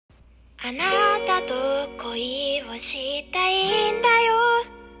あなたと恋をしたいんだよ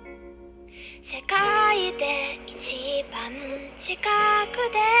世界で一番近く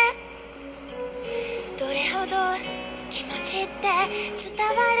でどれほど気持ちって伝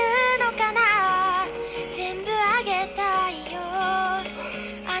わるのかな全部あげたいよ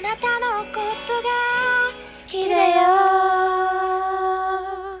あなたのことが好きだよ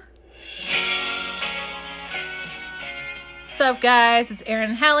What's up, guys? It's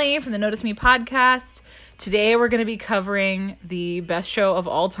Erin and Hallie from the Notice Me podcast. Today, we're going to be covering the best show of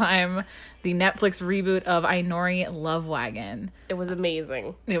all time, the Netflix reboot of Ainori Love Wagon. It was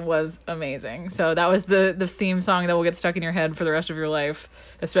amazing. It was amazing. So that was the theme song that will get stuck in your head for the rest of your life,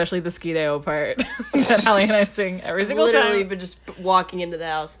 especially the Skideo part that Hallie and I sing every single time. Literally been just walking into the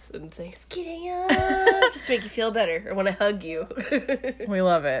house and saying, Skideo, just to make you feel better, or when I hug you. We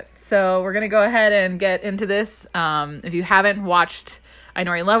love it. So we're going to go ahead and get into this. If you haven't watched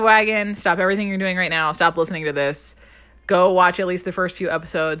Ainori Love Wagon, stop everything you're doing right now. Stop listening to this. Go watch at least the first few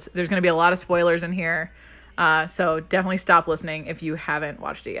episodes. There's going to be a lot of spoilers in here. So definitely stop listening if you haven't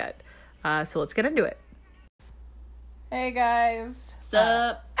watched it yet. So let's get into it. Hey, guys. What's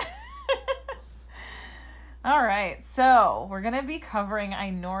up? All right. So we're going to be covering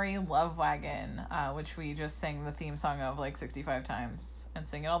Ainori Love Wagon, which we just sang the theme song of like 65 times and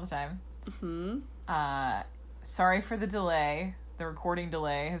sing it all the time. Mm-hmm. Sorry for the delay. The recording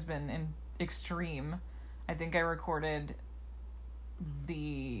delay has been extreme. I think I recorded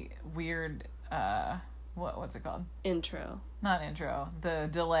the weird, what's it called? Intro. Not intro. The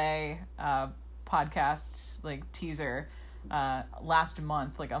delay podcast, like, teaser last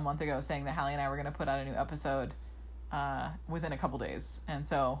month, like a month ago, saying that Hallie and I were going to put out a new episode within a couple days. And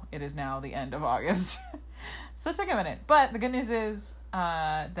so it is now the end of August. So it took a minute. But the good news is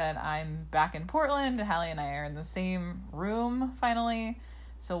that I'm back in Portland, and Hallie and I are in the same room, finally.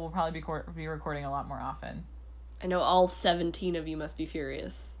 So we'll probably be recording a lot more often. I know all 17 of you must be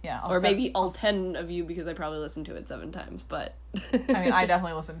furious. Yeah. Or maybe all 10 of you, because I probably listened to it 7 times, but... I mean, I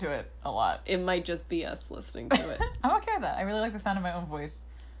definitely listen to it a lot. It might just be us listening to it. I'm okay with that. I really like the sound of my own voice.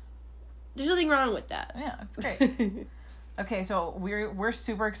 There's nothing wrong with that. Yeah, it's great. Okay, so we're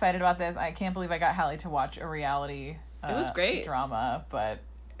super excited about this. I can't believe I got Hallie to watch a reality it was great. Drama, but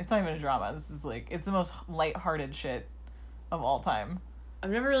it's not even a drama. This is like, it's the most lighthearted shit of all time.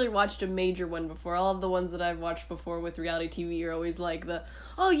 I've never really watched a major one before. All of the ones that I've watched before with reality TV are always like you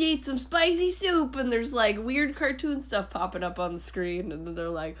ate some spicy soup, and there's like weird cartoon stuff popping up on the screen, and then they're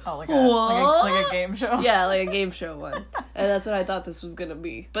like, like a game show? Yeah, like a game show one. And that's what I thought this was gonna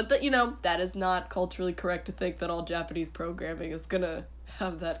be. But that is not culturally correct to think that all Japanese programming is gonna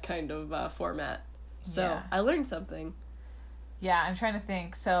have that kind of format. So yeah. I learned something. Yeah, I'm trying to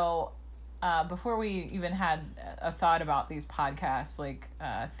think. So before we even had a thought about these podcasts, like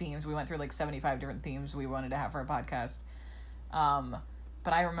themes, we went through like 75 different themes we wanted to have for a podcast.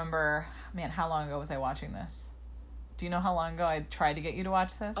 But I remember, man, how long ago was I watching this? Do you know how long ago I tried to get you to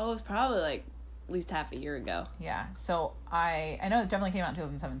watch this? Oh, it was probably like at least half a year ago. Yeah, so I know it definitely came out in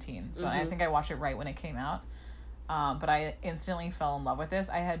 2017, so I think I watched it right when it came out. But I instantly fell in love with this.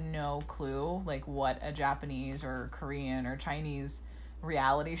 I had no clue like what a Japanese or Korean or Chinese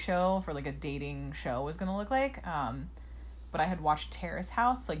reality show for like a dating show was gonna look like. But I had watched Terrace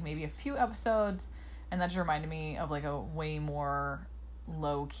House, like maybe a few episodes, and that just reminded me of like a way more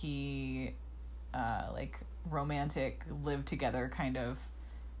low-key like romantic live together kind of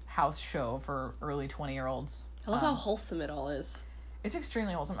house show for early 20-year-olds. I love how wholesome it all is. It's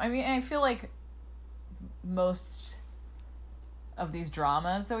extremely wholesome. I mean, I feel like most of these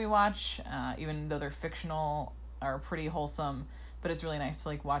dramas that we watch, even though they're fictional, are pretty wholesome. But it's really nice to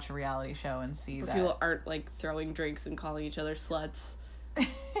like watch a reality show and see that people aren't like throwing drinks and calling each other sluts.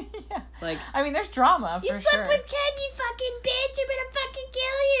 Yeah, like, I mean, there's drama. You for slept sure. with Ken, you fucking bitch! I'm gonna fucking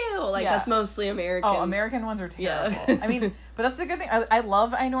kill you. Like, that's mostly American. Oh, American ones are terrible. Yeah. I mean, but that's the good thing. I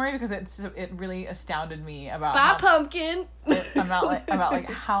love Ainori because it really astounded me about pumpkin. about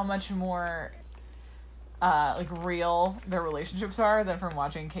how much more like real their relationships are than from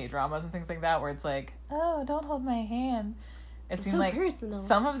watching K-dramas and things like that, where it's like, oh, don't hold my hand. It seemed so like personal.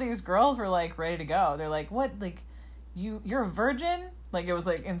 Some of these girls were like ready to go. They're like, what? Like, you're a virgin? Like, it was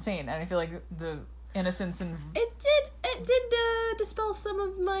like insane. And I feel like the innocence and it did dispel some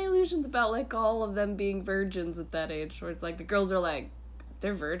of my illusions about like all of them being virgins at that age, where it's like the girls are like,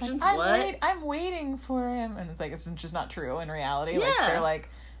 they're virgins. Like, I'm waiting for him, and it's like it's just not true in reality. Yeah. Like, they're like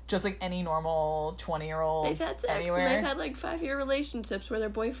just like any normal 20-year-old. They've had sex anywhere. And they've had like 5-year relationships where their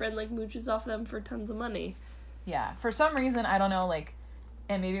boyfriend like mooches off them for tons of money. Yeah, for some reason, I don't know, like,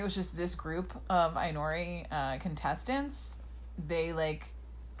 and maybe it was just this group of Ainori contestants, they, like,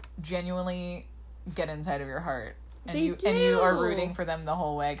 genuinely get inside of your heart. And They and you are do. rooting for them the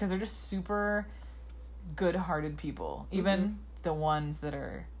whole way because they're just super good-hearted people. Even the ones that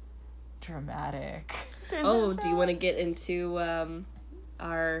are dramatic. Oh, do you want to get into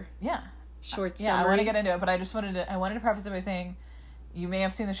our Yeah. short Yeah, summary? I want to get into it, but I wanted to preface it by saying you may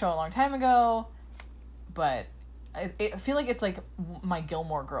have seen the show a long time ago, but I feel like it's like my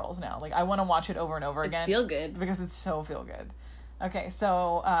Gilmore Girls now. Like, I want to watch it over and over again. Feel good. Because it's so feel good. Okay,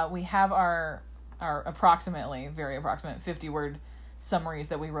 so we have our very approximate 50-word summaries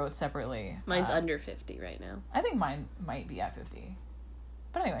that we wrote separately. Mine's under 50 right now. I think mine might be at 50.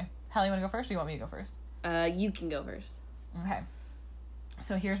 But anyway, Hallie, you want to go first, or do you want me to go first? You can go first. Okay.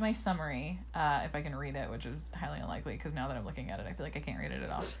 So here's my summary, if I can read it, which is highly unlikely, because now that I'm looking at it, I feel like I can't read it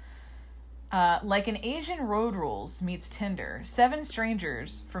at all. Like an Asian Road Rules meets Tinder, 7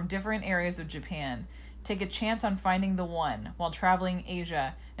 strangers from different areas of Japan take a chance on finding the one while traveling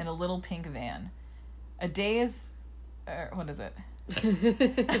Asia in a little pink van. A day is... what is it?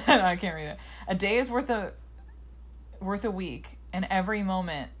 No, I can't read it. A day is worth a week, and every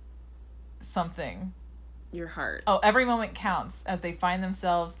moment something. Your heart. Oh, every moment counts as they find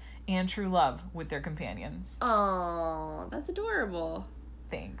themselves and true love with their companions. Oh, that's adorable.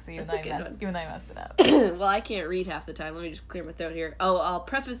 Thanks. Even That's though a good one. I messed it up. Well, I can't read half the time. Let me just clear my throat here. Oh, I'll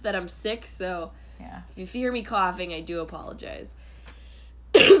preface that I'm sick, so Yeah. if you hear me coughing, I do apologize.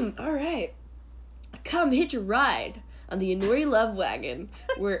 All right. Come hitch a ride on the Inori Love Wagon,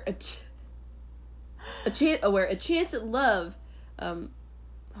 where a chance at love.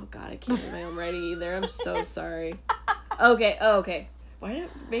 Oh God, I can't read my own writing either. I'm so sorry. Okay. Why did I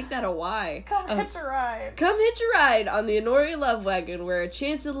make that a Y? Come hitch a ride. Come hitch a ride on the Inori Love Wagon, where a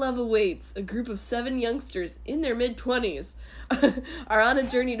chance at love awaits. A group of 7 youngsters in their mid-20s are on a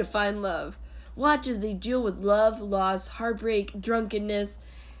journey to find love. Watch as they deal with love, loss, heartbreak, drunkenness,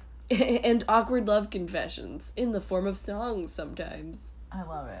 and awkward love confessions in the form of songs sometimes. I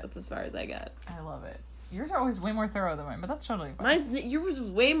love it. That's as far as I got. I love it. Yours are always way more thorough than mine, but that's totally fine. Yours was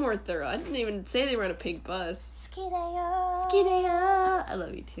way more thorough. I didn't even say they were on a pink bus. Skideyo. Skideyo. I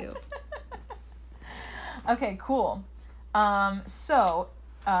love you too. Okay, cool. So,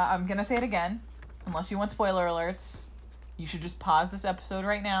 I'm gonna say it again. Unless you want spoiler alerts, you should just pause this episode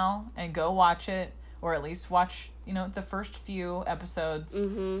right now and go watch it, or at least watch, the first few episodes.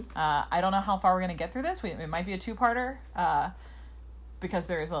 Mm-hmm. I don't know how far we're gonna get through this. It might be a 2-parter, because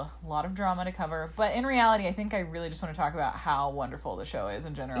there is a lot of drama to cover. But in reality, I think I really just want to talk about how wonderful the show is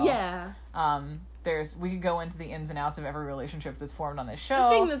in general. Yeah. We could go into the ins and outs of every relationship that's formed on this show. The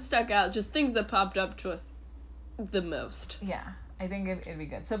thing that stuck out, just things that popped up to us the most. Yeah, I think it'd be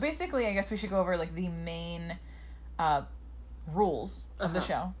good. So basically, I guess we should go over the main rules of the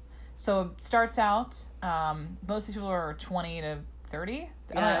show. So it starts out, most of these people are 20 to 30.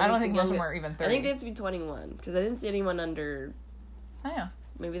 I don't think most of them are even 30. I think they have to be 21, because I didn't see anyone under... Oh, yeah.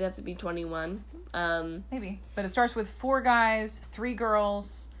 Maybe they have to be 21. Maybe. But it starts with 4 guys, 3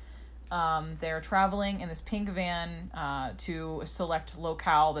 girls. They're traveling in this pink van to a select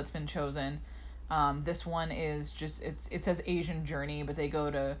locale that's been chosen. This one is it says Asian Journey, but they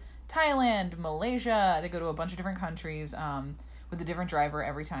go to Thailand, Malaysia. They go to a bunch of different countries with a different driver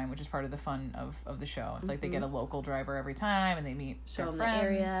every time, which is part of the fun of the show. It's like they get a local driver every time, and they meet Show their them friends, the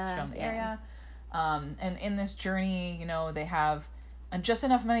area. show them the area. And in this journey, they have just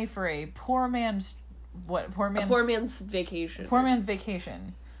enough money for a poor man's vacation. Poor man's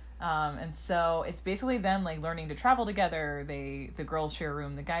vacation. And so it's basically them learning to travel together. The girls share a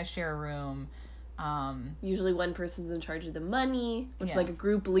room, the guys share a room. Usually one person's in charge of the money, which is Yeah. like a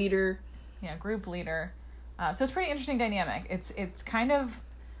group leader. Yeah, group leader. So it's pretty interesting dynamic. It's kind of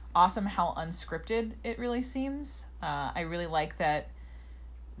awesome how unscripted it really seems. I really like that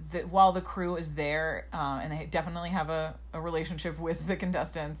while the crew is there, and they definitely have a relationship with the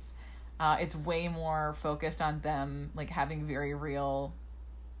contestants, it's way more focused on them having very real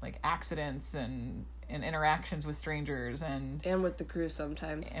accidents and interactions with strangers and with the crew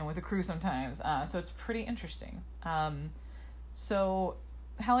sometimes. So it's pretty interesting. So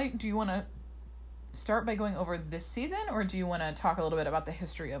Hallie, do you want to start by going over this season, or do you want to talk a little bit about the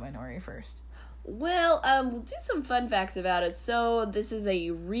history of Inori first? Well, we'll do some fun facts about it. So this is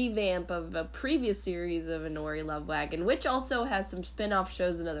a revamp of a previous series of Inori Love Wagon, which also has some spin-off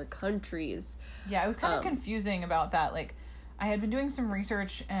shows in other countries. Yeah, it was kind of confusing about that. I had been doing some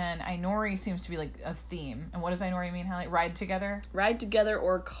research, and Inori seems to be a theme. And what does Inori mean, Hallie? Ride together? Ride together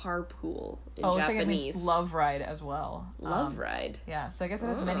or carpool in Japanese. Looks like it means love ride as well. Love ride. Yeah, so I guess it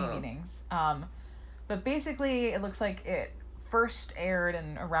has many meanings. But basically, it looks like it first aired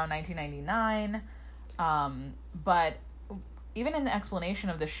in around 1999. But even in the explanation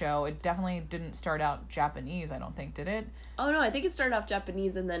of the show, it definitely didn't start out Japanese, I don't think, did it? Oh, no, I think it started off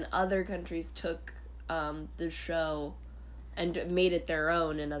Japanese, and then other countries took the show and made it their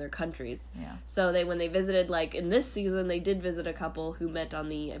own in other countries. Yeah. So when they visited, like, in this season, they did visit a couple who met on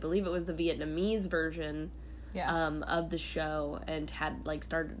I believe it was the Vietnamese version of the show, and had, like,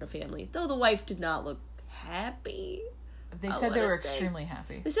 started a family. Though the wife did not look happy. They said they were extremely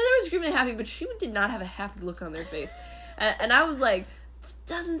happy. They said they were extremely happy, but she did not have a happy look on their face. And I was like, this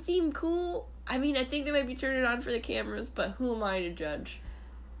doesn't seem cool. I mean, I think they might be turning it on for the cameras, but who am I to judge?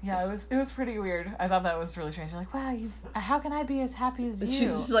 Yeah, it was pretty weird. I thought that was really strange. Like, wow, how can I be as happy as you?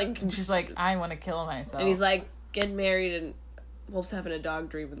 She's like, I want to kill myself. And he's like, get married, and Wolf's having a dog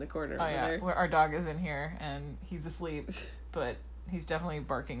dream in the corner. Oh, yeah. Our dog is in here, and he's asleep, but he's definitely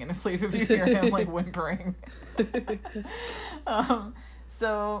barking in his sleep if you hear him, like, whimpering.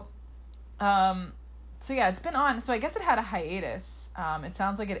 So yeah, it's been on. So I guess it had a hiatus. It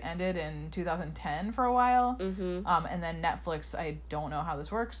sounds like it ended in 2010 for a while. Mm-hmm. And then Netflix, I don't know how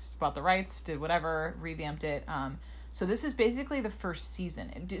this works, bought the rights, did whatever, revamped it. So this is basically the first season.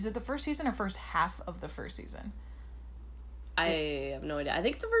 Is it the first season or first half of the first season? I have no idea. I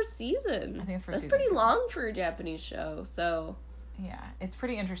think it's the first season. I think it's first season. That's pretty long for a Japanese show, so... Yeah, it's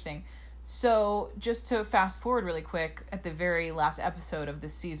pretty interesting. So just to fast forward really quick, at the very last episode of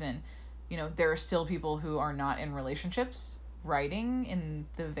this season... You know, there are still people who are not in relationships riding in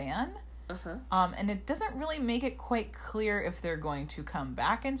the van. Uh-huh. And it doesn't really make it quite clear if they're going to come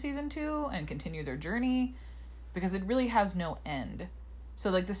back in season 2 and continue their journey, because it really has no end. So,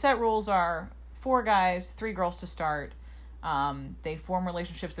 like, the set rules are 4 guys, 3 girls to start. They form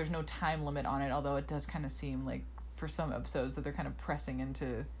relationships. There's no time limit on it, although it does kind of seem like for some episodes that they're kind of pressing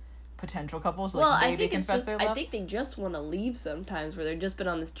into potential couples. Like, I think they just want to leave sometimes, where they've just been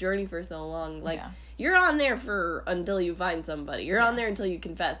on this journey for so long. Like, you're on there until you find somebody. You're on there until you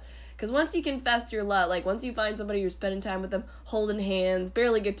confess. Because once you confess your love, like, once you find somebody, you're spending time with them, holding hands,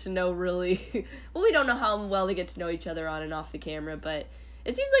 barely get to know, really. Well, we don't know how well they get to know each other on and off the camera, but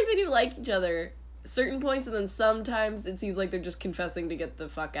it seems like they do like each other certain points, and then sometimes it seems like they're just confessing to get the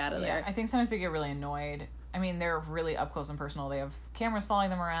fuck out of there. I think sometimes they get really annoyed. I mean, they're really up close and personal. They have cameras following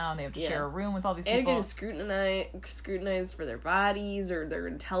them around. They have to share a room with all these people. And get scrutinized for their bodies or their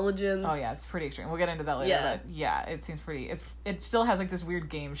intelligence. Oh, yeah, it's pretty extreme. We'll get into that later. But, yeah, it seems pretty... It still has, like, this weird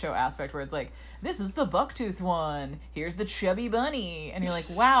game show aspect where it's like, this is the bucktooth one. Here's the chubby bunny. And you're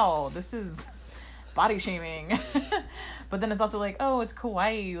like, wow, this is body shaming. But then it's also like, oh, it's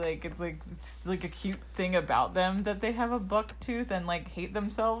kawaii. Like, it's like a cute thing about them that they have a bucktooth and, like, hate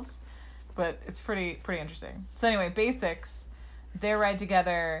themselves. But it's pretty interesting. So anyway, basics. They ride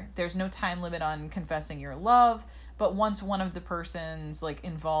together. There's no time limit on confessing your love. But once one of the persons, like,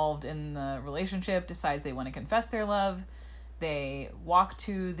 involved in the relationship decides they want to confess their love, they walk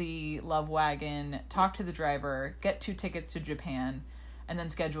to the love wagon, talk to the driver, get 2 tickets to Japan, and then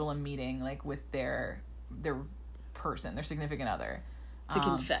schedule a meeting, like, with their person, their significant other. To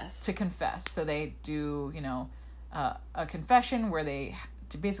confess. So they do, you know, a confession where they...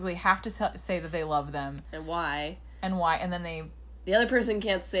 to basically have to say that they love them. And why. And then the other person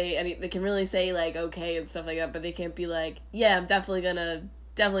can't say they can really say, like, okay and stuff like that, but they can't be like, yeah, I'm definitely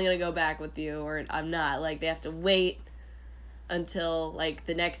gonna go back with you, or I'm not. Like, they have to wait until, like,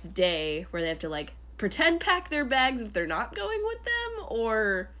 the next day, where they have to, like, pretend pack their bags if they're not going with them,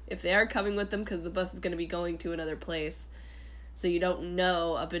 or if they are coming with them because the bus is gonna be going to another place. So you don't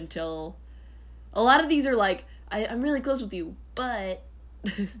know up until... A lot of these are like, I'm really close with you, but...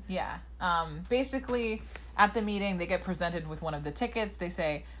 Yeah. Basically, at the meeting, they get presented with one of the tickets. They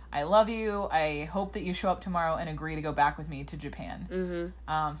say, I love you. I hope that you show up tomorrow and agree to go back with me to Japan.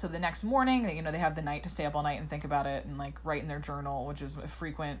 Mm-hmm. So the next morning, they have the night to stay up all night and think about it and, like, write in their journal, which is a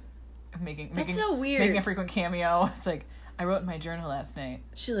frequent... That's so weird. Making a frequent cameo. It's like, I wrote in my journal last night.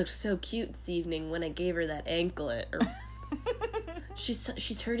 She looked so cute this evening when I gave her that anklet. Or...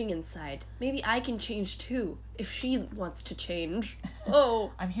 She's hurting inside. Maybe I can change too, if she wants to change.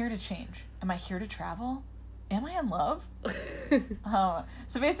 Oh. I'm here to change. Am I here to travel? Am I in love?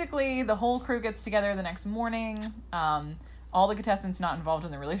 So basically, the whole crew gets together the next morning. All the contestants not involved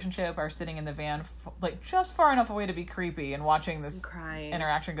in the relationship are sitting in the van, like, just far enough away to be creepy and watching this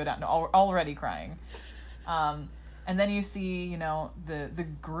interaction go down. Already crying. And then you see, you know, the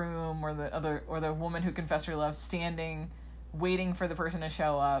groom or the woman who confessed her love standing, waiting for the person to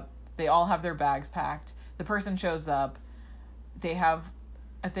show up. They all have their bags packed. The person shows up. They have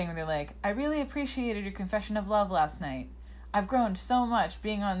a thing where they're like, I really appreciated your confession of love last night. I've grown so much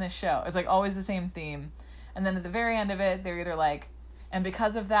being on this show. It's, like, always the same theme. And then at the very end of it, they're either like, and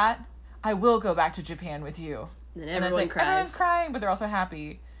because of that, I will go back to Japan with you. Then and everyone it's cries. Everyone's crying, but they're also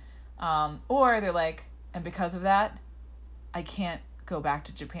happy. Or they're like, and because of that, I can't go back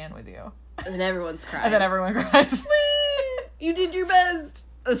to Japan with you. And then everyone's crying. And then everyone cries. You did your best.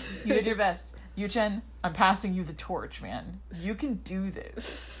 You did your best. Yu-Chen, I'm passing you the torch, man. You can do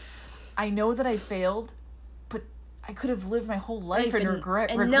this. I know that I failed, but I could have lived my whole life in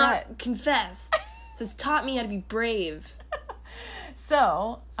regret. Not confessed. So it's taught me how to be brave.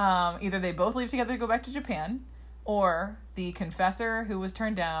 So, either they both leave together to go back to Japan, or the confessor who was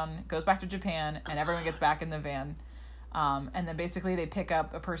turned down goes back to Japan, and everyone gets back in the van. And then basically they pick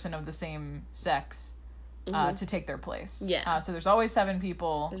up a person of the same sex to take their place. Yeah. So there's always 7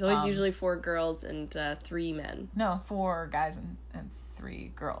 people. There's always usually 4 girls and 3 men. No, 4 guys and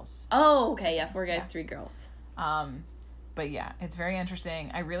 3 girls. Oh, okay. Yeah, 4 guys, 3 girls. But yeah, it's very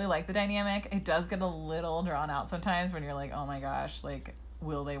interesting. I really like the dynamic. It does get a little drawn out sometimes when you're like, oh my gosh, like,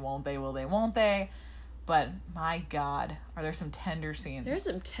 will they, won't they, will they, won't they? But my God, are there some tender scenes? There's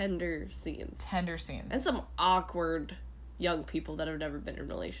some tender scenes. Tender scenes. And some awkward young people that have never been in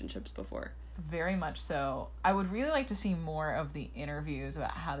relationships before. Very much so. I would really like to see more of the interviews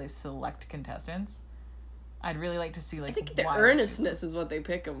about how they select contestants. I'd really like to see, like, I think the why earnestness is what they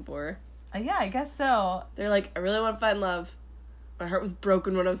pick them for. Yeah, I guess so. They're like, I really want to find love. My heart was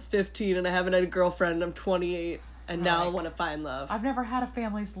broken when I was 15 and I haven't had a girlfriend and I'm 28 and now I want to find love. I've never had a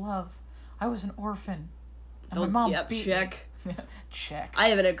family's love. I was an orphan. And my mom beat check. me. Check. I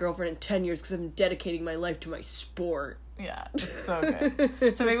haven't had a girlfriend in 10 years because I'm dedicating my life to my sport. Yeah, it's so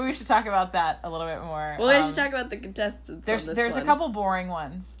good. So maybe we should talk about that a little bit more. Well, we should talk about the contestants. There's a couple boring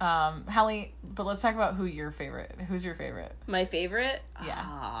ones. Hallie, but let's talk about who's your favorite. My favorite?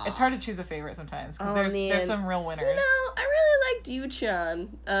 Yeah. It's hard to choose a favorite sometimes because there's some real winners. You know, I really liked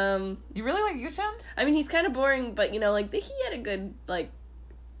Yu-Chan. You really like Yu-Chan? I mean, he's kind of boring, but, you know, like, he had a good, like,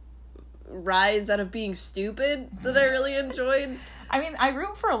 rise out of being stupid that I really enjoyed. I mean, I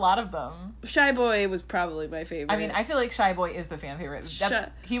root for a lot of them. Shy Boy was probably my favorite. I mean, I feel like Shy Boy is the fan favorite.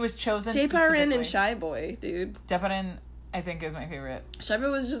 He was chosen Daeparin and Shy Boy, dude. Daeparin, I think, is my favorite. Shy Boy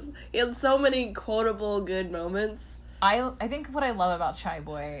was just... He had so many quotable good moments. I think what I love about Shy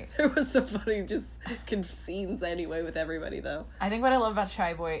Boy... There was some funny just scenes anyway with everybody, though. I think what I love about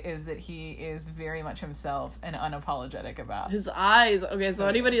Shy Boy is that he is very much himself and unapologetic about... His eyes... Okay, so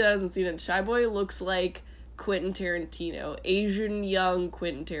anybody that hasn't seen it, Shy Boy looks like Quentin Tarantino. Asian young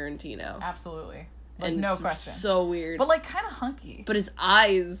Quentin Tarantino. Absolutely. Like, and no it's question. So weird. But, like, kind of hunky. But his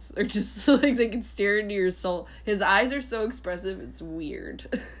eyes are just, like, they can stare into your soul. His eyes are so expressive, it's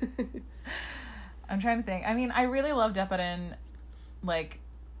weird. I'm trying to think. I mean, I really love Daeparin, like...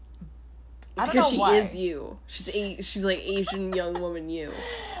 I don't because know why. She is you. She's like Asian young woman you.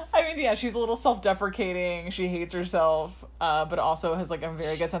 I mean, yeah, she's a little self-deprecating. She hates herself, but also has, like, a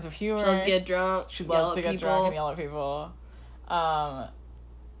very good sense of humor. She loves to get drunk. She loves to get drunk and yell at people.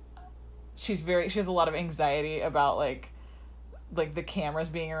 She has a lot of anxiety about, like the cameras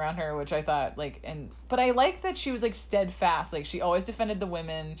being around her, which I thought, like, but I like that she was, like, steadfast. Like, she always defended the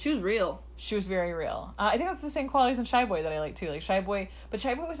women. She was real. She was very real. I think that's the same qualities in Shy Boy that I like, too. Like, Shy Boy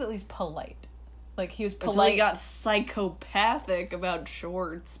was at least polite. Like, he was polite. Until he got psychopathic about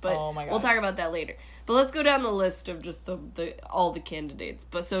shorts, but oh my God. We'll talk about that later. But let's go down the list of just all the candidates.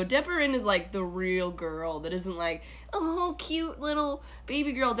 But so Daeparin is like the real girl that isn't like, oh, cute little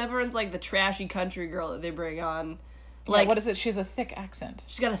baby girl. Daeparin's like the trashy country girl that they bring on. Like, yeah, what is it? She has a thick accent.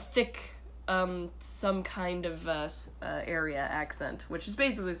 She's got a thick, some kind of area accent, which is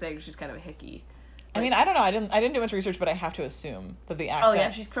basically saying she's kind of a hickey. Like, I mean, I don't know. I didn't do much research, but I have to assume that the accent... Oh, yeah,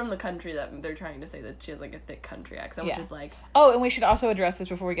 she's from the country that they're trying to say that she has, like, a thick country accent, which is, like... Oh, and we should also address this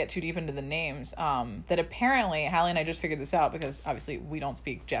before we get too deep into the names, that apparently, Hallie and I just figured this out, because, obviously, we don't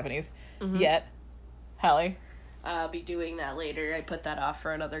speak Japanese yet. Hallie? I'll be doing that later. I put that off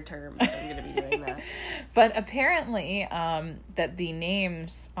for another term, but I'm going to be doing that. But apparently, that the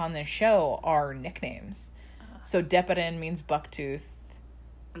names on the show are nicknames. So, Daeparin means bucktooth.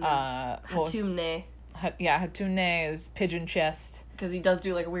 Hatumne. Hatumne is pigeon chest. Because he does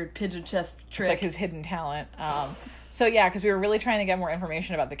do, like, a weird pigeon chest trick. It's, like, his hidden talent. So, yeah, because we were really trying to get more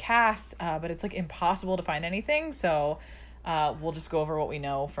information about the cast, but it's, like, impossible to find anything, so we'll just go over what we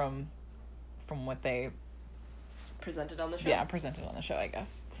know from what they... presented on the show? Yeah, presented on the show, I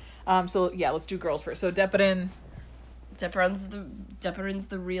guess. So, yeah, let's do girls first. So, Daeparin's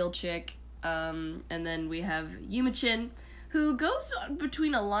the real chick, and then we have Yumachin, who goes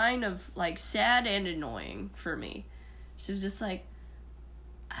between a line of, like, sad and annoying for me. She was just, like,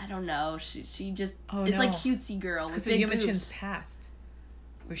 I don't know. She just is like cutesy girl with big boobs. Because Yumachin's past,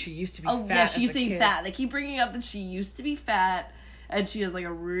 where she used to be fat. Oh, yeah, she used to be fat. They keep bringing up that she used to be fat, And she has, like,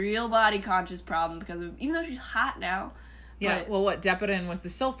 a real body conscious problem because of, even though she's hot now. Yeah, but, well, what, Deperin was the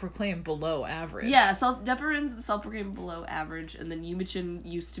self-proclaimed below average. Yeah, Deperin's the self-proclaimed below average, and then Yumichin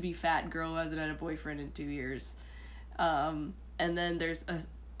used to be fat girl who hasn't had a boyfriend in 2 years. And then there's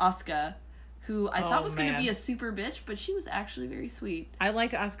Asuka, who I thought was going to be a super bitch, but she was actually very sweet. I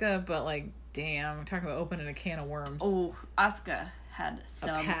liked Asuka, but, like, damn, we're talking about opening a can of worms. Oh, Asuka had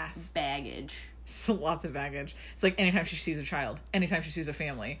some baggage. Lots of baggage. It's like anytime she sees a child, anytime she sees a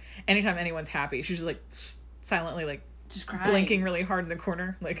family, anytime anyone's happy, she's just, like, silently, like, just crying. Blinking really hard in the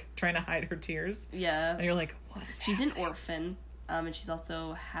corner, like, trying to hide her tears. Yeah. And you're like, what is She's happening? an orphan, and she's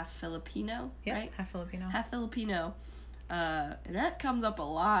also half Filipino, right? half Filipino. Half Filipino. And that comes up a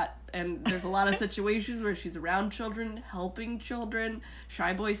lot, and there's a lot of situations where she's around children, helping children.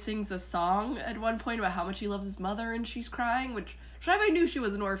 Shy Boy sings a song at one point about how much he loves his mother, and she's crying, which Shy Boy knew she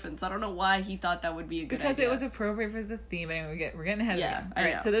was an orphan, so I don't know why he thought that would be a good idea. Because it was appropriate for the theme. Anyway, we're getting ahead of it. All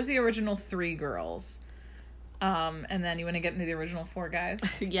right, so there's the original 3 girls. And then you want to get into the original 4 guys?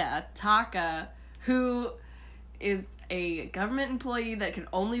 Yeah, Taka, who is a government employee that can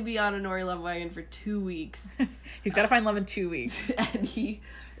only be on a Nori Love Wagon for 2 weeks. He's got to find love in 2 weeks. And he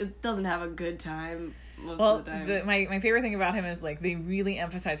doesn't have a good time most of the time. My favorite thing about him is, like, they really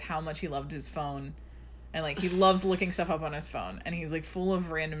emphasize how much he loved his phone. And, like, he loves looking stuff up on his phone. And he's, like, full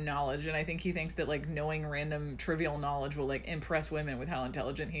of random knowledge. And I think he thinks that, like, knowing random trivial knowledge will, like, impress women with how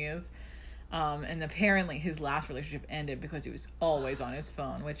intelligent he is. And apparently his last relationship ended because he was always on his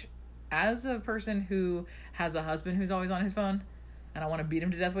phone, which, as a person who has a husband who's always on his phone, and I want to beat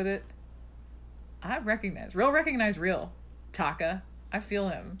him to death with it, I recognize real. Taka. I feel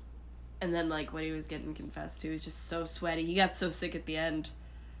him. And then, like, when he was getting confessed to, he was just so sweaty. He got so sick at the end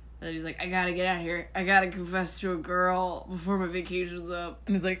that he was like, I gotta get out of here. I gotta confess to a girl before my vacation's up.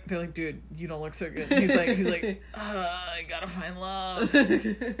 And they're like, dude, you don't look so good. And he's like, I gotta find love.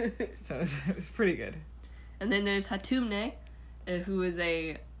 So it was pretty good. And then there's Hatumne, who is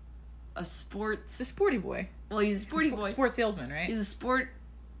a sporty boy. Well, he's a sporty boy. Sports salesman, right? He's a sport.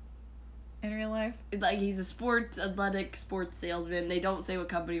 In real life? Like, he's a athletic sports salesman. They don't say what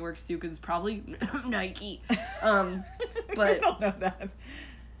company he works to because it's probably Nike. But I don't know that.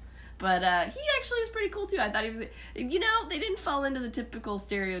 But he actually was pretty cool, too. I thought he was... You know, they didn't fall into the typical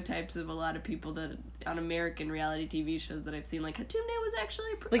stereotypes of a lot of people that on American reality TV shows that I've seen. Like, Hatumne was actually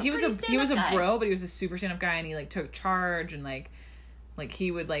he was a bro, but he was a super stand-up guy, and he, like, took charge, and, like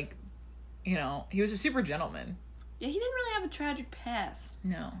he would, like, you know, he was a super gentleman. Yeah, he didn't really have a tragic past.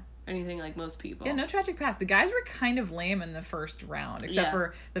 No. Anything like most people. Yeah, no tragic past. The guys were kind of lame in the first round, except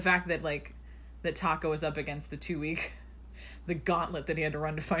for the fact that, like, that Taka was up against the 2-week... the gauntlet that he had to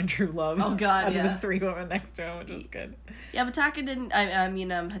run to find true love. Oh, God, out of the 3 women next to him, which was good. Yeah, but Taka didn't...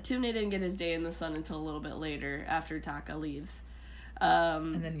 Hatumne didn't get his day in the sun until a little bit later, after Taka leaves.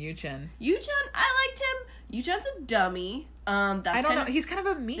 And then Yuchen. I liked him. Yuchen's a dummy. I don't know. He's kind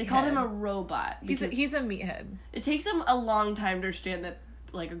of a meathead. They called him a robot. He's a meathead. It takes him a long time to understand that,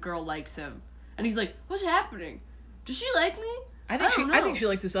 like, a girl likes him. And he's like, what's happening? Does she like me? I think she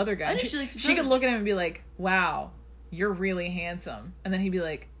likes this other guy. She could look at him and be like, wow, you're really handsome. And then he'd be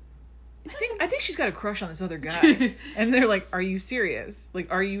like, I think she's got a crush on this other guy. And they're like, are you serious?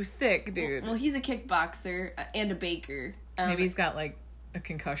 Like, are you thick, dude? Well, he's a kickboxer and a baker. Maybe he's got, like, a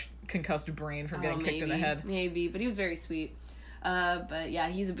concussed brain from getting kicked in the head. Maybe, but he was very sweet. But yeah,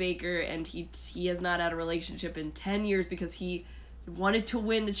 he's a baker, and he has not had a relationship in 10 years because he wanted to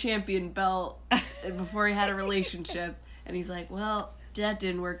win the champion belt before he had a relationship. And he's like, well, that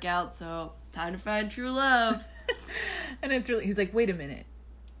didn't work out, so time to find true love. And it's really, he's like, wait a minute.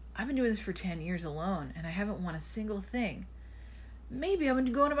 I've been doing this for 10 years alone, and I haven't won a single thing. Maybe I've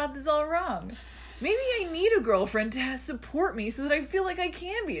been going about this all wrong. Maybe I need a girlfriend to support me so that I feel like I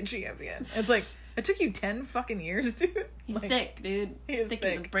can be a champion. It's like, it took you 10 fucking years, dude. He's thick, dude. He is thick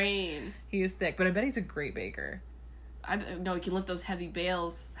in the brain. He is thick, but I bet he's a great baker. No, he can lift those heavy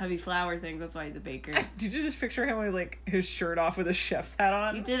bales, heavy flour things. That's why he's a baker. Did you just picture him with, like, his shirt off with a chef's hat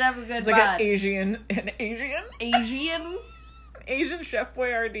on? He did have a good It's like an Asian Chef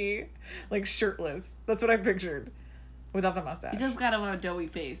Boyardee, like, shirtless. That's what I pictured. Without the mustache. He does kind of have a doughy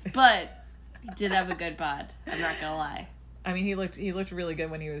face, but he did have a good bod. I'm not gonna lie. I mean, he looked really good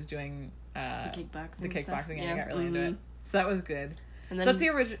when he was doing the kickboxing. And he got really into it. So that was good. And then, so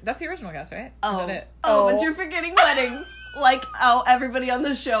that's the original cast, right? Oh, is that it? But you're forgetting Wedding. Like how everybody on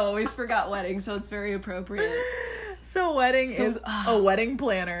the show always forgot Wedding, so it's very appropriate. So Wedding is a wedding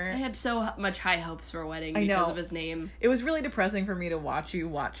planner. I had so much high hopes for Wedding because of his name. It was really depressing for me to watch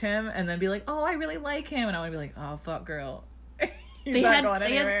him and then be like, oh, I really like him. And I would be like, oh, fuck, girl. He's not going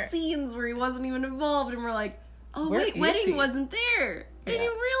anywhere. They had scenes where he wasn't even involved, and we're like, Oh, Where wait, is Wedding he? wasn't there. I didn't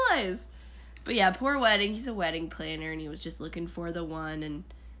even realize. But yeah, poor Wedding. He's a wedding planner, and he was just looking for the one, and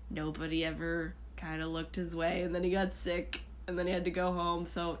nobody ever kind of looked his way, and then he got sick, and then he had to go home.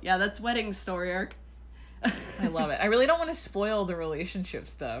 So yeah, that's Wedding's story arc. I love it. I really don't want to spoil the relationship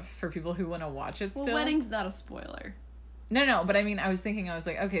stuff for people who want to watch it still. Well, Wedding's not a spoiler. No, but I mean, I was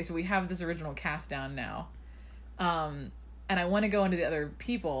like, okay, so we have this original cast down now. And I want to go into the other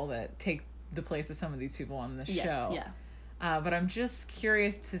people that take the place of some of these people on the show. Yeah. But I'm just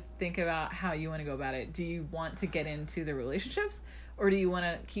curious to think about how you want to go about it. Do you want to get into the relationships, or do you want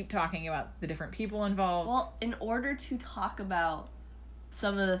to keep talking about the different people involved? Well, in order to talk about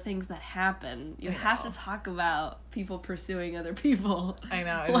some of the things that happen, you have to talk about people pursuing other people. I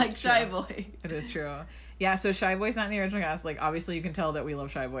know. It like is Shy true. Boy. It is true. Yeah, so Shy Boy's not in the original cast. Like, obviously you can tell that we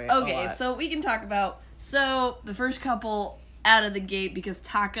love Shy Boy a Okay, lot. so we can talk about... So, the first couple out of the gate, because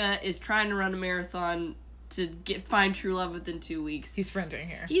Taka is trying to run a marathon to find true love within 2 weeks. He's sprinting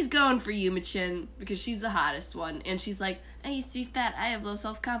here. He's going for Yuma-chin because she's the hottest one. And she's like, I used to be fat. I have low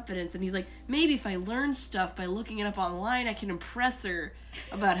self-confidence. And he's like, maybe if I learn stuff by looking it up online, I can impress her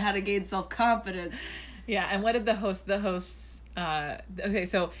about how to gain self-confidence. Yeah, and what did the hosts... okay,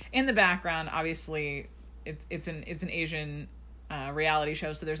 so in the background, obviously, it's an Asian... reality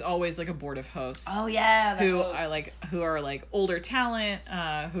show, so there's always like a board of hosts. Oh yeah, who are like older talent,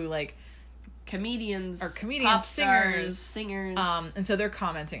 who like comedians, pop singers. And so they're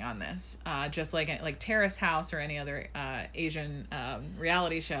commenting on this, just like Terrace House or any other Asian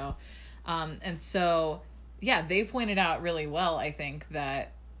reality show, and so yeah, they pointed out really well. I think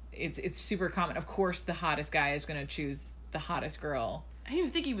that it's super common. Of course, the hottest guy is going to choose the hottest girl. I didn't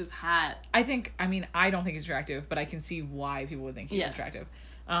even think he was hot. I don't think he's attractive, but I can see why people would think he's attractive.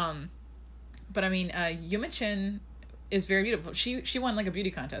 But I mean, Yuma-chin is very beautiful. She won like a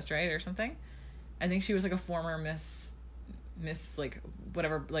beauty contest, right? Or something. I think she was like a former Miss like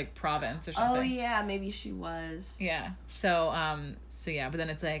whatever, like province or something. Oh yeah, maybe she was. Yeah. So yeah, but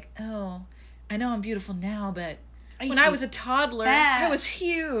then it's like, oh, I know I'm beautiful now, but when I was a toddler, I was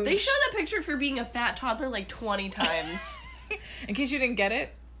huge. They show that picture of her being a fat toddler like 20 times. In case you didn't get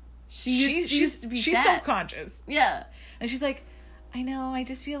it, she's self-conscious. Yeah. And she's like, I know, I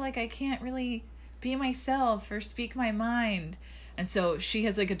just feel like I can't really be myself or speak my mind. And so she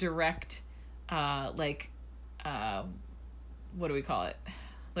has like a direct, what do we call it?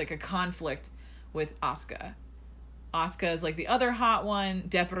 Like a conflict with Asuka. Asuka is like the other hot one.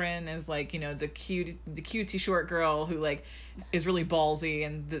 Deperin is like, the cutesy short girl who like is really ballsy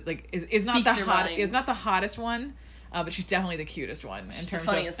and is not the hottest one. But she's definitely the cutest one in terms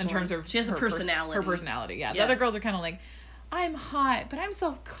of she has a personality. Her personality, yeah. The other girls are kind of like, I'm hot, but I'm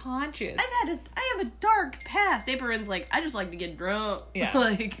self-conscious. I have a dark past. Deperin's like, I just like to get drunk.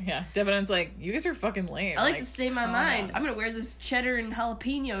 Yeah, yeah. Deperin's like, you guys are fucking lame. I like to stay in my mind. I'm gonna wear this cheddar and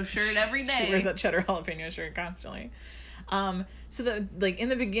jalapeno shirt every day. She wears that cheddar jalapeno shirt constantly. So in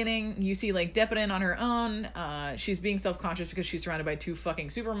the beginning, you see like Deperin on her own. She's being self-conscious because she's surrounded by 2 fucking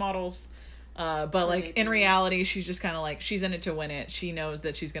supermodels. But like in reality, she's just kind of like, she's in it to win it. She knows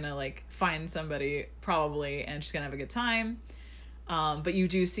that she's gonna like find somebody probably, and she's gonna have a good time. But you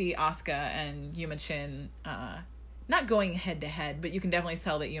do see Asuka and Yuma-chin not going head to head, but you can definitely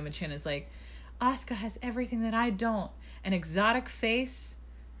tell that Yuma-chin is like, Asuka has everything that I don't, an exotic face,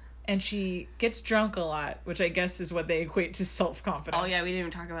 and she gets drunk a lot, which I guess is what they equate to self-confidence. Oh yeah, we didn't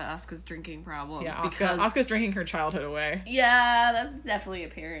even talk about Asuka's drinking problem. Yeah, Asuka's drinking her childhood away. Yeah, that's definitely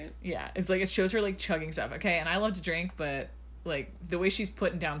apparent. Yeah, it's like, it shows her like chugging stuff. Okay, and I love to drink, but like the way she's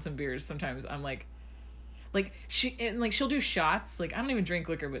putting down some beers, sometimes I'm like she'll do shots. Like, I don't even drink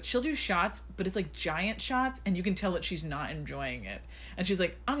liquor, but she'll do shots, but it's like giant shots, and you can tell that she's not enjoying it. And she's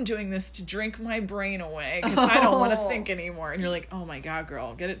like, I'm doing this to drink my brain away because I don't want to think anymore. And you're like, oh my god,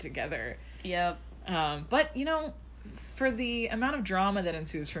 girl, get it together. Yep. But for the amount of drama that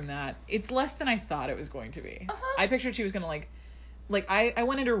ensues from that, it's less than I thought it was going to be. I pictured she was gonna like I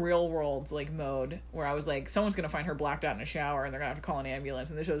went into real world like mode where I was like, someone's gonna find her blacked out in a shower and they're gonna have to call an ambulance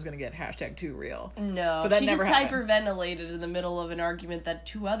and the show's gonna get #2real. No, but that she never just happened. hyperventilated in the middle of an argument that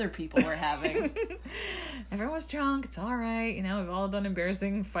 2 other people were having. Everyone was drunk. It's all right. We've all done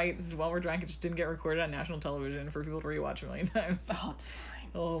embarrassing fights while we're drunk. It just didn't get recorded on national television for people to rewatch a million times. Oh, it's fine.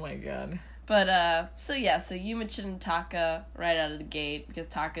 Oh my god. But so Yuma-chin and Taka right out of the gate, because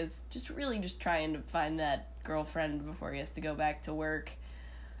Taka's just trying to find that girlfriend before he has to go back to work.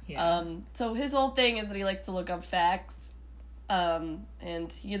 Yeah. So his whole thing is that he likes to look up facts, and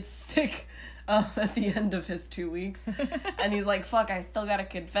he gets sick at the end of his 2 weeks, and he's like, "Fuck, I still gotta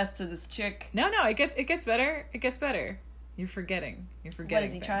confess to this chick." No, it gets better. It gets better. You're forgetting. What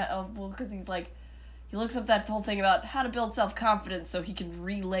is he trying? Oh, well, because he's like, he looks up that whole thing about how to build self-confidence so he can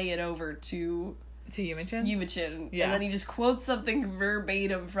relay it over to Yumichin? Yumichin. Yeah. And then he just quotes something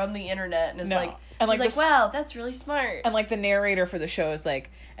verbatim from the internet and is No. like, And she's like like, wow, that's really smart. And, like, the narrator for the show is like,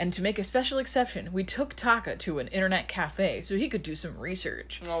 and to make a special exception, we took Taka to an internet cafe so he could do some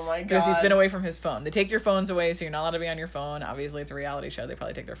research. Oh my god. Because he's been away from his phone. They take your phones away, so you're not allowed to be on your phone. Obviously, it's a reality show. They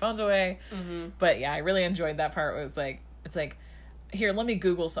probably take their phones away. Mm-hmm. But, yeah, I really enjoyed that part. It's like, here, let me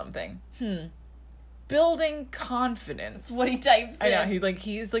Google something. Building confidence. That's what he types in. I know,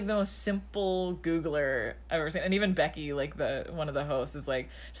 he's like the most simple Googler I've ever seen. And even Becky, like one of the hosts, is like,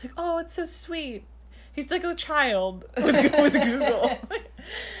 she's like, oh, it's so sweet. He's like a child with Google.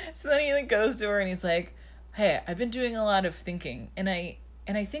 So then he like goes to her and he's like, hey, I've been doing a lot of thinking and I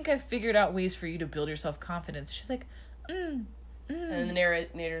think I've figured out ways for you to build your self-confidence. She's like, And the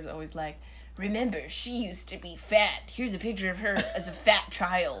narrator's always like, remember, she used to be fat. Here's a picture of her as a fat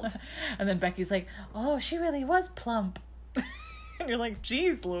child. And then Becky's like, oh, she really was plump. And you're like,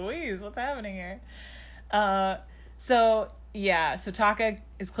 geez, Louise, what's happening here? So Taka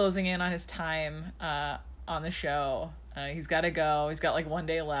is closing in on his time on the show. He's got to go. He's got like 1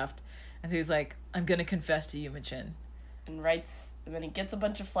 day left. And so he's like, I'm going to confess to Yumichin. And then he gets a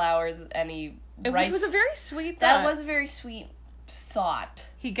bunch of flowers and he writes. Which was a very sweet thought. That was a very sweet thought.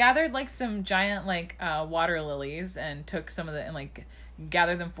 He gathered like some giant like water lilies and took some of the and like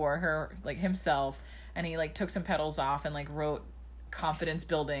gathered them for her like himself, and he like took some petals off and like wrote confidence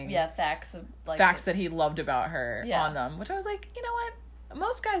building facts that he loved about her on them, which I was like, you know what,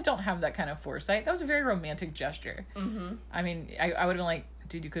 most guys don't have that kind of foresight. That was a very romantic gesture. I mean, I would have been like,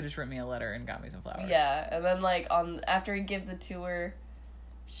 dude, you could have just written me a letter and got me some flowers. And then like after he gives it to her,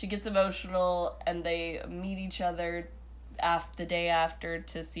 she gets emotional and they meet each other the day after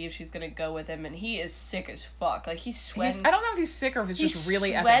to see if she's gonna go with him, and he is sick as fuck. Like, he's sweating. I don't know if he's sick or if it's just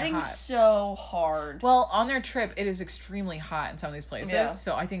really effing hot. He's sweating so hard. Well, on their trip, it is extremely hot in some of these places,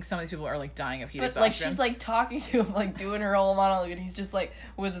 so I think some of these people are like dying of heat exhaustion. But like, she's like talking to him, like doing her whole monologue, and he's just like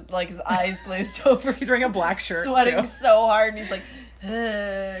with like his eyes glazed over. He's wearing a black shirt, sweating too. so hard, and he's like,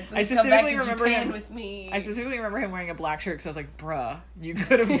 I specifically remember Japan with me. I specifically remember him wearing a black shirt because I was like, bruh, you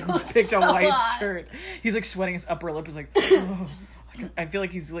could have picked a white shirt. He's like sweating, his upper lip is like, oh. I feel like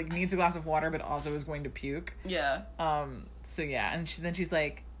he's like needs a glass of water, but also is going to puke. Yeah. So yeah, and then she's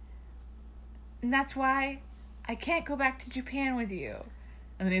like, and that's why I can't go back to Japan with you.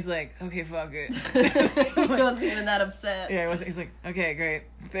 And then he's like, okay, fuck it. He wasn't even that upset. Yeah, he wasn't. He's like, okay, great,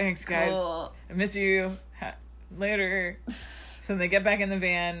 thanks guys, cool. I miss you. Later. So then they get back in the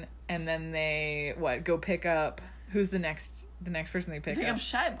van, and then they go pick up. Who's the next person they pick up?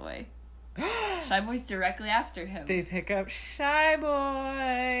 Shy Boy. Shy Boy's directly after him. They pick up Shy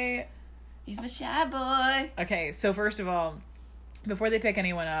Boy. He's my Shy Boy. Okay, so first of all, before they pick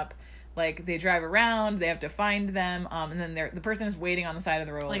anyone up, like, they drive around, they have to find them, and then the person is waiting on the side of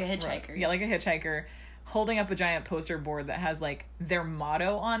the road. Like a hitchhiker. Yeah, like a hitchhiker, holding up a giant poster board that has, like, their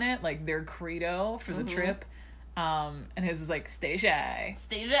motto on it, like, their credo for the trip. And his is like, stay shy.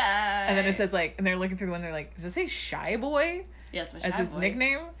 Stay shy. And then it says, like, and they're looking through the window, they're like, does it say Shy Boy? Yeah, it's my Shy As his Boy.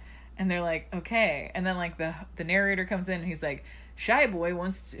 nickname? And they're like, okay. And then, like, the narrator comes in and he's like, Shy Boy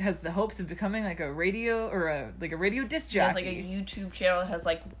has the hopes of becoming like a radio or a radio disc jockey. He has like a YouTube channel that has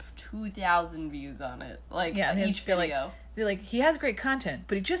like 2,000 views on it. Like, each video. They're like, he has great content,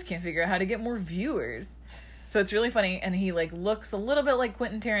 but he just can't figure out how to get more viewers. So it's really funny, and he like looks a little bit like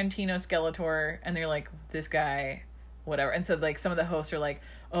Quentin Tarantino Skeletor, and they're like, this guy, whatever. And so like some of the hosts are like,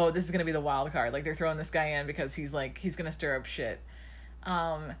 oh, this is gonna be the wild card. Like, they're throwing this guy in because he's gonna stir up shit.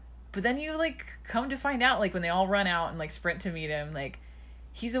 But then you like come to find out, like, when they all run out and like sprint to meet him, like,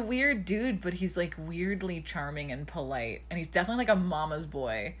 he's a weird dude, but he's like weirdly charming and polite, and he's definitely like a mama's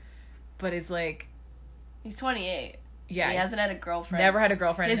boy. But it's like, he's 28. Yeah, he hasn't had a girlfriend. Never had a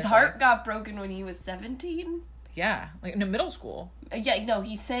girlfriend. His heart got broken when he was 17. Yeah, like in middle school. Yeah, no,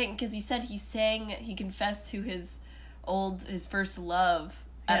 he sang because he confessed to his first love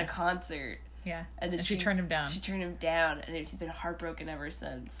at a concert. Yeah, and then she turned him down. She turned him down, and he's been heartbroken ever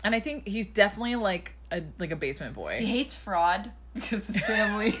since. And I think he's definitely like a basement boy. He hates fraud because his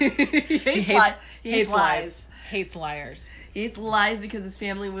family. he hates lies. Hates liars. He hates lies because his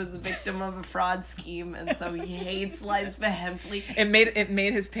family was a victim of a fraud scheme, and so he hates lies vehemently. It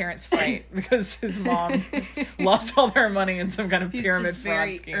made his parents fight because his mom lost all their money in some kind of pyramid fraud scheme.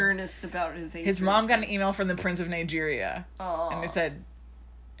 He's very earnest about his hatred. His mom got an email from the Prince of Nigeria, and it said,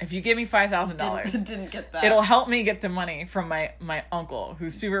 if you give me $5,000, didn't get that. It'll help me get the money from my uncle,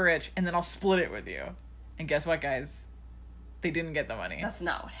 who's super rich, and then I'll split it with you. And guess what, guys? They didn't get the money. That's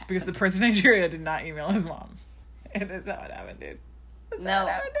not what happened. Because the Prince of Nigeria did not email his mom. And that's how it happened, dude. That's No, not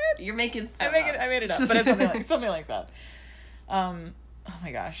how it did. you're making stuff I made it up, but it's something like that. Oh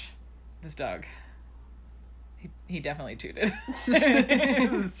my gosh, this dog. He definitely tooted. This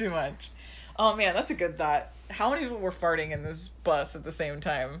is too much. Oh man, that's a good thought. How many people were farting in this bus at the same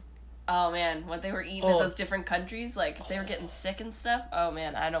time? Oh man, what they were eating in those different countries, like if they were getting sick and stuff. Oh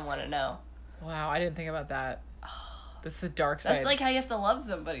man, I don't want to know. Wow, I didn't think about that. That's the dark side. That's like how you have to love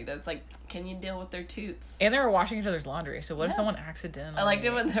somebody. That's like, can you deal with their toots? And they were washing each other's laundry. So what if someone accidentally? I liked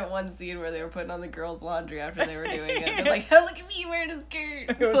it when that one scene where they were putting on the girls' laundry after they were doing it. They're like, oh, look at me wearing a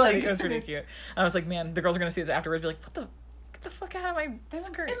skirt. It was pretty cute. I was like, man, the girls are gonna see this afterwards. Be like, get the fuck out of my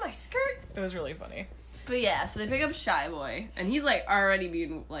skirt. In my skirt. It was really funny. But yeah, so they pick up Shy Boy, and he's like already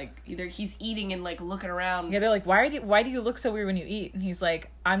being like, either he's eating and like looking around. Yeah, they're like, why do you look so weird when you eat? And he's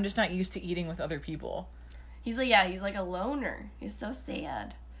like, I'm just not used to eating with other people. He's like, he's like a loner. He's so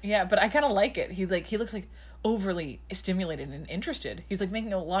sad. Yeah, but I kind of like it. He looks like overly stimulated and interested. He's like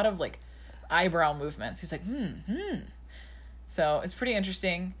making a lot of like eyebrow movements. He's like, So it's pretty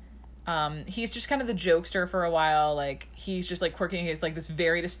interesting. He's just kind of the jokester for a while. Like he's just like quirky. He has like this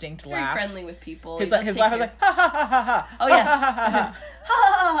very distinct laugh. Very friendly with people. His laugh is like ha ha ha ha ha. Oh yeah, ha ha ha.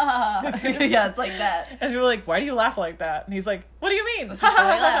 Yeah, it's like that. And people are like, why do you laugh like that? And he's like, what do you mean? That's just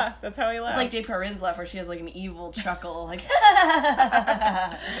how he laughs. That's how he laughs. It's like Jay Perrin's laugh, where she has like an evil chuckle, like.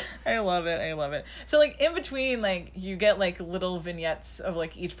 I love it. So like in between, like you get like little vignettes of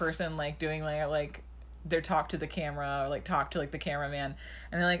like each person like doing like their talk to the camera or like talk to like the cameraman,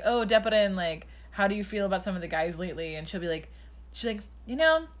 and they're like, oh, Deparin, like how do you feel about some of the guys lately? And she's like you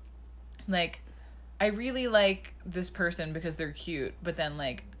know, like I really like this person because they're cute, but then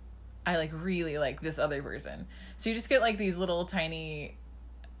like I like really like this other person. So you just get like these little tiny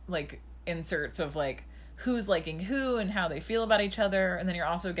like inserts of like who's liking who and how they feel about each other, and then you're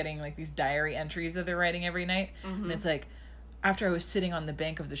also getting like these diary entries that they're writing every night. And it's like, after I was sitting on the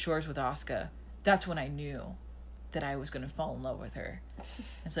bank of the shores with Asuka, that's when I knew that I was going to fall in love with her.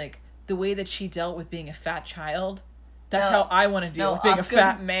 It's like the way that she dealt with being a fat child. That's how I want to deal with being Asuka's a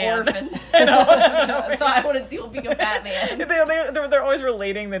fat man. Orphan. That's how I want to deal with being a fat man. They're always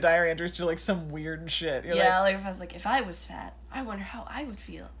relating the diary entries to like some weird shit. You're like if I was like, if I was fat, I wonder how I would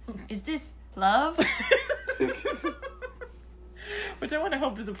feel. Is this love? Which I want to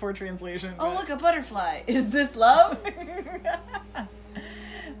hope is a poor translation. Oh, look, a butterfly. Is this love?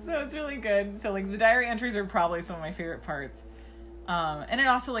 So it's really good. So like the diary entries are probably some of my favorite parts. And it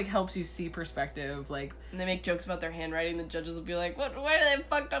also like helps you see perspective, like, and they make jokes about their handwriting. The judges will be like, "What? Why do they have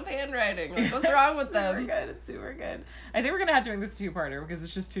fucked up handwriting? Like, what's wrong with them?" It's super good. I think we're gonna have to make this 2-parter because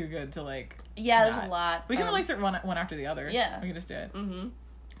it's just too good to like. Yeah, there's a lot. We can release it one after the other. Yeah, we can just do it.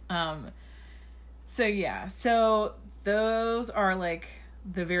 So yeah, so those are like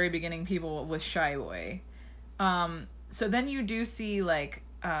the very beginning people with Shy Boy. So then you do see like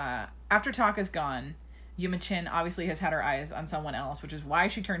after Taka's gone, Yuma Chin obviously has had her eyes on someone else, which is why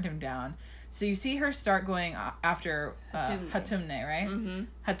she turned him down. So you see her start going after Hatumne, right?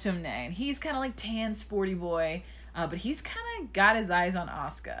 Hatumne. And he's kind of like tan, sporty boy, but he's kind of got his eyes on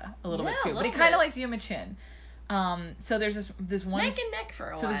Asuka a little bit too. But he kind of likes Yuma Chin. So there's this one... neck and neck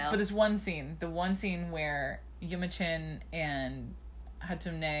for a while. This one scene, the one scene where Yuma Chin and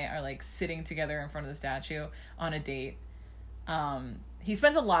Hatumne are like sitting together in front of the statue on a date. He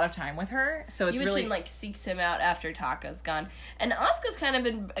spends a lot of time with her, so it's really... like seeks him out after Taka's gone. And Asuka's kind of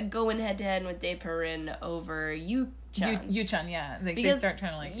been going head-to-head with Dae Perrin over Yu-chan. Yu-chan, yeah. They start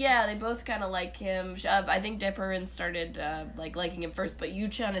trying to like... Yeah, they both kind of like him. I think Dae Perrin started liking him first, but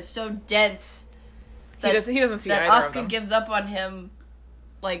Yu-chan is so dense that he doesn't see that either of Asuka them. gives up on him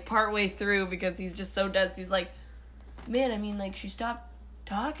like partway through because he's just so dense. He's like, man, I mean, like, she stopped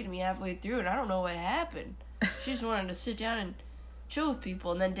talking to me halfway through and I don't know what happened. She just wanted to sit down and chill with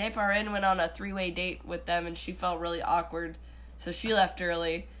people. And then Dae Perrin went on a 3-way date with them and she felt really awkward, so she left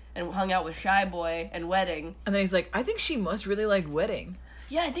early and hung out with Shy Boy and Wedding. And then he's like, I think she must really like Wedding.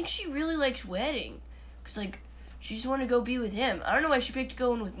 Yeah, I think she really likes Wedding, because like she just wanted to go be with him. I don't know why she picked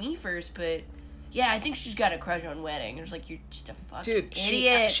going with me first, but yeah, I think she's got a crush on Wedding. It was like, you're just a fucking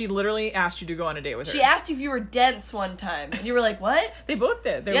idiot. She literally asked you to go on a date with her. She asked you if you were dense one time, and you were like, what? They both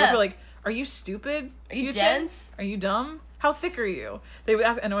did. They both were like, are you stupid? Are you dense? Are you dumb? How thick are you? They would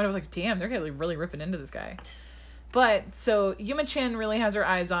ask, and I was like, damn, they're really ripping into this guy. But, so, Yuma Chin really has her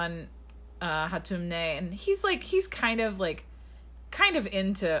eyes on Hatumne, and he's kind of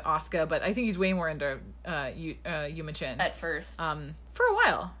into Asuka, but I think he's way more into Yuma Chin. At first. For a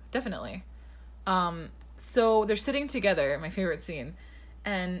while, definitely. So they're sitting together, my favorite scene,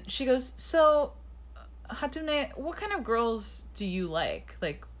 and she goes, so, Hatumne, what kind of girls do you like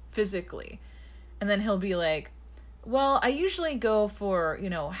physically? And then he'll be like, well, I usually go for,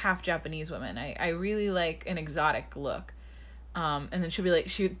 half Japanese women. I really like an exotic look. And then she'll be like,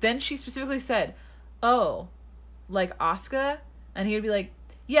 she specifically said, oh, like Asuka? And he would be like,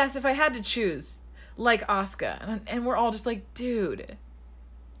 yes, if I had to choose, like Asuka. And we're all just like, dude,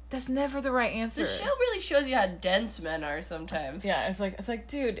 that's never the right answer. The show really shows you how dense men are sometimes. Yeah, it's like,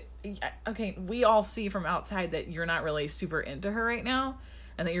 dude, okay, we all see from outside that you're not really super into her right now,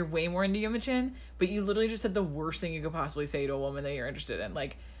 and that you're way more into Yumichin, but you literally just said the worst thing you could possibly say to a woman that you're interested in.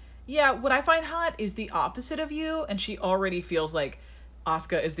 Like, yeah, what I find hot is the opposite of you, and she already feels like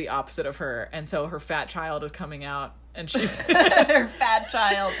Asuka is the opposite of her, and so her fat child is coming out, and she her fat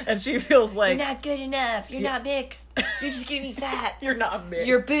child, and she feels like, you're not good enough, you're not mixed, you're just gonna be fat, you're not mixed,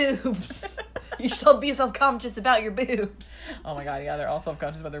 your boobs, you should be self-conscious about your boobs. Oh my god, yeah, they're all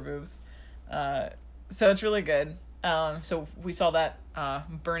self-conscious about their boobs. So it's really good. So we saw that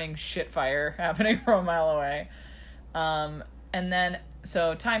burning shit fire happening from a mile away, and then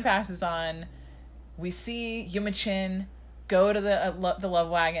so time passes on. We see Yumichin go to the love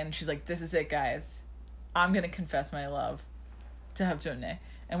wagon. She's like, this is it, guys. I'm going to confess my love to Hatsune.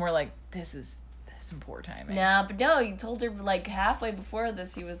 And we're like, this is some poor timing. Nah, but no, he told her, like, halfway before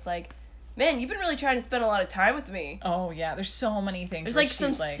this, he was like, man, you've been really trying to spend a lot of time with me. Oh, yeah. There's so many things. There's, like,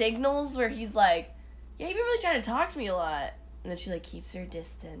 some signals where he's like, yeah, you've been really trying to talk to me a lot. And then she, like, keeps her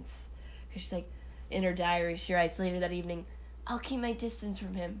distance. Because she's like, in her diary, she writes later that evening, I'll keep my distance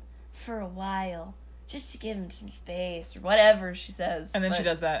from him for a while. Just to give him some space, or whatever she says. And then she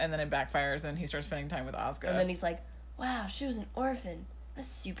does that, and then it backfires, and he starts spending time with Asuka. And then he's like, wow, she was an orphan. That's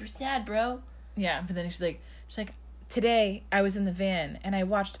super sad, bro. Yeah, but then she's like, today I was in the van, and I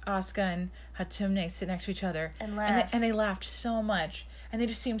watched Asuka and Hatsune sit next to each other. And laugh. And they laughed so much, and they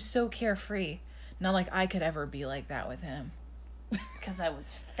just seemed so carefree. Not like I could ever be like that with him. Because I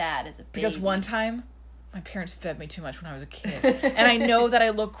was fat as a baby. Because one time, my parents fed me too much when I was a kid. And I know that I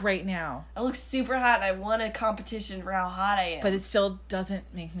look great now. I look super hot and I won a competition for how hot I am. But it still doesn't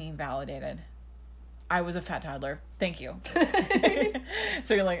make me validated. I was a fat toddler. Thank you.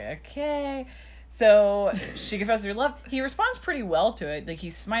 So you're like, okay. So she confesses her love. He responds pretty well to it. Like,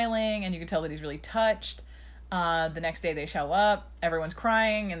 he's smiling and you can tell that he's really touched. The next day they show up. Everyone's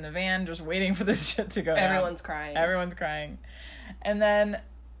crying in the van, just waiting for this shit to go down. Everyone's crying. And then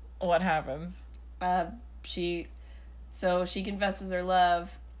what happens? She confesses her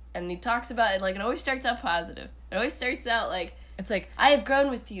love, and he talks about it, like, it always starts out positive. It always starts out like, it's like, I have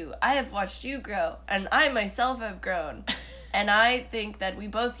grown with you. I have watched you grow, and I myself have grown. And I think that we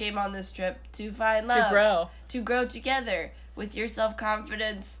both came on this trip to find love. To grow together with your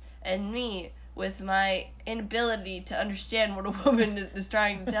self-confidence and me with my inability to understand what a woman is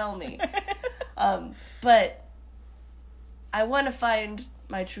trying to tell me. But I want to find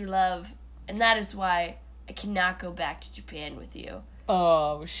my true love, and that is why I cannot go back to Japan with you.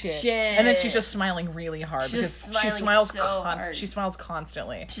 Oh, shit. And then she's just smiling really hard. She smiles hard. She smiles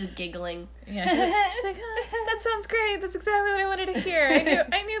constantly. She's giggling. Yeah, she's like, that sounds great. That's exactly what I wanted to hear.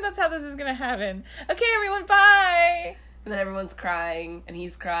 I knew that's how this was going to happen. Okay, everyone, bye. And then everyone's crying, and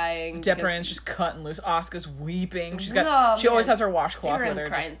he's crying. Deparin's just cutting loose. Asuka's weeping. She always has her washcloth with her.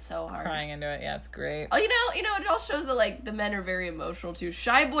 Crying so hard. Crying into it. Yeah, it's great. Oh, you know, it all shows that, like, the men are very emotional, too.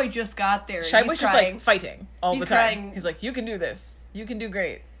 Shy Boy just got there. Shy Boy's just, like, fighting all the time. Crying. He's like, you can do this. You can do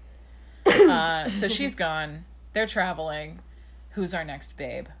great. So she's gone. They're traveling. Who's our next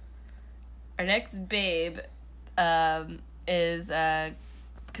babe? Our next babe is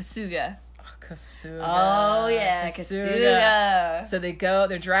Kasuga. Kasuga. Oh, yeah, Kasuga. So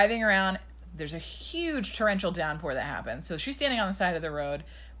they're driving around. There's a huge torrential downpour that happens. So she's standing on the side of the road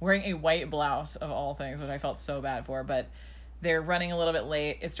wearing a white blouse, of all things, which I felt so bad for. But they're running a little bit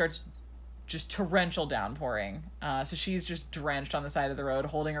late. It starts just torrential downpouring. So she's just drenched on the side of the road,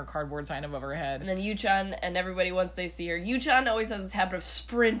 holding her cardboard sign above her head. And then Yu-chan and everybody, once they see her, Yu-chan always has this habit of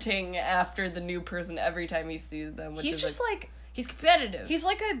sprinting after the new person every time he sees them. He's just like... He's competitive. He's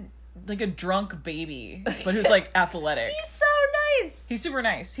like a drunk baby, but who's like athletic. He's so nice. He's super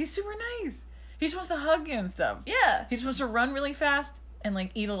nice. He just wants to hug you and stuff. Yeah. He just wants to run really fast and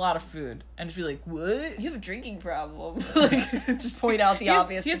like eat a lot of food and just be like, what? You have a drinking problem. Like, just point out the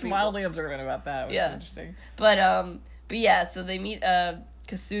obvious. He's mildly observant about that, which is interesting. But yeah, so they meet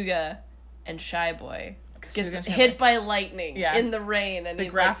Kasuga and Shy Boy. Gets hit by lightning in the rain, and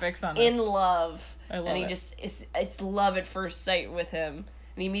he's graphics like, on this. in love. I love and it's love at first sight with him.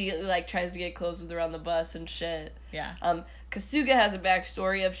 And he immediately, like, tries to get close with her on the bus and shit. Yeah. Kasuga has a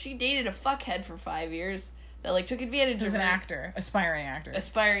backstory of she dated a fuckhead for 5 years that, like, took advantage of her. Who's an actor. Aspiring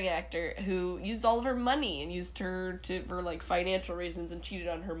actor, who used all of her money and used her for, like, financial reasons and cheated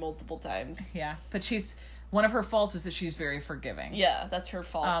on her multiple times. Yeah. But she's one of her faults is that she's very forgiving. Yeah, that's her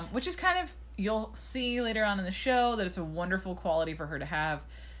fault. Which is kind of, you'll see later on in the show that it's a wonderful quality for her to have,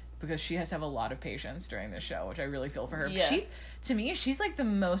 because she has to have a lot of patience during this show, which I really feel for her. Yeah. She's like the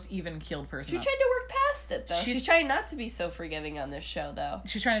most even-keeled person. She tried to work past it, though. She's trying not to be so forgiving on this show, though.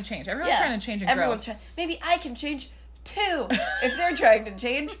 She's trying to change. Everyone's trying to change and Everyone's grow. Maybe I can change, too. If they're trying to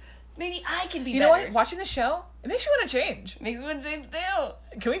change, maybe I can be better. You know what? Watching the show, it makes you want to change. Makes me want to change,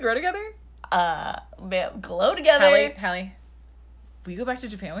 too. Can we grow together? Man, glow together. Hallie, will you go back to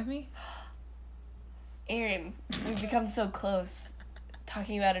Japan with me? Aaron, we've become so close.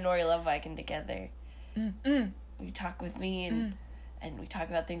 Talking about Inori Love Viking together. You talk with me and we talk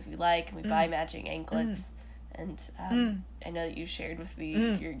about things we like, and we buy matching anklets. And I know that you shared with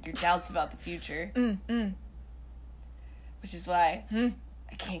me your doubts about the future. Which is why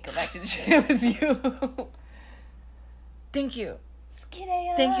I can't go back to Japan with you. Thank you.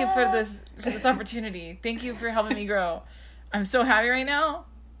 Thank you for this opportunity. Thank you for helping me grow. I'm so happy right now.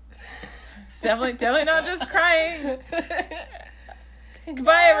 It's definitely not just crying.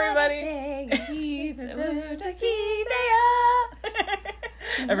 Goodbye, everybody.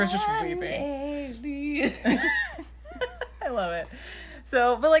 Everyone's just weeping. I love it.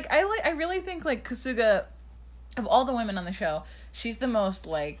 So, but like I really think like Kasuga, of all the women on the show, she's the most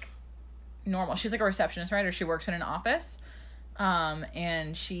like normal. She's like a receptionist, right? Or she works in an office.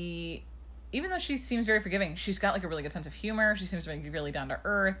 And she, even though she seems very forgiving, she's got like a really good sense of humor. She seems like really down to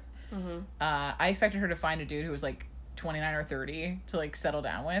earth. I expected her to find a dude who was like 29 or 30 to like settle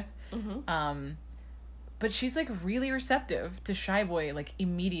down with. But she's like really receptive to Shy Boy like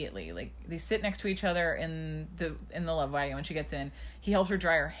immediately. Like they sit next to each other in the love wagon when she gets in. He helps her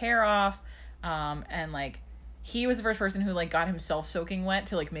dry her hair off. And like he was the first person who like got himself soaking wet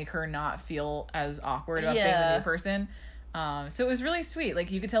to like make her not feel as awkward about being the new person. So it was really sweet.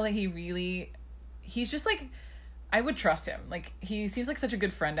 Like you could tell that he's just like, I would trust him. Like he seems like such a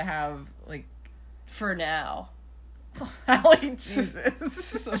good friend to have, like, for now. Like Jesus.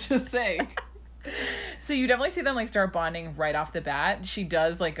 I'm just saying. So you definitely see them like start bonding right off the bat. She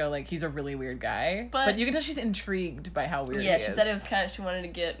does like go like he's a really weird guy, but you can tell she's intrigued by how weird he is. Yeah, she said it was kind of, she wanted to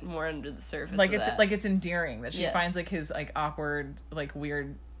get more under the surface. Like of it's endearing that she finds like his like awkward, like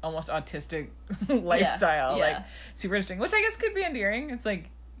weird, almost autistic lifestyle like super interesting, which I guess could be endearing. It's like,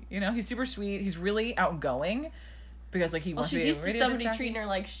 you know, he's super sweet. He's really outgoing because like he wants to be she's used to somebody treating her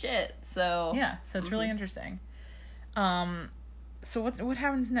like shit. So so it's really interesting. So what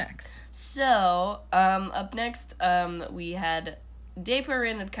happens next? So, up next, we had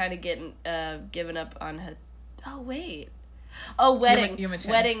Daeparin had kind of given up on her. Oh wait, Wedding.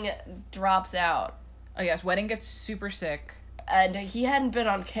 Wedding drops out. Oh yes, Wedding gets super sick, and he hadn't been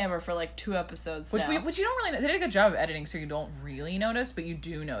on camera for like 2 episodes. Which you don't really. They did a good job of editing, so you don't really notice, but you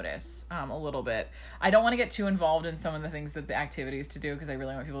do notice a little bit. I don't want to get too involved in some of the things that the activities to do because I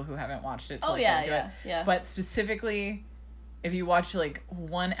really want people who haven't watched it to yeah. But specifically, if you watch like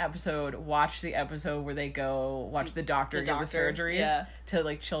one episode, watch the episode where they go watch the doctor give the surgeries to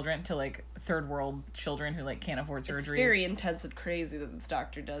like children, to like third world children who like can't afford surgeries. It's very intense and crazy that this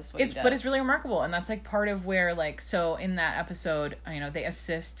doctor does what he does. But it's really remarkable, and that's like part of where like, so in that episode, you know, they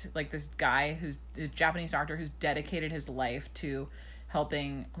assist like this guy who's a Japanese doctor who's dedicated his life to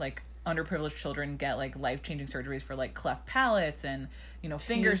helping like underprivileged children get like life-changing surgeries for like cleft palates and, you know,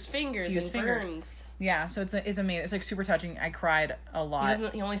 fingers and burns. Yeah, so it's amazing. It's like super touching. I cried a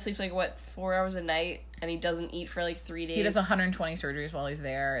lot. He only sleeps like 4 hours a night, and he doesn't eat for like 3 days. He does 120 surgeries while he's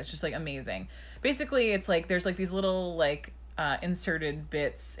there. It's just like amazing. Basically, it's like there's like these little like inserted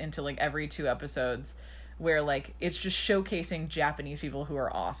bits into like every 2 episodes where like it's just showcasing Japanese people who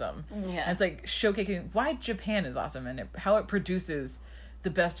are awesome. Yeah, and it's like showcasing why Japan is awesome and how it produces the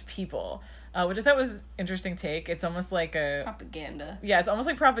best people, which I thought was interesting take. It's almost like a propaganda. Yeah, it's almost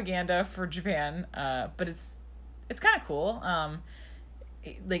like propaganda for Japan, but it's kind of cool.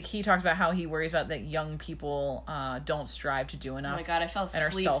 Like he talks about how he worries about that young people don't strive to do enough. Oh my god, I fell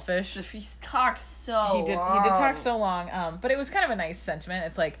asleep. And are selfish. He talked so long. He did talk so long, but it was kind of a nice sentiment.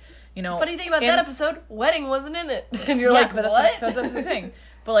 It's like, you know, the funny thing about that episode, Wedding wasn't in it, and you're like, but what? That's the thing.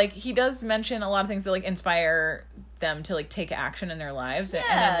 But like he does mention a lot of things that like inspire them to like take action in their lives and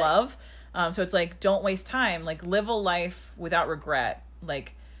in love. So it's like, don't waste time. Like live a life without regret.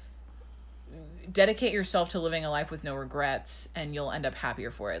 Like dedicate yourself to living a life with no regrets, and you'll end up happier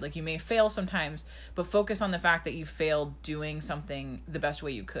for it. Like you may fail sometimes, but focus on the fact that you failed doing something the best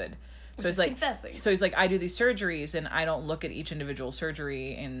way you could. So it's like confessing. So he's like, I do these surgeries, and I don't look at each individual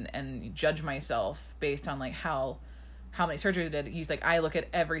surgery and judge myself based on like how many surgeries I did. He's like, I look at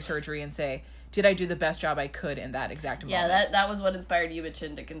every surgery and say, did I do the best job I could in that exact moment? Yeah, that was what inspired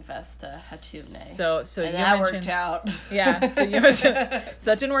Yumichin to confess to Hatsune. So and that worked out. Yeah, so Yumichin,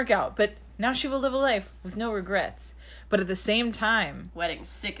 so that didn't work out. But now she will live a life with no regrets. But at the same time... Wedding's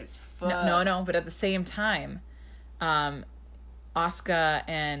sick as fuck. No, but at the same time, Asuka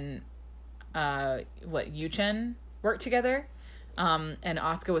and, Yuchen worked together. And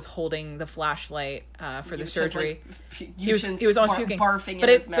Asuka was holding the flashlight for the surgery. He was almost puking, barfing but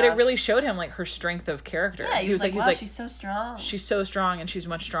in his but it mask. really showed him like her strength of character. Yeah, he was like, wow, like, she's so strong. She's so strong, and she's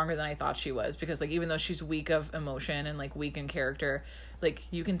much stronger than I thought she was. Because like even though she's weak of emotion and like weak in character, like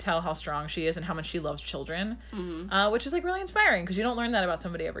you can tell how strong she is and how much she loves children, which is like really inspiring because you don't learn that about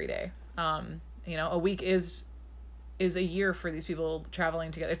somebody every day. A week is a year for these people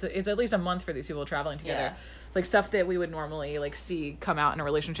traveling together. It's at least a month for these people traveling together. Yeah. Like stuff that we would normally like see come out in a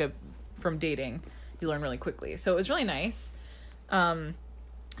relationship from dating, you learn really quickly. So it was really nice. But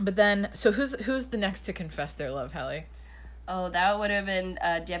then, so who's the next to confess their love, Hallie? Oh, that would have been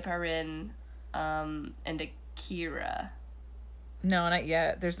Deparin and Akira. No, not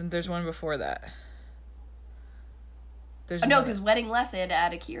yet. There's one before that. No, because Wedding left, they had to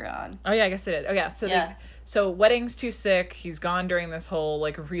add Akira on. Oh yeah, I guess they did. Oh yeah, so Wedding's too sick. He's gone during this whole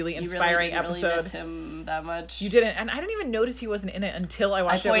like really inspiring episode. Really miss him that much. You didn't, and I didn't even notice he wasn't in it until I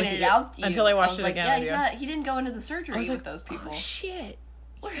watched it. I pointed it out to you. Until I watched it again. Yeah, he's not. He didn't go into the surgery with those people. Oh shit.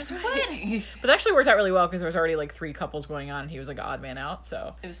 Where's Wedding? But that actually worked out really well because there was already like 3 couples going on and he was like an odd man out,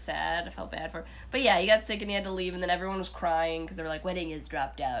 so. It was sad. I felt bad for him. But yeah, he got sick and he had to leave and then everyone was crying because they were like, Wedding is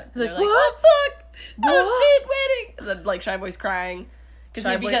dropped out. And they're like, what the fuck? Oh shit, Wedding! And then like Shy Boy's crying.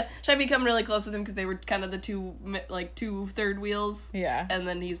 Because Shy become really close with him because they were kind of the two third wheels. Yeah. And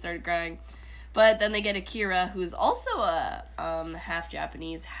then he started crying. But then they get Akira, who's also a half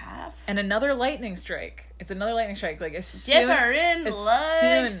Japanese, half... And another lightning strike. It's another lightning strike. Like, Deparin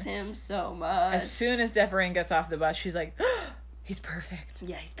likes him so much. As soon as Deparin gets off the bus, she's like, oh, he's perfect.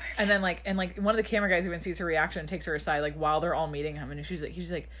 Yeah, he's perfect. And then, one of the camera guys even sees her reaction and takes her aside, like, while they're all meeting him. And he's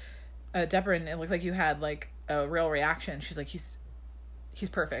like, Deparin, it looks like you had, like, a real reaction. She's like, he's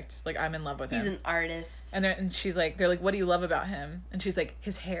perfect. Like, I'm in love with him. He's an artist. And she's like, they're like, what do you love about him? And she's like,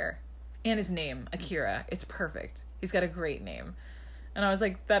 his hair. And his name, Akira. It's perfect. He's got a great name. And I was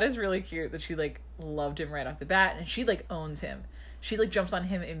like, that is really cute that she, like, loved him right off the bat. And she, like, owns him. She, like, jumps on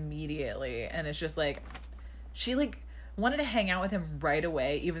him immediately. And it's just, like, she, like, wanted to hang out with him right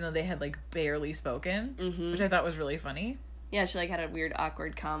away, even though they had, like, barely spoken. Mm-hmm. Which I thought was really funny. Yeah, she, like, had a weird,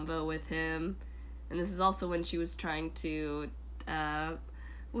 awkward combo with him. And this is also when she was trying to,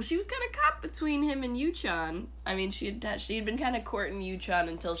 she was kind of caught between him and Yuchan. I mean, she had been kind of courting Yuchan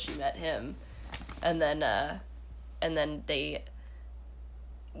until she met him, and then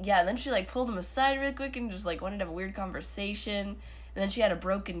she like pulled him aside real quick and just like wanted to have a weird conversation. And then she had a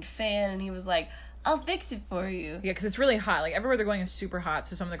broken fan, and he was like, "I'll fix it for you." Yeah, because it's really hot. Like everywhere they're going is super hot.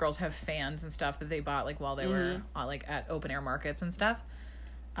 So some of the girls have fans and stuff that they bought like while they were like at open air markets and stuff.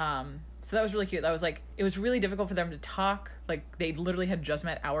 So that was really cute. That was like, it was really difficult for them to talk. Like they literally had just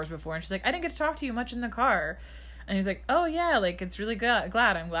met hours before and she's like, I didn't get to talk to you much in the car. And he's like, oh yeah, like it's really I'm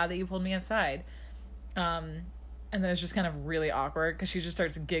glad that you pulled me aside. And then it's just kind of really awkward because she just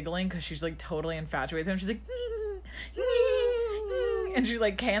starts giggling because she's like totally infatuated with him. She's like, and she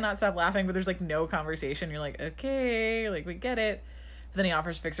like cannot stop laughing, but there's like no conversation. You're like, okay, like we get it. But then he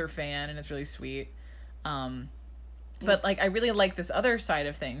offers to fix her fan and it's really sweet. But, like, I really like this other side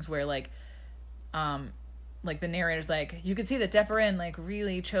of things where, like the narrator's like, you could see that Deparin, like,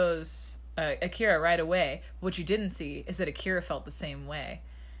 really chose Akira right away. What you didn't see is that Akira felt the same way.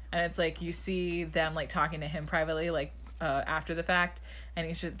 And it's like, you see them, like, talking to him privately, like, after the fact.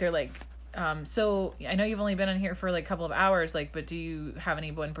 And they're like, so, I know you've only been on here for, like, a couple of hours, like, but do you have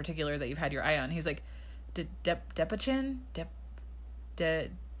anyone in particular that you've had your eye on? He's like, Depachin?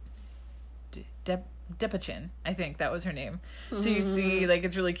 Depachin, I think that was her name. So you see, like,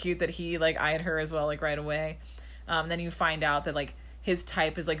 it's really cute that he, like, eyed her as well, like, right away. Then you find out that, like, his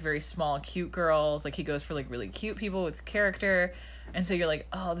type is, like, very small, cute girls. Like, he goes for, like, really cute people with character. And so you're like,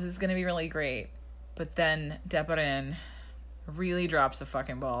 oh, this is going to be really great. But then Deparin really drops the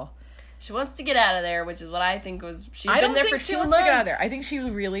fucking ball. She wants to get out of there, which is what I think was... She'd been there for 2 months. To get out of there. I think she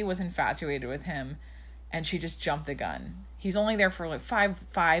really was infatuated with him, and she just jumped the gun. He's only there for like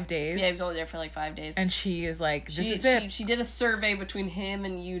five days. Yeah, he's only there for like 5 days. And she is like, this is it. She did a survey between him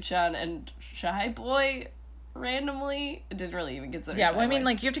and Yuchan and Shy Boy randomly. It didn't really even consider Yeah, well, I mean,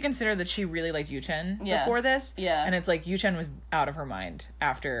 like, you have to consider that she really liked Yuchen before this. Yeah. And it's like, Yuchen was out of her mind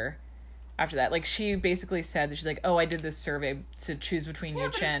after that. Like, she basically said that she's like, oh, I did this survey to choose between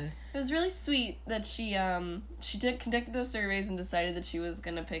Yuchen. It was really sweet that she conducted those surveys and decided that she was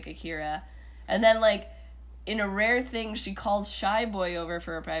going to pick Akira. And then, like, in a rare thing, she calls Shy Boy over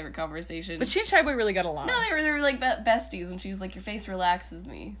for a private conversation. But she and Shy Boy really got along. No, they were like besties, and she was like, your face relaxes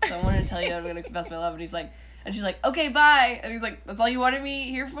me, so I wanted to tell you I'm gonna confess my love. And she's like, okay, bye. And he's like, that's all you wanted me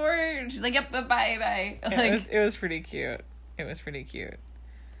here for? And she's like, yep, bye. Like, it was pretty cute.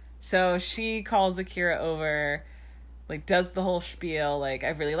 So she calls Akira over, like, does the whole spiel, like,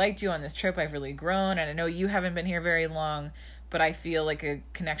 I've really liked you on this trip, I've really grown, and I know you haven't been here very long, but I feel like a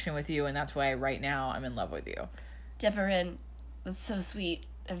connection with you, and that's why right now I'm in love with you. Depperin, that's so sweet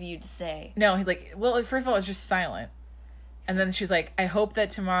of you to say. No, he's like, well, first of all, it's just silent. And then she's like, I hope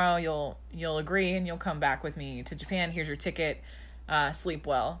that tomorrow you'll agree and you'll come back with me to Japan. Here's your ticket. Sleep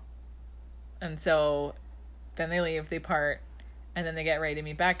well. And so then they leave, they part, and then they get ready to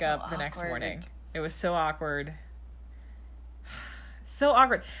meet back up the next morning. It was so awkward. So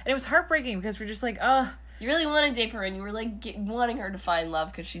awkward. And it was heartbreaking because we're just like, you really wanted Depperin. You were like wanting her to find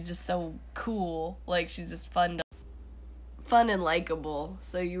love because she's just so cool. Like, she's just fun and likable.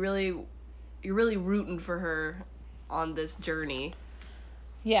 So you're really rooting for her on this journey.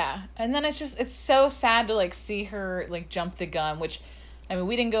 Yeah. And then it's so sad to, like, see her, like, jump the gun, which, I mean,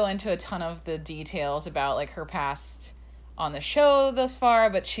 we didn't go into a ton of the details about, like, her past on the show thus far,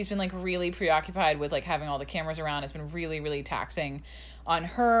 but she's been, like, really preoccupied with, like, having all the cameras around. It's been really, really taxing on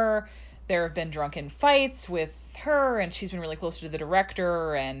her. There have been drunken fights with her, and she's been really close to the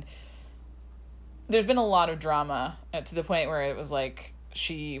director, and there's been a lot of drama to the point where it was like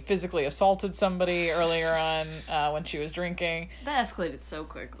she physically assaulted somebody earlier on when she was drinking. That escalated so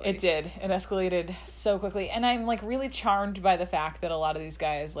quickly. It did. It escalated so quickly. And I'm, like, really charmed by the fact that a lot of these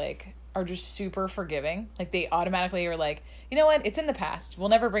guys, like, are just super forgiving. Like, they automatically are like, you know what? It's in the past. We'll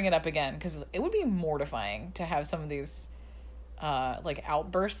never bring it up again. Because it would be mortifying to have some of these, like,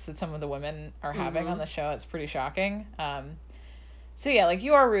 outbursts that some of the women are having on the show. It's pretty shocking. So, yeah, like,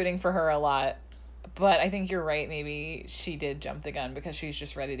 you are rooting for her a lot. But I think you're right. Maybe she did jump the gun because she's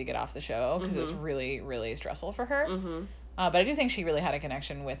just ready to get off the show because it was really, really stressful for her. But I do think she really had a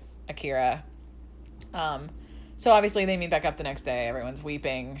connection with Akira. So obviously they meet back up the next day. Everyone's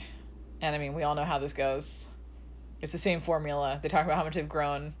weeping. And I mean, we all know how this goes. It's the same formula. They talk about how much they've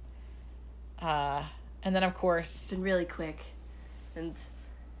grown. And then, of course... It's been really quick. And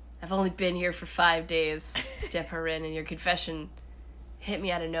I've only been here for 5 days, Depperin, and your confession hit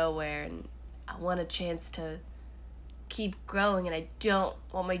me out of nowhere, and I want a chance to keep growing, and I don't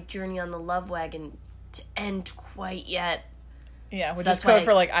want my journey on the Love Wagon to end quite yet. Yeah, which is code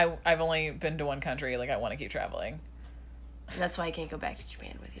for, like, I've only been to one country, like, I want to keep traveling. And that's why I can't go back to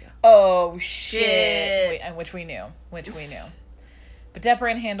Japan with you. Oh, shit. Which we knew. But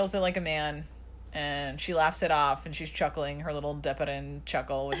Depperin handles it like a man, and she laughs it off, and she's chuckling, her little Depperin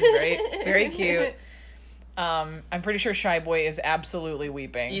chuckle, which is very, very cute. I'm pretty sure Shy Boy is absolutely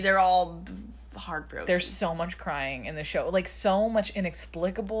weeping. They're all heartbroken. There's so much crying in the show. Like, so much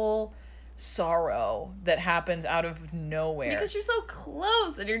inexplicable sorrow that happens out of nowhere. Because you're so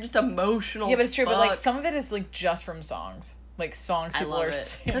close, and you're just emotional. Yeah, but it's true. But, like, some of it is, like, just from songs. Like, songs people are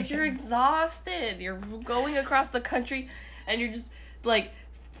singing. Because you're exhausted. You're going across the country, and you're just, like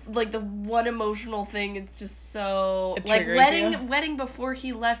the one emotional thing, it's just so... Like, Wedding before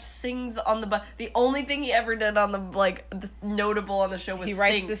he left sings on the bus. The only thing he ever did on the notable on the show was he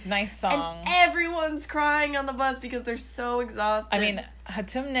writes this nice song. And everyone's crying on the bus because they're so exhausted. I mean,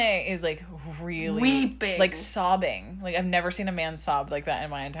 Hatumne is, like, really... weeping. Like, sobbing. Like, I've never seen a man sob like that in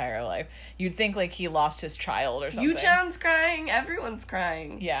my entire life. You'd think, like, he lost his child or something. Yu-chan's crying. Everyone's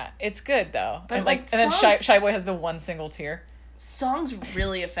crying. Yeah, it's good, though. But, and, like, and then Shy Boy has the one single tear. Songs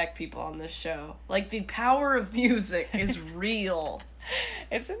really affect people on this show. Like, the power of music is real.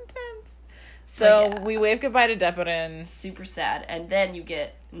 It's intense. So, we wave goodbye to Depperin. Super sad. And then you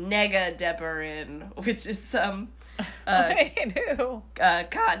get Nega Depperin, which is some... Wait, who?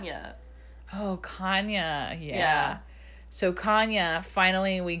 Kanya. Oh, Kanya. Yeah. So, Kanya,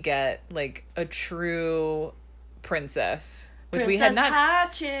 finally we get, like, a true princess. Which we had not.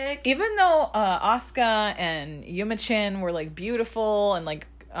 Hot chick. Even though Asuka and Yumachin were, like, beautiful, and, like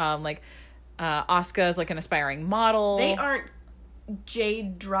Asuka is, like, an aspiring model. They aren't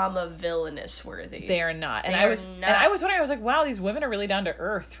J-drama villainous worthy. They are not. And I was wondering, I was like, wow, these women are really down to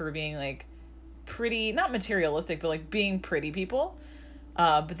earth for being, like, pretty, not materialistic, but, like, being pretty people.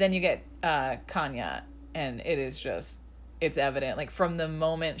 But then you get Kanya, and it is just... It's evident, like, from the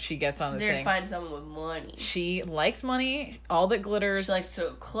moment she gets on the thing. She's there to find someone with money. She likes money, all that glitters. She likes to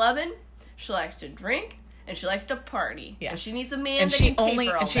go clubbing, she likes to drink, and she likes to party. Yeah. And she needs a man that can pay for all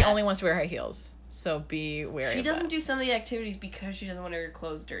that. And she only wants to wear high heels. So be wary. She of doesn't that. do some of the activities because she doesn't want her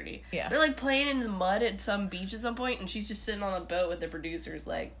clothes dirty. Yeah. They're like playing in the mud at some beach at some point, and she's just sitting on the boat with the producers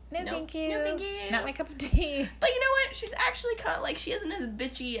like, No, thank you. No, thank you. Not my cup of tea. But you know what? She's actually kind of like, she isn't as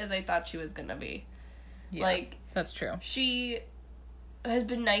bitchy as I thought she was gonna be. Yeah, Like, that's true. she has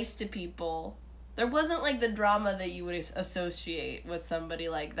been nice to people. There wasn't like the drama that you would associate with somebody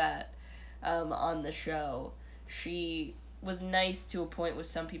like that on the show. She was nice to a point with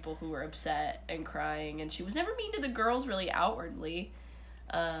some people who were upset and crying, and she was never mean to the girls really outwardly,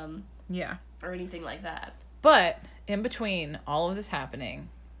 Yeah. or anything like that. But in between all of this happening,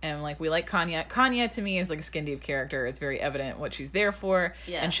 and like we like Kanya. Kanya to me is like a skin deep character. It's very evident what she's there for,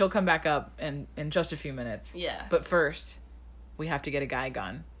 Yeah. and she'll come back up in just a few minutes. Yeah. But first, we have to get a guy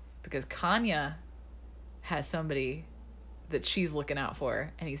gun because Kanya has somebody that she's looking out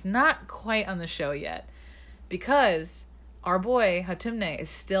for, and he's not quite on the show yet because our boy Hatumne is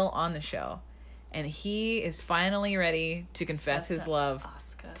still on the show, and he is finally ready to confess his love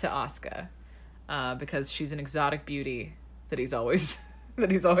to Asuka, because she's an exotic beauty that he's always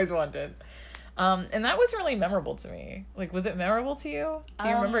wanted. And that was really memorable to me. Like, was it memorable to you? Do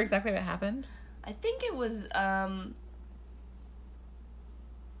you remember exactly what happened? I think it was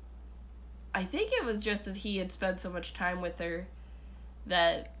just that he had spent so much time with her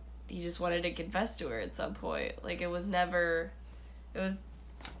that he just wanted to confess to her at some point. Like, they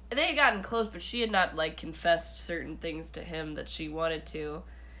had gotten close, but she had not, like, confessed certain things to him that she wanted to.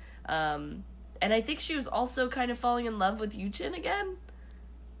 And I think she was also kind of falling in love with Yuchin again.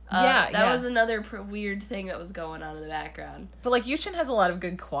 That was another weird thing that was going on in the background. But, like, Yuchin has a lot of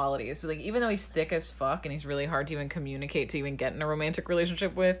good qualities. But, like, even though he's thick as fuck and he's really hard to even communicate, to even get in a romantic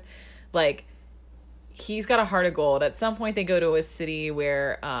relationship with, like, he's got a heart of gold. At some point, they go to a city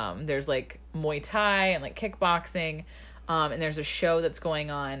where there's, like, Muay Thai and, like, kickboxing. And there's a show that's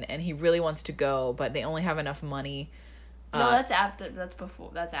going on, and he really wants to go, but they only have enough money. No, that's after. That's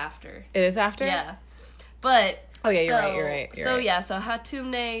before. That's after. It is after? Yeah. But... Oh, yeah, you're right. So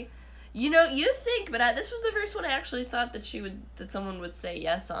Hatumne... You know, you think, but this was the first one I actually thought that someone would say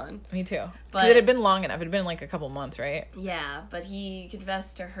yes on. Me too. But it had been long enough. It had been like a couple months, right? Yeah, but he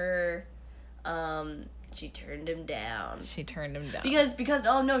confessed to her. She turned him down. Because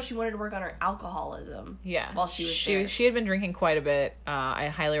oh no, she wanted to work on her alcoholism. Yeah. While she was there. She had been drinking quite a bit. I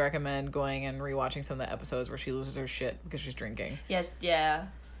highly recommend going and rewatching some of the episodes where she loses her shit because she's drinking. Yes. Yeah.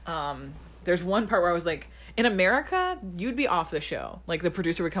 There's one part where I was like, in America, you'd be off the show. Like, the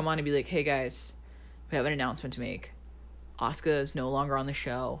producer would come on and be like, hey, guys, we have an announcement to make. Asuka is no longer on the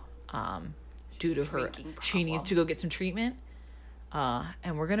show due to her. She needs to go get some treatment.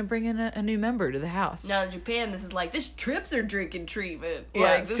 And we're going to bring in a new member to the house. Now in Japan, this is like, this trip's her drinking treatment. Yeah,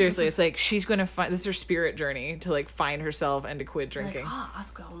 like, seriously. It's like, she's going to find... This is her spirit journey to, like, find herself and to quit drinking. Like,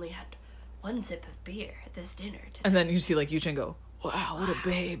 Asuka only had one sip of beer at this dinner today. And then you see, like, Yuchin go, wow, what a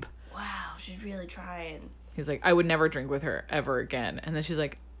babe. Wow, she's really trying. He's like, I would never drink with her ever again. And then she's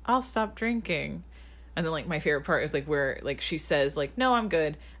like, I'll stop drinking. And then, like, my favorite part is, like, where, like, she says, like, no, I'm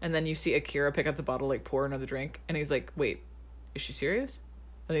good. And then you see Akira pick up the bottle, like, pour another drink. And he's like, wait, is she serious?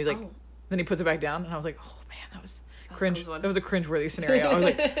 And he's like, then he puts it back down. And I was like, oh, man, that was cringe. That was a cringe-worthy scenario.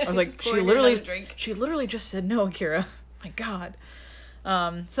 I was like, she literally just said no, Akira. My God.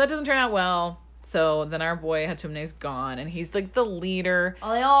 So that doesn't turn out well. So then our boy Hatumne's gone, and he's like the leader.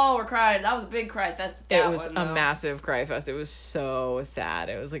 Oh, they all were crying. That was a big cry fest. It was a massive cry fest. It was so sad.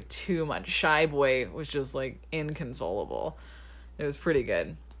 It was like too much. Shy Boy was just like inconsolable. It was pretty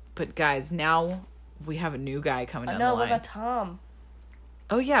good. But guys, now we have a new guy coming down the line. What about Tom?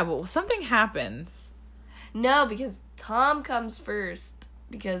 Oh yeah, well something happens. No, because Tom comes first.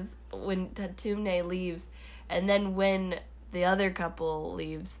 Because when Hatumne leaves, and then when the other couple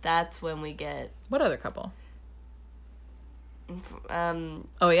leaves, that's when we get... What other couple?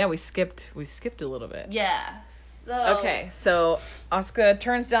 Oh yeah, we skipped a little bit. Yeah. So okay, so Asuka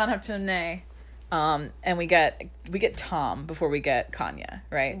turns down Hatumne, and we get Tom before we get Kanya,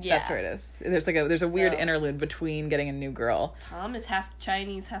 right? Yeah. That's where it is. There's a weird interlude between getting a new girl. Tom is half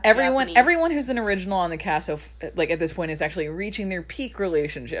Chinese, half Japanese. Japanese. Everyone who's an original on the cast, so like at this point, is actually reaching their peak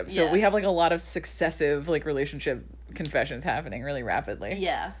relationship. So we have like a lot of successive like relationship confessions happening really rapidly.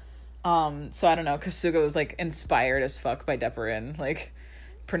 Yeah. So I don't know. Kasuga was like inspired as fuck by Depperin, like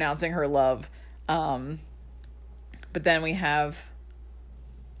pronouncing her love. But then we have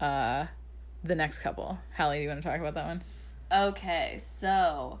the next couple. Hallie, do you want to talk about that one? Okay,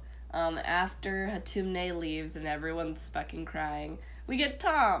 so after Hatumne leaves and everyone's fucking crying, we get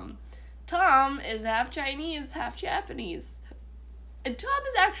Tom. Tom is half Chinese, half Japanese. And Tom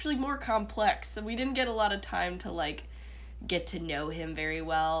is actually more complex. We didn't get a lot of time to like get to know him very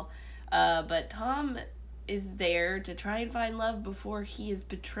well. But Tom is there to try and find love before he is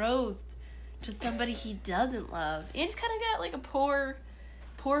betrothed to somebody he doesn't love. And he's kind of got, like, a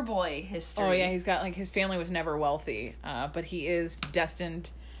poor boy history. Oh, yeah, he's got, like, his family was never wealthy, but he is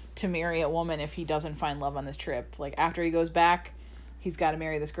destined to marry a woman if he doesn't find love on this trip. Like, after he goes back, he's got to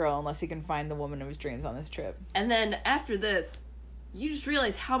marry this girl unless he can find the woman of his dreams on this trip. And then, after this, you just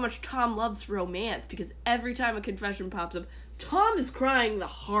realize how much Tom loves romance, because every time a confession pops up, Tom is crying the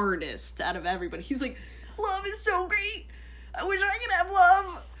hardest out of everybody. He's like, love is so great. I wish I could have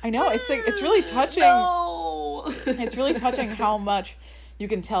love. I know, it's like, it's really touching. No. It's really touching how much you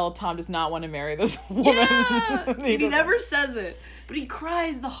can tell Tom does not want to marry this woman. Yeah. And he never says it, but he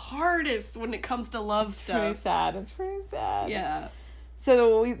cries the hardest when it comes to love stuff. It's pretty sad. Yeah.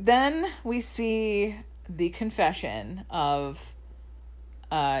 So we see the confession of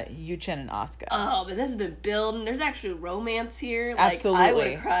Yu-Chen and Asuka. Oh, but this has been building. There's actually romance here. Like, Absolutely. I would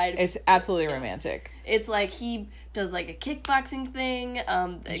have cried. It's absolutely romantic. It's like he does like a kickboxing thing.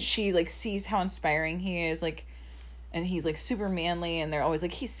 She like sees how inspiring he is, like, and he's like super manly, and they're always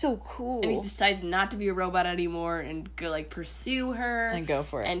like, he's so cool. And he decides not to be a robot anymore and go like pursue her. And go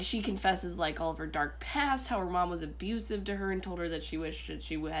for it. And she confesses like all of her dark past, how her mom was abusive to her and told her that she wished that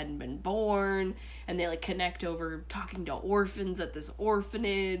she hadn't been born. And they like connect over talking to orphans at this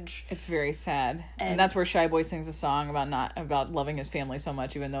orphanage. It's very sad. And that's where Shy Boy sings a song about loving his family so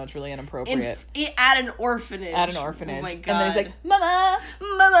much, even though it's really inappropriate. At an orphanage. Oh my God. And then he's like, Mama!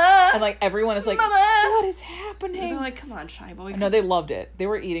 And like everyone is like, Mama! What is happening? And they're like, come on, Shy Boy. No, they loved it. They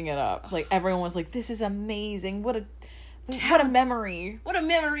were eating it up. Like everyone was like, this is amazing. What a memory. What a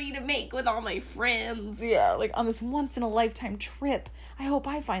memory to make with all my friends. Yeah, like on this once in a lifetime trip. I hope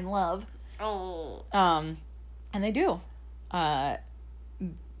I find love. Oh. And they do.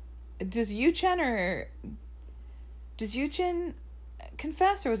 Does Yu-Chen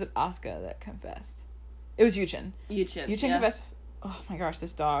confess, or was it Asuka that confessed? It was Yu-Chen. Yu-Chen confessed. Oh my gosh,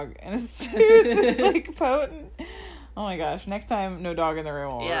 this dog and his tooth is like potent. Oh my gosh, next time no dog in the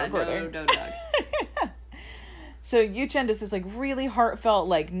room while we're recording. No dog. So Yu-Chen does this like really heartfelt,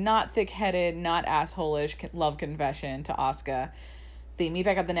 like not thick-headed, not asshole-ish love confession to Asuka. They meet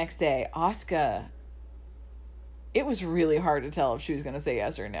back up the next day. Asuka, it was really hard to tell if she was going to say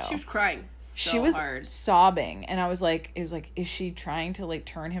yes or no. She was crying she was sobbing, and I was like, is she trying to like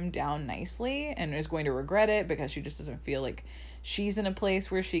turn him down nicely and is going to regret it because she just doesn't feel like she's in a place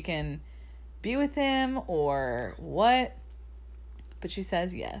where she can be with him, or what? But she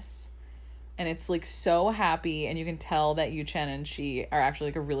says yes. And it's like so happy, and you can tell that Yu-Chen and she are actually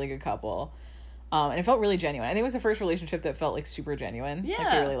like a really good couple. And it felt really genuine. I think it was the first relationship that felt like super genuine. Yeah.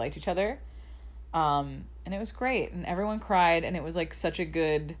 Like they really liked each other. And it was great, and everyone cried, and it was like such a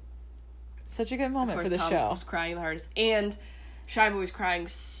good moment for the show. Tom was crying the hardest, and Shy Boy was crying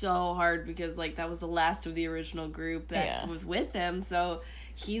so hard because like that was the last of the original group that was with him, so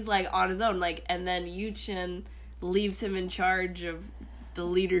he's like on his own, like, and then Yu-Chen leaves him in charge of the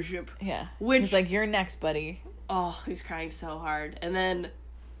leadership. Yeah, which he's like, you're next, buddy. Oh, he's crying so hard, and then,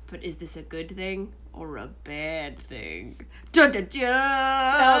 but is this a good thing or a bad thing? Dun, dun, dun.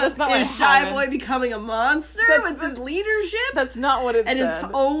 No, that's not what Is Shy Boy becoming a monster with his leadership? That's not what it said. And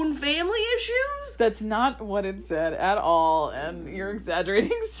his own family issues? That's not what it said at all, and you're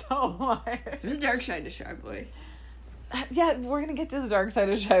exaggerating so much. There's a dark side to Shy Boy. Yeah, we're gonna get to the dark side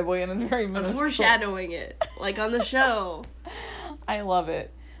of Shy Boy, and it's very minuscule. I'm foreshadowing it, like on the show. I love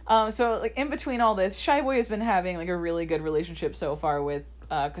it. So, like, in between all this, Shy Boy has been having, like, a really good relationship so far with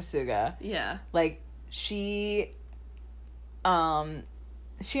Kasuga. Yeah. Like, she and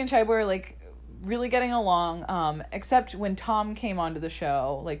Shy Boy are, like, really getting along, except when Tom came onto the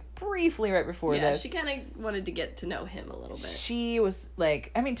show, like, briefly right before this. Yeah, she kind of wanted to get to know him a little bit. She was,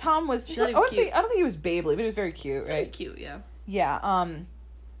 like, I mean, Tom was... She thought he was cute. I don't think he was babely, but he was very cute, right? He was cute, yeah. Yeah,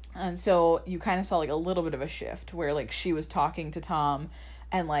 and so you kind of saw, like, a little bit of a shift where, like, she was talking to Tom,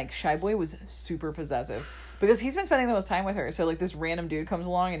 and, like, Shy Boy was super possessive because he's been spending the most time with her. So, like, this random dude comes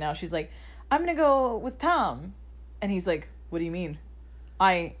along, and now she's like, I'm gonna go with Tom. And he's like, what do you mean?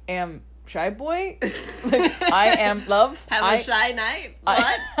 I am Shy Boy? Like, I am love? Have a shy night?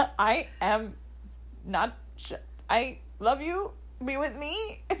 What? I am not shy. I love you. Be with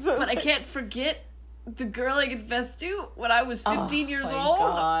me. So but I can't forget the girl I confessed to when I was 15 years old.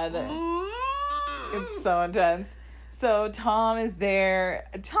 God. It's so intense. So Tom is there.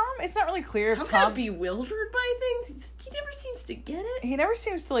 Tom, it's not really clear if Tom got bewildered by things. He never seems to get it. He never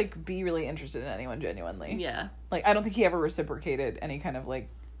seems to, like, be really interested in anyone genuinely. Yeah. Like, I don't think he ever reciprocated any kind of, like,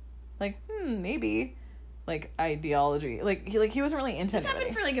 maybe, like, ideology. Like, he wasn't really into This anybody.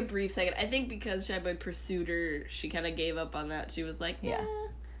 happened for, like, a brief second. I think because Shy Boy pursued her, she kind of gave up on that. She was like, yeah.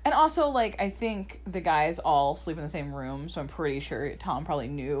 And also, like, I think the guys all sleep in the same room, so I'm pretty sure Tom probably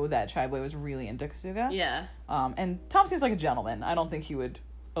knew that Chai Boy was really into Kasuga. Yeah. And Tom seems like a gentleman. I don't think he would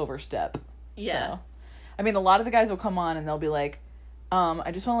overstep. Yeah. So. I mean, a lot of the guys will come on and they'll be like,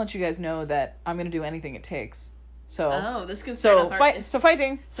 I just want to let you guys know that I'm going to do anything it takes. So, this can start off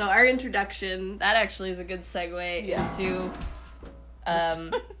fighting. So our introduction, that actually is a good segue into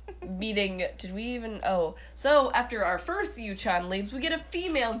meeting. Did we even? Oh, so after our first Yu-chan leaves, we get a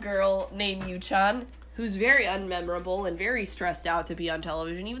female girl named Yu-chan who's very unmemorable and very stressed out to be on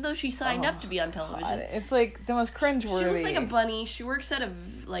television, even though she signed up to be on television. God. It's like the most cringeworthy. She looks like a bunny. She works at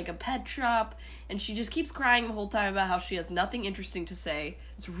a pet shop, and she just keeps crying the whole time about how she has nothing interesting to say.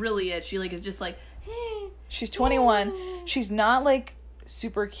 It's really it. She like is just like, hey. She's 21. She's not like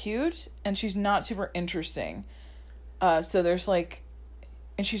super cute, and she's not super interesting. So there's like,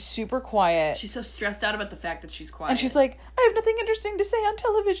 and she's super quiet. She's so stressed out about the fact that she's quiet. And she's like, I have nothing interesting to say on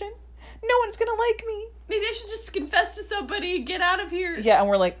television. No one's gonna like me. Maybe I should just confess to somebody and get out of here. Yeah, and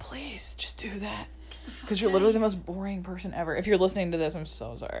we're like, please, just do that. Because you're literally the most boring person ever. If you're listening to this, I'm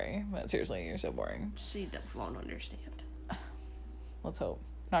so sorry. But seriously, you're so boring. She won't understand. Let's hope.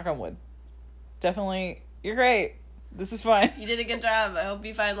 Knock on wood. Definitely, you're great. This is fine. You did a good job. I hope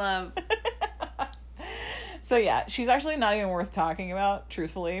you find love. So yeah, she's actually not even worth talking about,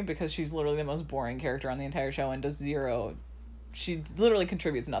 truthfully, because she's literally the most boring character on the entire show and does zero. She literally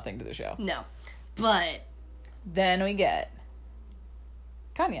contributes nothing to the show. No. But then we get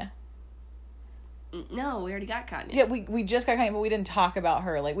Kanya. No, we already got Kanya. Yeah, we just got Kanya, but we didn't talk about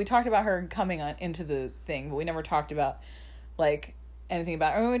her. Like, we talked about her coming on into the thing, but we never talked about, like, anything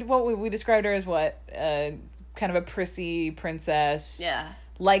about her. I mean, what we described her as kind of a prissy princess. Yeah.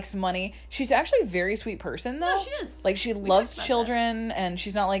 Likes money. She's actually a very sweet person, though. No, she is. Like, she loves children, and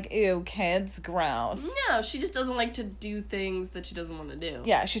she's not like, ew, kids, gross. No, she just doesn't like to do things that she doesn't want to do.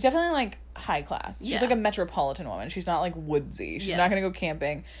 Yeah, she's definitely, like, high class. She's Yeah. like a metropolitan woman. She's not, like, woodsy. She's Yeah. not gonna go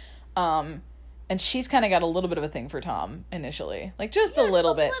camping. And she's kind of got a little bit of a thing for Tom, initially. Like, just a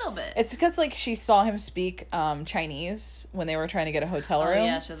little bit. a little bit. It's because, like, she saw him speak Chinese when they were trying to get a hotel room. Oh,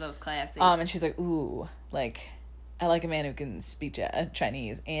 yeah, so that was classy. And she's like, ooh, like, I like a man who can speak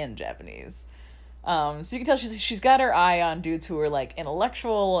Chinese and Japanese. So you can tell she's got her eye on dudes who are, like,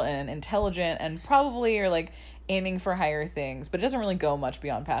 intellectual and intelligent and probably are, like, aiming for higher things. But it doesn't really go much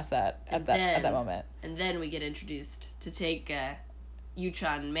beyond past that at that moment. And then we get introduced to take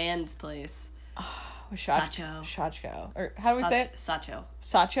Yu-chan Man's place. Shachko. Or how do we say it? Sacho.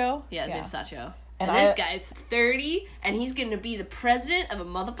 Sacho? Yeah, his name's Sacho. And this guy's 30, and he's gonna be the president of a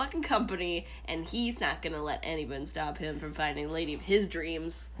motherfucking company, and he's not gonna let anyone stop him from finding the lady of his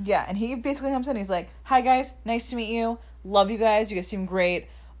dreams. Yeah, and he basically comes in, he's like, hi guys, nice to meet you, love you guys seem great,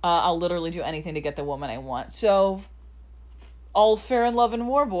 I'll literally do anything to get the woman I want. So, all's fair in love and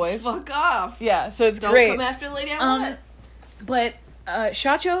war, boys. Fuck off. Yeah, so it's Don't great. Don't come after the lady I want. But,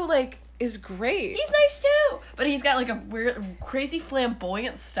 Shacho, like, is great. He's nice too, but he's got like a weird, crazy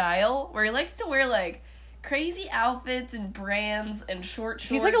flamboyant style where he likes to wear like crazy outfits and brands and short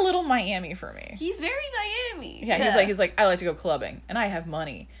shorts. He's like a little Miami for me. He's very Miami. Yeah, he's like I like to go clubbing and I have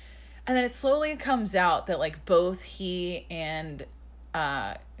money, and then it slowly comes out that like both he and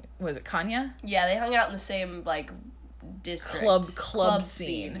was it Kanya? Yeah, they hung out in the same like district club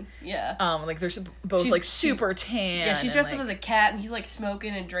scene. Yeah. Like there's both like super tan. Yeah, she's dressed up as a cat and he's like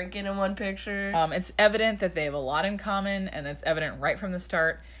smoking and drinking in one picture. It's evident that they have a lot in common, and that's evident right from the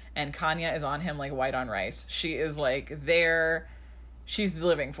start. And Kanya is on him like white on rice. She is like there. She's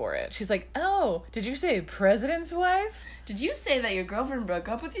living for it. She's like, oh, did you say president's wife? Did you say that your girlfriend broke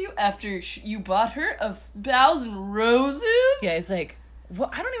up with you after you bought her 1,000 roses? Yeah, it's like, well,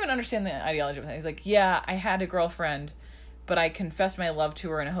 I don't even understand the ideology of that. He's like, yeah, I had a girlfriend, but I confessed my love to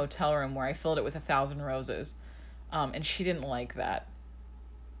her in a hotel room where I filled it with 1,000 roses. And she didn't like that.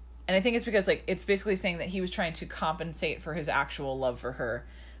 And I think it's because, like, it's basically saying that he was trying to compensate for his actual love for her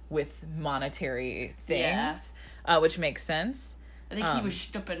with monetary things, which makes sense. I think he was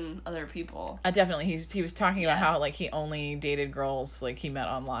stooping other people. Definitely. He was talking about how, like, he only dated girls, like, he met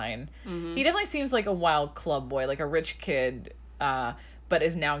online. Mm-hmm. He definitely seems like a wild club boy, like a rich kid, but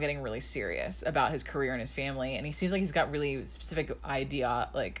is now getting really serious about his career and his family. And he seems like he's got really specific ideas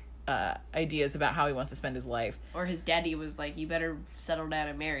about how he wants to spend his life. Or his daddy was like, you better settle down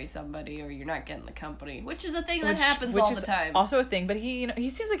and marry somebody or you're not getting the company. Which is a thing that happens all the time. Also a thing, but he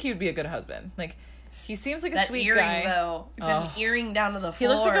seems like he would be a good husband. Like, he seems like a sweet earring, guy. Though. He's got an earring down to the floor. He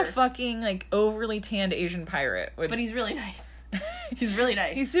looks like a fucking, like, overly tanned Asian pirate. But he's really nice. He's really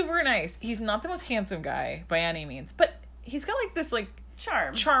nice. He's super nice. He's not the most handsome guy by any means. But he's got, like, this, like,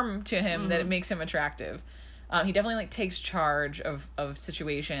 charm to him that it makes him attractive. He definitely like takes charge of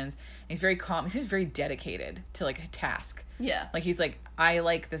situations. And he's very calm. He seems very dedicated to like a task. Yeah. Like he's like, I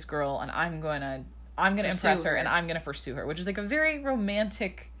like this girl and I'm gonna impress her and I'm gonna pursue her, which is like a very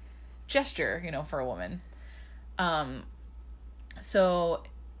romantic gesture, you know, for a woman. So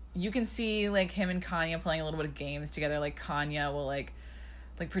you can see like him and Kanya playing a little bit of games together. Like Kanya will like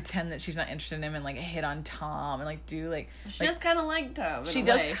pretend that she's not interested in him and like hit on Tom and like do like she does kind of like Tom. She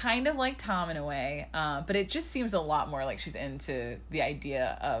does kind of like Tom in a way, but it just seems a lot more like she's into the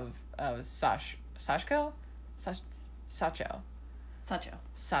idea of Sacho. It's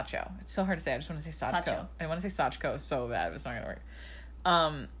so hard to say. I just want to say Sachko. Sacho. I want to say Sachko so bad, but it's not gonna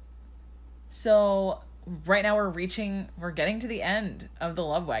work. So right now we're getting to the end of the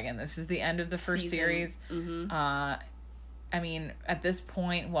Love Wagon. This is the end of the first series. Mm-hmm. I mean, at this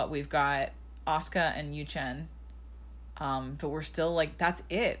point, we've got Asuka and Yu-Chen, but we're still, like, that's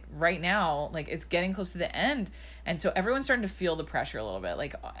it. Right now, like, it's getting close to the end, and so everyone's starting to feel the pressure a little bit.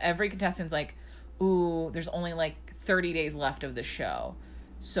 Like, every contestant's like, ooh, there's only, like, 30 days left of the show,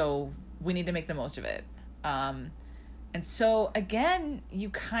 so we need to make the most of it. And so, again, you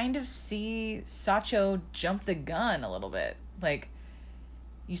kind of see Sacho jump the gun a little bit. Like,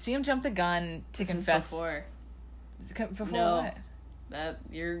 you see him jump the gun to confess... Before no, what? That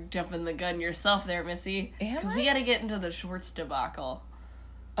you're jumping the gun yourself there, Missy. Because we got to get into the Schwartz debacle.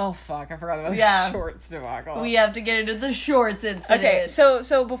 Oh fuck! I forgot about the Schwartz debacle. We have to get into the Schwartz incident. Okay,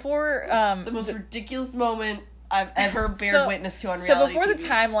 so before the most ridiculous moment I've ever bared witness to on reality So before TV. the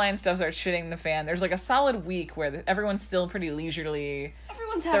timeline stuff starts shitting the fan, there's like a solid week where everyone's still pretty leisurely.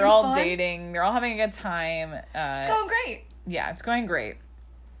 Everyone's having They're all fun. dating. They're all having a good time. It's going great. Yeah, it's going great.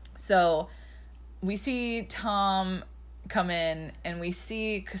 So we see Tom come in and we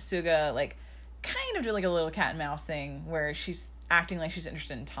see Kasuga like kind of do like a little cat and mouse thing where she's acting like she's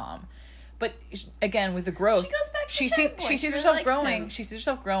interested in Tom. But again, with the growth, she goes back to she sees herself growing. She sees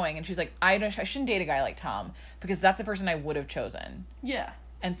herself growing and she's like, I shouldn't date a guy like Tom because that's the person I would have chosen. Yeah.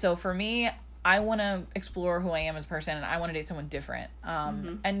 And so for me, I want to explore who I am as a person and I want to date someone different.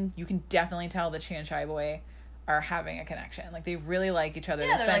 And you can definitely tell that she and Shy Boy are having a connection. Like, they really like each other.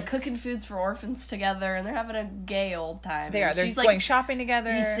 Yeah, they're like cooking foods for orphans together, and they're having a gay old time. They are. They're She's going shopping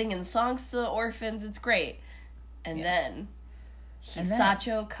together. He's singing songs to the orphans. It's great. And then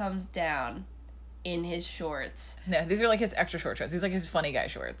Sacho comes down in his shorts. No, these are like his extra short shorts. These are like his funny guy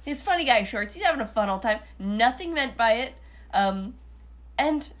shorts. His funny guy shorts. He's having a fun old time. Nothing meant by it. And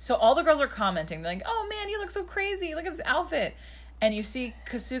so all the girls are commenting. They're like, oh man, you look so crazy. Look at this outfit. And you see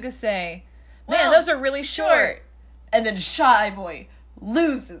Kasuga say, man, those are really short. And then Shy Boy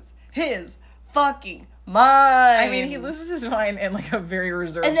loses his fucking mind. I mean, he loses his mind in like a very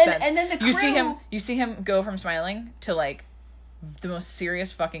reserved sense. And then the crew... You see him go from smiling to like the most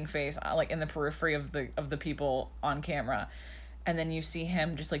serious fucking face, like in the periphery of the people on camera. And then you see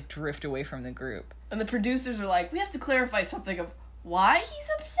him just like drift away from the group. And the producers are like, we have to clarify something of why he's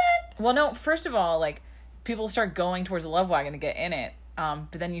upset? Well, no, first of all, like, people start going towards the Love Wagon to get in it.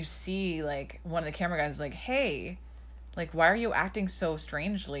 But then you see, like, one of the camera guys is like, hey, like, why are you acting so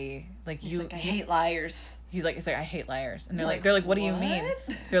strangely? Like, he's like, I hate liars. He's like, I hate liars. And they're like, what do you mean?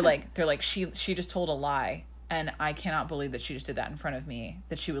 They're like, she just told a lie. And I cannot believe that she just did that in front of me,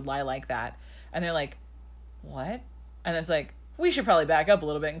 that she would lie like that. And they're like, what? And it's like, we should probably back up a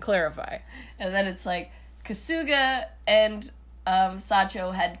little bit and clarify. And then it's like, Kasuga and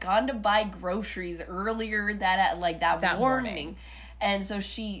Sacho had gone to buy groceries earlier that morning. And so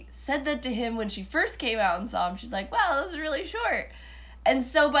she said that to him when she first came out and saw him. She's like, wow, those are really short. And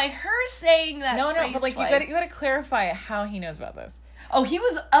so by her saying that but like twice, you gotta clarify how he knows about this. Oh, he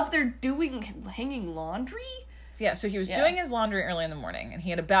was up there hanging laundry? Yeah, so he was doing his laundry early in the morning, and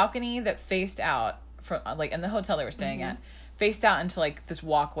he had a balcony that faced out from, like, in the hotel they were staying at, faced out into, like, this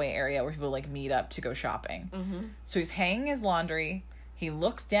walkway area where people, like, meet up to go shopping. Mm-hmm. So he's hanging his laundry, he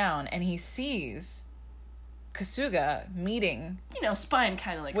looks down, and he sees Kasuga meeting... spine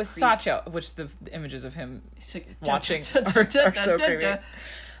kind of, like, with Sacho, which the images of him watching are so creepy.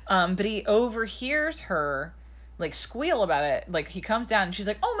 But he overhears her, like, squeal about it. Like, he comes down, and she's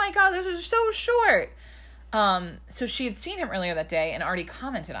like, oh my god, this is so short! So she had seen him earlier that day and already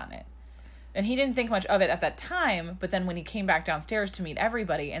commented on it. And he didn't think much of it at that time, but then when he came back downstairs to meet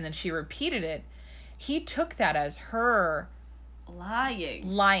everybody and then she repeated it, he took that as her...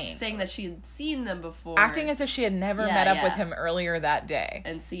 Lying. Saying that she had seen them before. Acting as if she had never met up with him earlier that day.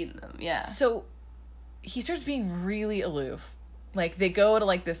 And seen them, yeah. So he starts being really aloof. Like, they go to,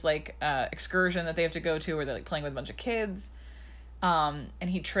 like, this, like, excursion that they have to go to where they're, like, playing with a bunch of kids. And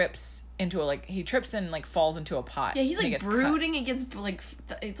he trips and, falls into a pot. Yeah, he's, like, brooding. It gets, like,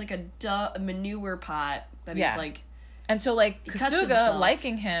 it's like a manure pot that he's like... And so, like, cuts Kasuga himself.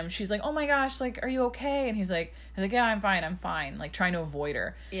 liking him, she's like, oh my gosh, like, are you okay? And he's like, yeah, I'm fine, like, trying to avoid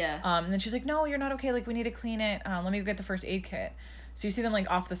her. Yeah. And then she's like, no, you're not okay, like, we need to clean it, let me go get the first aid kit. So you see them,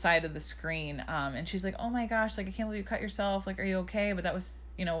 like, off the side of the screen, and she's like, oh my gosh, like, I can't believe you cut yourself, like, are you okay? But that was,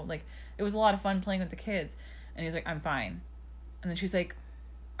 you know, like, it was a lot of fun playing with the kids. And he's like, I'm fine. And then she's like,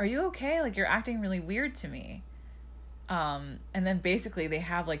 are you okay? Like, you're acting really weird to me. And then basically they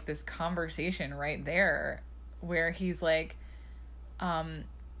have, like, this conversation right there where he's like, I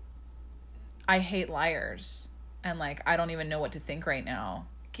hate liars, and like I don't even know what to think right now.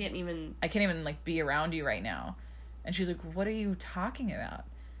 I can't even like be around you right now. And she's like, what are you talking about?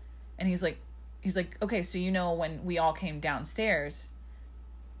 And he's like, okay, so you know when we all came downstairs,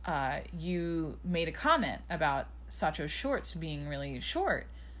 you made a comment about Sacho's shorts being really short.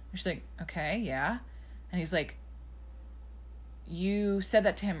 And she's like, okay, yeah. And he's like, you said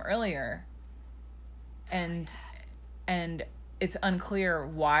that to him earlier, and it's unclear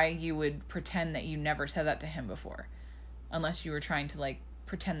why you would pretend that you never said that to him before, unless you were trying to, like,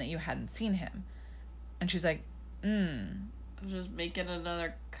 pretend that you hadn't seen him. And she's like, I'm just making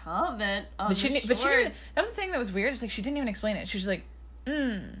another comment on but she the didn't, shorts. that was the thing that was weird. It's like, she didn't even explain it. She was like,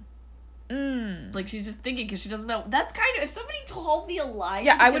 Like, she's just thinking because she doesn't know. That's kind of, if somebody told me a lie,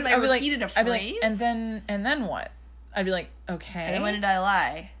 yeah, I would repeated like, a phrase. I'd be like, and then what? I'd be like, okay. And then when did I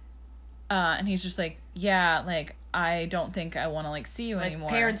lie? And he's just like, yeah, like, I don't think I want to, like, see you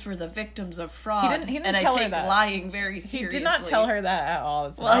anymore. My parents were the victims of fraud. He didn't and tell I her take that. lying very seriously. He did not tell her that at all.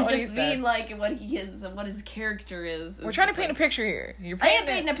 That's well, not I what just mean, like, what he is, what his character is. We're trying to paint a picture here. I am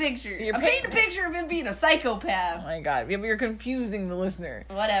painting a picture. I'm painting a picture of him being a psychopath. Oh my god, you're confusing the listener.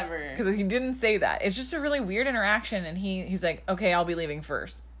 Whatever. Because he didn't say that. It's just a really weird interaction, and he's like, okay, I'll be leaving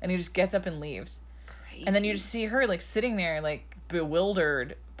first. And he just gets up and leaves. Crazy. And then you just see her, like, sitting there, like,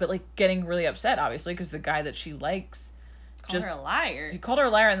 bewildered, but, like, getting really upset, obviously, because the guy that she likes called her a liar. He called her a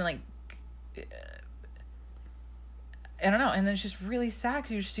liar, and then, like, I don't know, and then it's just really sad,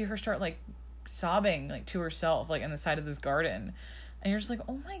 because you just see her start, like, sobbing, like, to herself, like, in the side of this garden, and you're just like,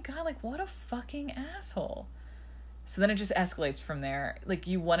 oh my god, like, what a fucking asshole. So then it just escalates from there. Like,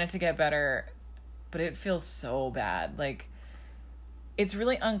 you want it to get better, but it feels so bad. Like, it's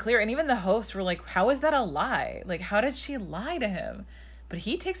really unclear, and even the hosts were like, how is that a lie? Like, how did she lie to him? But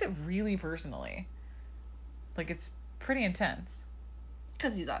he takes it really personally. Like, it's pretty intense.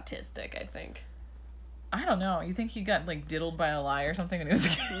 Because he's autistic, I think. I don't know. You think he got, like, diddled by a lie or something when he was a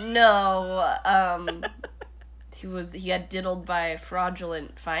kid? No, he got diddled by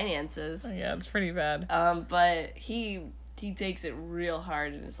fraudulent finances. Yeah, it's pretty bad. But he takes it real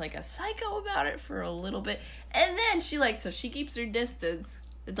hard and is like a psycho about it for a little bit. And then she, like, so she keeps her distance.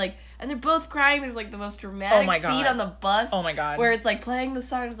 It's like, and they're both crying. There's, like, the most dramatic scene on the bus. Oh my god. Where it's, like, playing the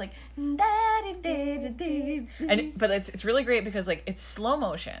song. It's like, but it's really great because, like, it's slow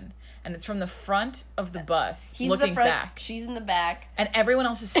motion. And it's from the front of the bus, looking back. She's in the back. And everyone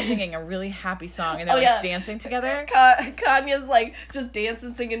else is singing a really happy song. And they're, like, dancing together. Kanye's, like, just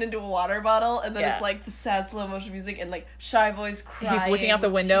dancing, singing into a water bottle. And then it's, like, the sad slow motion music. And, like, Shy Boy's crying. He's looking out the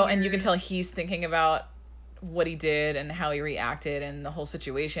window, and you can tell he's thinking about what he did and how he reacted and the whole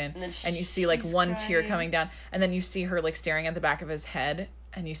situation. And you see, like, one tear coming down. And then you see her, like, staring at the back of his head.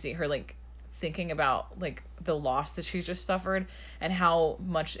 And you see her, like, thinking about, like, the loss that she's just suffered and how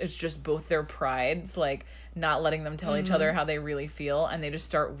much it's just both their prides, like, not letting them tell each other how they really feel, and they just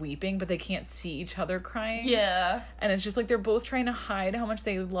start weeping, but they can't see each other crying. Yeah. And it's just like they're both trying to hide how much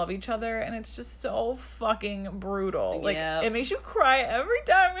they love each other, and it's just so fucking brutal. Like, it makes you cry every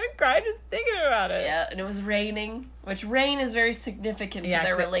time. I'm gonna cry just thinking about it. Yeah, and it was raining, which rain is very significant to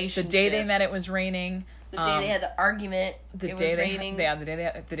their relationship. The day they met, it was raining. The day they had the argument, it was raining. The day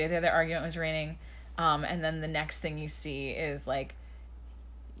they had the argument, was raining. And then the next thing you see is, like,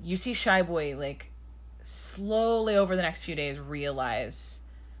 you see Shy Boy, like, slowly over the next few days realize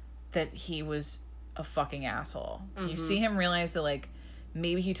that he was a fucking asshole. Mm-hmm. You see him realize that, like,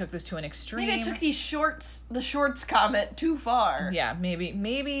 maybe he took this to an extreme. Maybe I took the shorts comment too far. Yeah,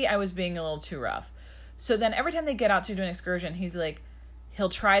 maybe I was being a little too rough. So then every time they get out to do an excursion, he's like, he'll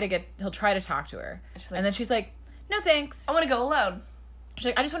try to talk to her. Like, and then she's like, no thanks. I want to go alone. She's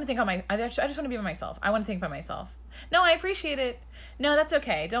like, I just want to think I just want to be by myself. I want to think by myself. No, I appreciate it. No, that's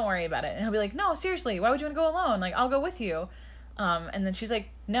okay. Don't worry about it. And he'll be like, no, seriously, why would you want to go alone? Like, I'll go with you. And then she's like,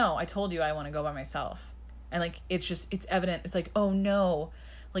 no, I told you I want to go by myself. And, like, it's evident. It's like, oh no.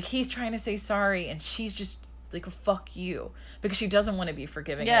 Like, he's trying to say sorry, and she's just like, fuck you. Because she doesn't want to be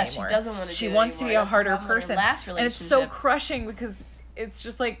forgiving anymore. She doesn't want to She wants to be a harder person. And it's so crushing because it's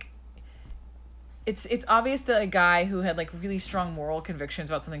just like, it's obvious that a guy who had like really strong moral convictions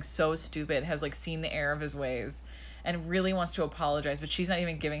about something so stupid has like seen the error of his ways and really wants to apologize, but she's not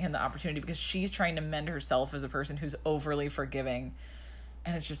even giving him the opportunity because she's trying to mend herself as a person who's overly forgiving.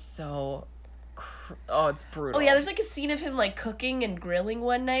 And it's just so it's brutal. Oh yeah, there's like a scene of him like cooking and grilling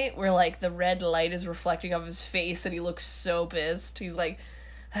one night where like the red light is reflecting off his face and he looks so pissed. He's like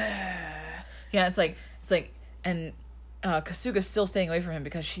yeah, it's like and Kasuga's still staying away from him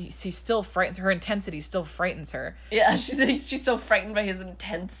because she still frightens her. Intensity still frightens her. Yeah, she's so frightened by his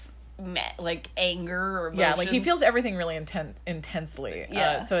intense like anger or emotions. Yeah, like he feels everything really intensely.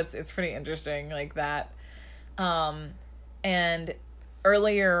 Yeah. So it's pretty interesting like that. And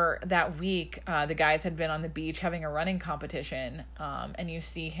earlier that week, the guys had been on the beach having a running competition, and you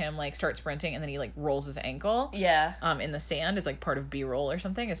see him like start sprinting and then he like rolls his ankle. Yeah. In the sand. It's like part of B-roll or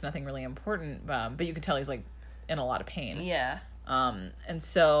something. It's nothing really important, but you can tell he's like in a lot of pain. Yeah. And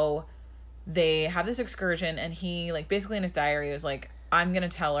so they have this excursion, and he like basically in his diary was like, I'm gonna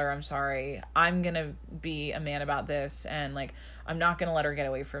tell her I'm sorry. I'm gonna be a man about this, and like I'm not gonna let her get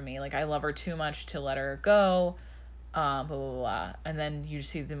away from me. Like I love her too much to let her go. Blah blah blah. And then you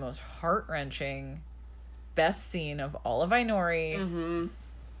see the most heart-wrenching, best scene of all of Ainori. Mm-hmm.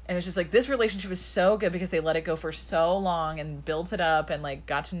 And it's just like this relationship is so good because they let it go for so long and built it up and like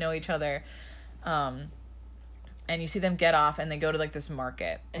got to know each other. And you see them get off and they go to like this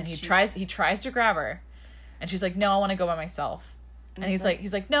market, and he tries to grab her, and she's like, no, I want to go by myself. And he's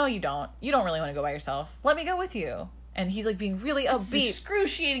like, no, you don't really want to go by yourself. Let me go with you. And he's like being really upbeat.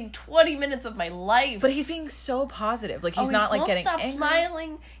 Excruciating 20 minutes of my life. But he's being so positive. Like he's not like getting angry. Stop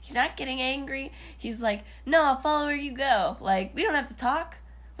smiling. He's not getting angry. He's like, no, I'll follow where you go. Like, we don't have to talk.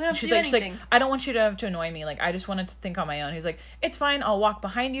 We don't have to do anything. She's like, I don't want you to annoy me. Like, I just wanted to think on my own. He's like, it's fine. I'll walk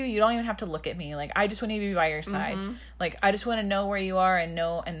behind you. You don't even have to look at me. Like, I just want you to be by your side. Mm-hmm. Like, I just want to know where you are and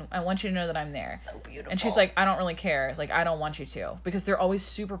I want you to know that I'm there. So beautiful. And she's like, I don't really care. Like, I don't want you to. Because they're always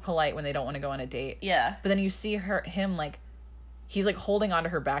super polite when they don't want to go on a date. Yeah. But then you see him like, he's like holding onto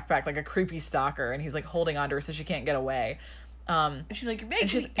her backpack like a creepy stalker, and he's like holding onto her so she can't get away. And she's like, you're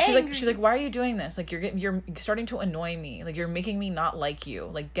making me angry. She's like, why are you doing this? Like, you're starting to annoy me. Like, you're making me not like you.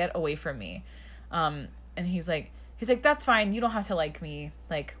 Like, get away from me. And he's like, that's fine. You don't have to like me.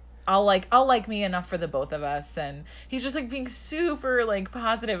 Like, I'll like me enough for the both of us. And he's just like being super like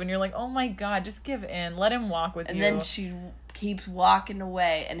positive, and you're like, oh my God, just give in. Let him walk with you. And then she keeps walking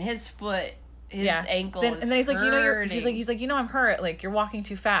away, and his ankle is and then he's like, hurting. he's like, I'm hurt. Like, you're walking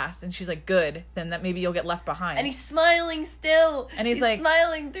too fast. And she's like, good. Then that maybe you'll get left behind. And he's smiling still. And he's like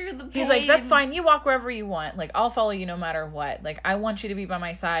smiling through the pain. He's like, that's fine. You walk wherever you want. Like, I'll follow you no matter what. Like, I want you to be by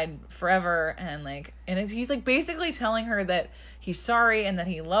my side forever. And like, he's like basically telling her that he's sorry and that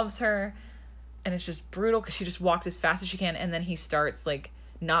he loves her. And it's just brutal because she just walks as fast as she can. And then he starts like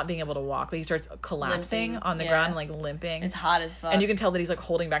not being able to walk. Like, he starts collapsing on the ground, like limping. It's hot as fuck. And you can tell that he's like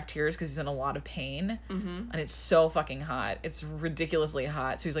holding back tears because he's in a lot of pain. Mm-hmm. And it's so fucking hot. It's ridiculously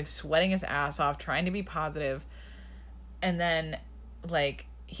hot. So he's like sweating his ass off, trying to be positive. And then like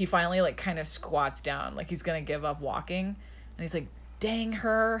he finally like kind of squats down, like he's gonna give up walking. And he's like, dang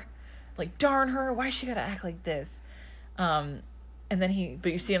her, like darn her, why she gotta act like this? And then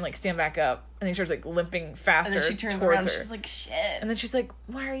but you see him like stand back up, and he starts like limping faster. And then she turns towards around, her. she's like, shit. And then she's like,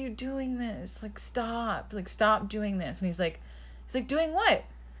 why are you doing this? Like, stop doing this. And he's like, doing what?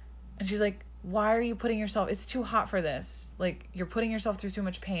 And she's like, why are you putting yourself, it's too hot for this. Like, you're putting yourself through too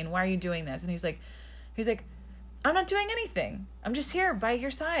much pain. Why are you doing this? And he's like, I'm not doing anything. I'm just here by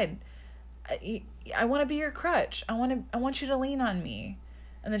your side. I want to be your crutch. I want you to lean on me.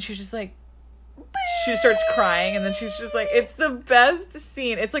 And then she's just like, she starts crying, and then she's just like, it's the best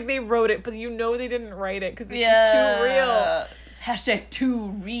scene. It's like they wrote it, but you know they didn't write it because it's just too real. Hashtag too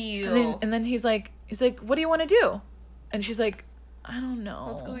real. And then he's like, what do you want to do? And she's like, I don't know.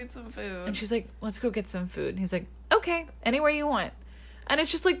 Let's go get some food. And she's like, let's go get some food. And he's like, okay, anywhere you want. And it's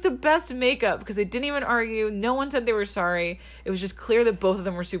just like the best makeup because they didn't even argue. No one said they were sorry. It was just clear that both of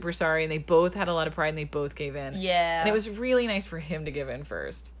them were super sorry, and they both had a lot of pride, and they both gave in. Yeah. And it was really nice for him to give in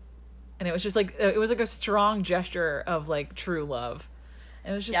first. And it was just like, it was like a strong gesture of like true love.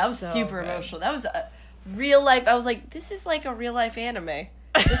 It was just that was so super good. emotional. That was a real life. I was like, this is like a real life anime.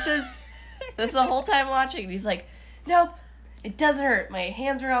 This is the whole time watching. And he's like, nope, it doesn't hurt. My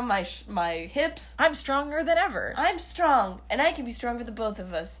hands are on my hips. I'm stronger than ever. I'm strong, and I can be strong for the both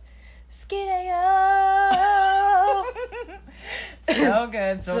of us. Skideo. So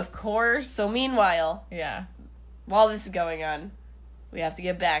good. So of course. So meanwhile, yeah, while this is going on, we have to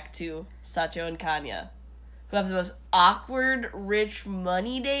get back to Sacho and Kanya, who have the most awkward rich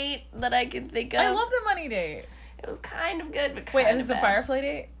money date that I can think of. I love the money date. It was kind of good, but kind of Wait, is this the bad. Firefly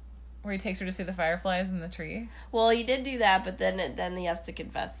date? Where he takes her to see the fireflies in the tree. Well, he did do that, but then he has to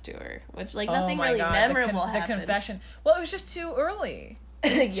confess to her, which like nothing my really God. memorable The happened. confession. Well, it was just too early.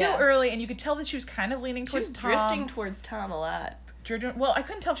 It was too early, and you could tell that she was kind of leaning towards Tom. She was drifting towards Tom a lot. Well, I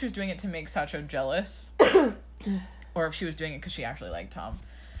couldn't tell if she was doing it to make Sacho jealous, or if she was doing it because she actually liked Tom.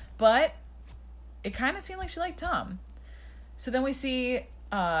 But it kind of seemed like she liked Tom. So then we see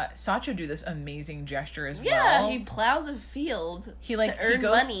Sacho do this amazing gesture as well. Yeah, he plows a field to earn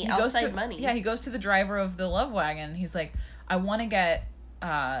money, outside money. Yeah, he goes to the driver of the Love Wagon. He's like, I want to get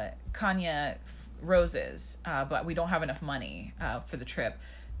Kanya roses, but we don't have enough money for the trip.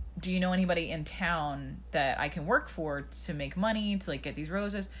 Do you know anybody in town that I can work for to make money to like get these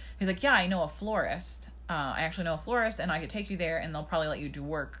roses? He's like, yeah, I know a florist. I actually know a florist, and I could take you there, and they'll probably let you do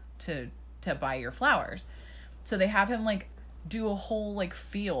work to buy your flowers. So they have him like do a whole like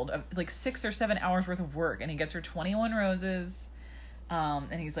field of like 6 or 7 hours worth of work, and he gets her 21 roses,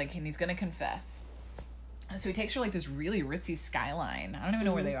 and he's gonna confess. So he takes her like this really ritzy skyline. I don't even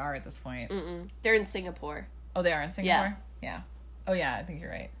know where they are at this point. They're in Singapore. Oh, they are in Singapore? Yeah. Oh yeah, I think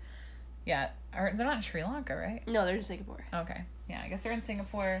you're right. Yeah, they're not in Sri Lanka, right? No, they're in Singapore. Okay. Yeah, I guess they're in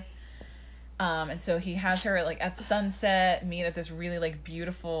Singapore. And so he has her like at sunset meet at this really like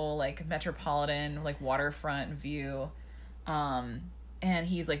beautiful like metropolitan like waterfront view. And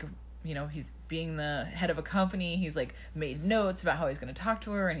he's like, you know, he's being the head of a company. He's like made notes about how he's going to talk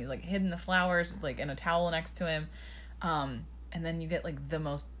to her, and he's like hidden the flowers like in a towel next to him. And then you get like the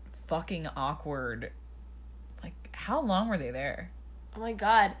most fucking awkward, like how long were they there? Oh my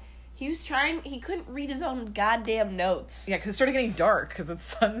God. He couldn't read his own goddamn notes. Yeah, because it started getting dark because it's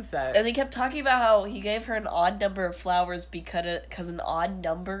sunset. And he kept talking about how he gave her an odd number of flowers because an odd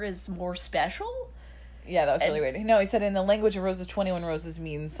number is more special. Yeah, that was really weird. No, he said in the language of roses, 21 roses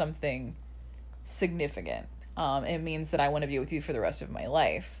means something significant. It means that I want to be with you for the rest of my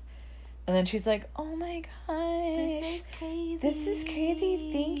life. And then she's like, oh my gosh. This is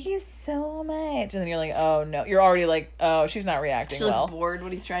crazy. Thank you so much. And then you're like, oh no. You're already like, oh, she's not reacting She looks bored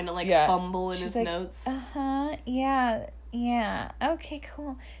when he's trying to fumble in his notes. Yeah. Okay,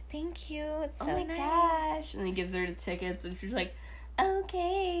 cool. Thank you. It's so nice. Gosh. And he gives her the tickets, and she's like,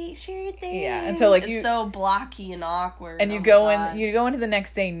 okay, sure thing. Yeah, and so like it's so blocky and awkward. And you go into the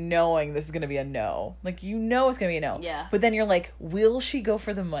next day knowing this is gonna be a no. Like you know it's gonna be a no. Yeah. But then you're like, will she go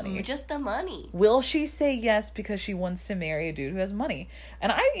for the money? Just the money. Will she say yes because she wants to marry a dude who has money?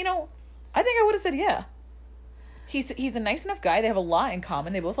 And I think I would have said yeah. He's a nice enough guy. They have a lot in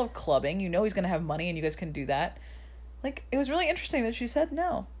common. They both love clubbing. You know he's gonna have money, and you guys can do that. Like it was really interesting that she said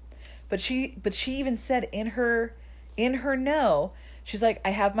no. But she even said in her no, she's like, I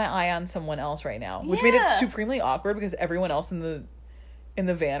have my eye on someone else right now, which made it supremely awkward because everyone else in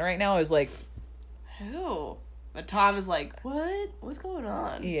the van right now is like, who? But Tom is like, what? What's going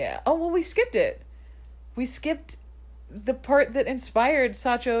on? Yeah. Oh, well, we skipped it. We skipped the part that inspired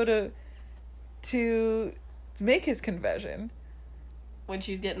Sacho to make his confession. When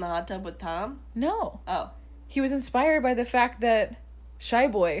she was getting in the hot tub with Tom? No. Oh. He was inspired by the fact that Shy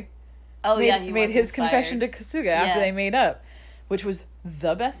Boy made his confession to Kasuga after they made up, which was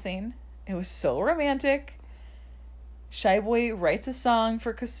the best scene. It was so romantic. Shy Boy writes a song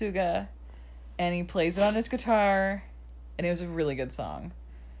for Kasuga, and he plays it on his guitar, and it was a really good song.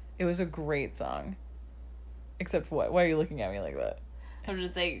 It was a great song. Except what? Why are you looking at me like that? I'm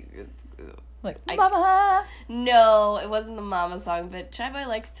just saying... Mama! No, it wasn't the Mama song, but Shy Boy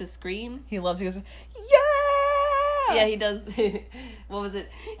likes to scream. He goes, yeah! Yeah, he does. What was it?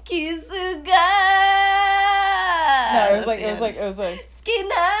 Kisuga! No, it was like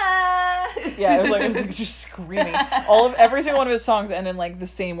Skinner! Yeah, it was like just screaming. Every single one of his songs end in like the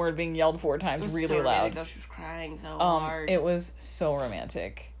same word being yelled 4 times, really so loud. Though she was crying so hard. It was so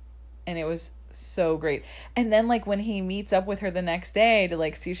romantic, and it was so great. And then like when he meets up with her the next day to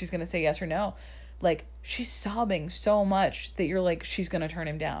like see if she's gonna say yes or no, like she's sobbing so much that you're like, she's gonna turn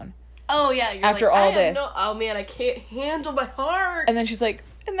him down. Oh yeah, you're after all this. Oh man, I can't handle my heart. And then she's like,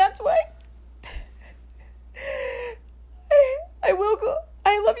 and that's why I will go.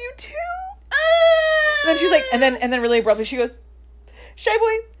 I love you too. And then she's like, and then really abruptly she goes, Shy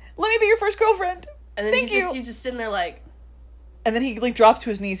Boy, let me be your first girlfriend. And then he's just sitting there like. And then he like drops to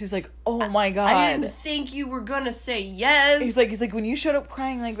his knees. He's like, oh my God. I didn't think you were gonna say yes. He's like, when you showed up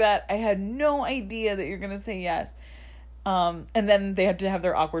crying like that, I had no idea that you're gonna say yes. And then they had to have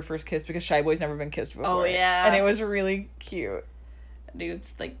their awkward first kiss because Shy Boy's never been kissed before. Oh yeah. And it was really cute. And he was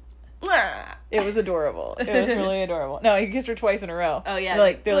just like, mwah. It was adorable. It was really adorable. No, he kissed her twice in a row. Oh yeah.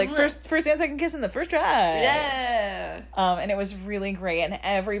 They're like first and second kiss in the first try. Yeah. And it was really great, and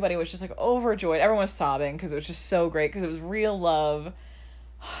everybody was just like overjoyed. Everyone was sobbing because it was just so great because it was real love.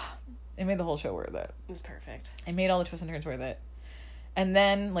 It made the whole show worth it. It was perfect. It made all the twists and turns worth it. And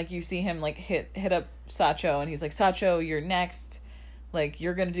then, like, you see him, like, hit up Sacho, and he's like, Sacho, you're next. Like,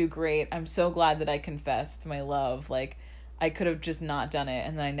 you're gonna do great. I'm so glad that I confessed my love. Like, I could have just not done it,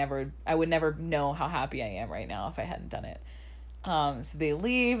 and then I would never know how happy I am right now if I hadn't done it. So they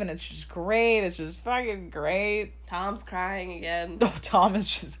leave, and it's just great. It's just fucking great. Tom's crying again. Oh, Tom is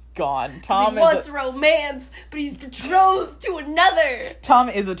just gone. He wants romance, but he's betrothed to another. Tom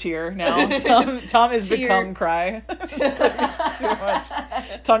is a tear now. Tom is become cry. Too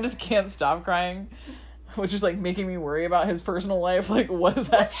much. Tom just can't stop crying, which is like making me worry about his personal life. Like, what's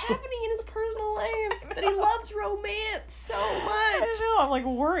happening in his personal life that he loves romance so much? I don't know. I'm like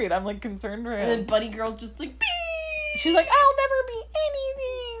worried. I'm like concerned for him. And then Bunny Girl's just like, Bee! She's like, I'll never be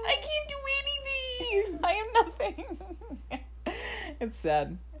anything. I can't do anything. I am nothing. It's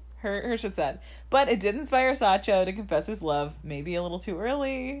sad. Her shit's sad. But it did inspire Sacho to confess his love. Maybe a little too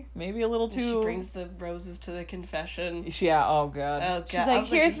early. Maybe a little too... She brings the roses to the confession. Yeah, oh god. Oh god. She's like,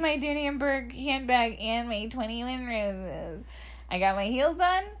 here's my Dooney & Burke handbag and my 21 roses. I got my heels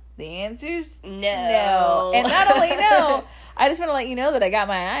on. The answer's no. And not only no, I just want to let you know that I got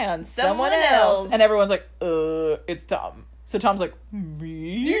my eye on someone else. And everyone's like, it's Tom. So Tom's like,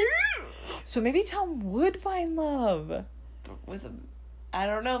 me? So maybe Tom would find love. I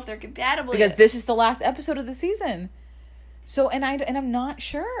don't know if they're compatible because yet. This is the last episode of the season. So, and I'm not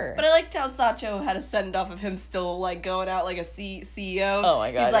sure. But I liked how Sacho had a send-off of him still, like, going out like a CEO. Oh,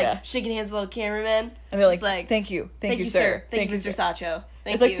 my God, he's, like, shaking hands with the cameraman. And they're like, thank you, sir. Thank you, Mr. Sacho.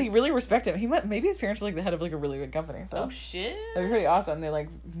 Thank you. It's like they really respect him. Maybe his parents are, like, the head of, like, a really big company. So. Oh, shit. That'd be pretty awesome. They're, like,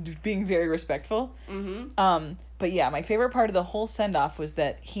 being very respectful. Mm-hmm. But, yeah, my favorite part of the whole send-off was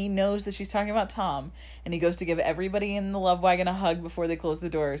that he knows that she's talking about Tom, and he goes to give everybody in the Love Wagon a hug before they close the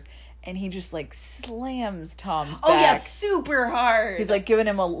doors. And he just, like, slams Tom's back. Oh, yeah, super hard. He's, like, giving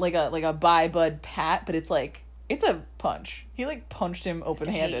him a bye, bud pat, but it's, like, it's a punch. He, like, punched him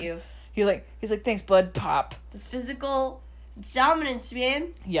open-handed. He's like, thanks, bud, pop. This physical dominance, man.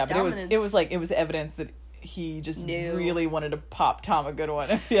 Yeah, but it was evidence that he just really wanted to pop Tom a good one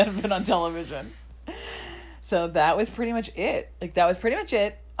if he hadn't been on television. So that was pretty much it. And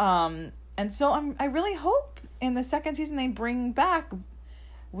so I really hope in the second season they bring back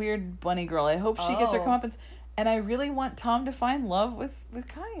Weird Bunny Girl. I hope she gets her comeuppance. And I really want Tom to find love with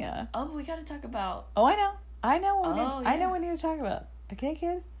Kanya. Oh, but we gotta talk about... Oh, I know what we need to talk about. Okay,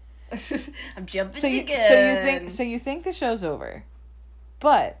 kid? I'm jumping the gun. So you think the show's over.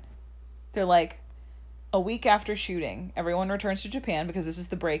 But they're like, a week after shooting, everyone returns to Japan because this is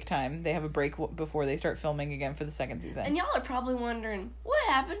the break time. They have a break before they start filming again for the second season. And y'all are probably wondering, what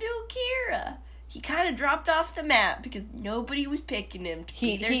happened to Akira? He kind of dropped off the map because nobody was picking him to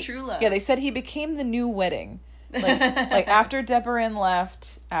be their true love. Yeah, they said he became the new wedding. Like after Deparin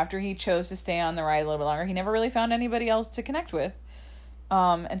left, after he chose to stay on the ride a little bit longer, he never really found anybody else to connect with.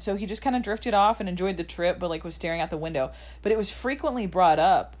 And so he just kind of drifted off and enjoyed the trip, but like was staring out the window. But it was frequently brought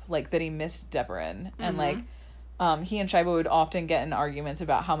up, like, that he missed Deparin. And like, he and Shai Boy would often get in arguments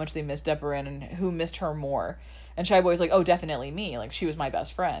about how much they missed Deparin and who missed her more. And Shai Boy was like, oh, definitely me. Like, she was my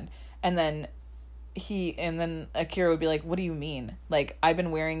best friend. And then Akira would be like, what do you mean? Like, I've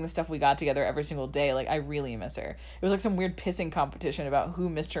been wearing the stuff we got together every single day. Like, I really miss her. It was like some weird pissing competition about who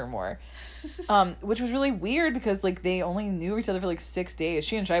missed her more. Which was really weird because, like, they only knew each other for, like, 6 days.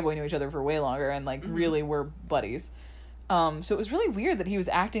 She and Shai Boy knew each other for way longer and, like, really were buddies. So it was really weird that he was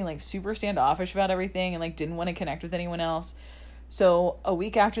acting, like, super standoffish about everything and, like, didn't want to connect with anyone else. So a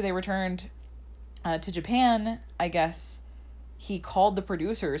week after they returned to Japan, I guess, he called the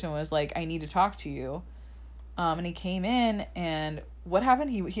producers and was like, I need to talk to you. And he came in, and what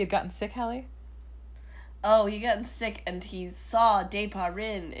happened? He had gotten sick, Hallie? Oh, he gotten sick, and he saw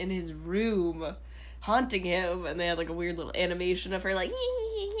Deparin in his room haunting him, and they had like a weird little animation of her like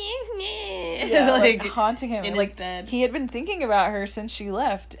like haunting him in his bed. He had been thinking about her since she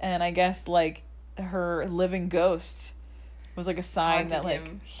left, and I guess like her living ghost was like a sign that like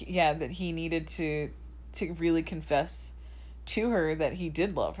that he needed to really confess to her that he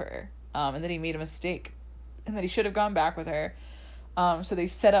did love her, and that he made a mistake and that he should have gone back with her. So they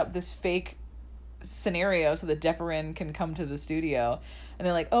set up this fake scenario so that Deparin can come to the studio, and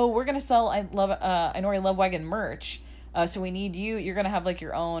they're like, oh, we're gonna sell Inori Love Wagon merch, so we need you're gonna have like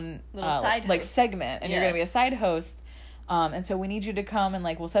your own side like host segment, and you're gonna be a side host, and so we need you to come and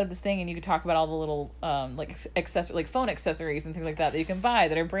like we'll set up this thing and you can talk about all the little like phone accessories and things like that you can buy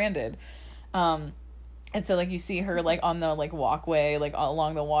that are branded. And so, like, you see her, like, on the, like, walkway, like,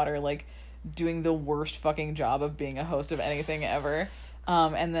 along the water, like, doing the worst fucking job of being a host of anything ever.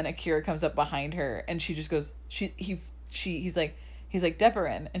 And then Akira comes up behind her, and she just goes, he's like, He's like,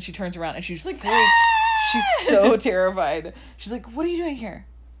 Deperin. And she turns around and she's like, she's so terrified. She's like, what are you doing here?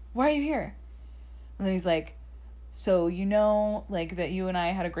 Why are you here? And then he's like, so you know, like, that you and I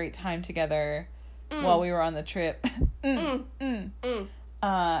had a great time together while we were on the trip. And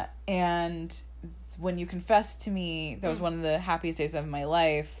when you confessed to me, that was one of the happiest days of my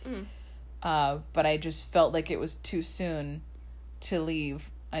life. But I just felt like it was too soon to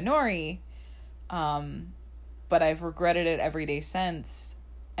leave Anori. But I've regretted it every day since.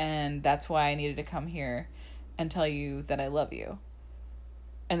 And that's why I needed to come here and tell you that I love you.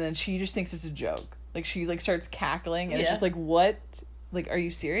 And then she just thinks it's a joke. Like, she, like, starts cackling. And it's just like, what? Like, are you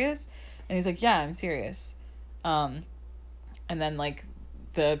serious? And he's like, yeah, I'm serious. And then, like,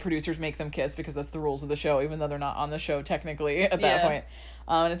 the producers make them kiss because that's the rules of the show, even though they're not on the show technically at that point.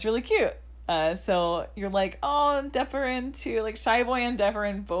 And it's really cute. So you're like, oh, Deperin too. Like, Shy Boy and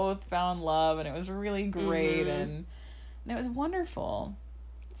Deperin both found love, and it was really great, and it was wonderful.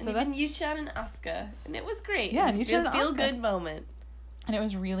 And so even Yuchan and Asuka, and it was great. Yeah, it was a feel-good moment. And it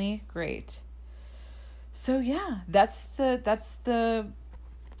was really great. So yeah, that's the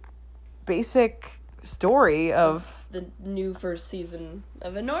basic story of the new first season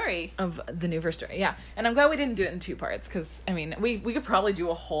of Anori. Of the new first story, yeah. And I'm glad we didn't do it in 2 parts, because, I mean, we could probably do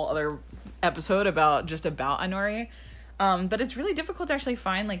a whole other episode about Anori. But it's really difficult to actually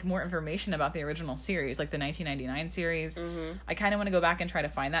find, like, more information about the original series, like the 1999 series. I kind of want to go back and try to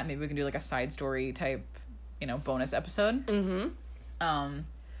find that. Maybe we can do, like, a side story type, bonus episode.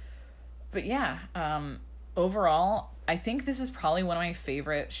 But yeah, overall, I think this is probably one of my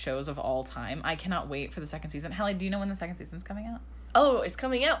favorite shows of all time. I cannot wait for the second season. Hallie, do you know when the second season's coming out? Oh, it's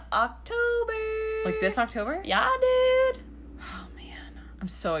coming out October. Like this October? Yeah, dude. Oh, man. I'm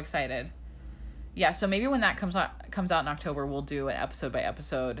so excited. Yeah, so maybe when that comes out in October, we'll do an episode by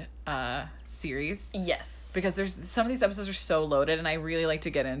episode series. Yes. Because there's some of these episodes are so loaded, and I really like to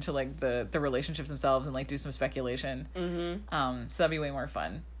get into, like, the relationships themselves and, like, do some speculation. So that'd be way more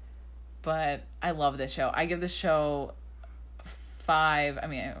fun. But I love this show. I give this show 5. I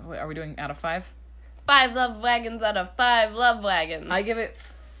mean, are we doing out of 5? 5 love wagons out of 5 love wagons. I give it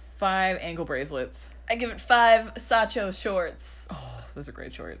 5 ankle bracelets. I give it 5 Sacho shorts. Oh, those are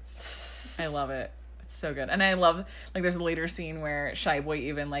great shorts. I love it. It's so good. And I love, like, there's a later scene where Shy Boy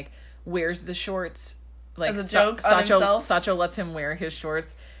even, like, wears the shorts. Like, as a joke on himself? Sacho lets him wear his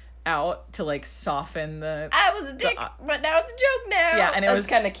shorts out to, like, soften the... I was a dick, but now it's a joke now. Yeah, and it was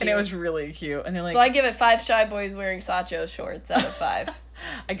kind of cute. And it was really cute. And they're like... So I give it 5 Shy Boys wearing Sacho shorts out of 5.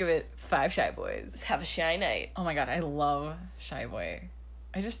 I give it 5 Shy Boys. Have a shy night. Oh my god, I love Shy Boy.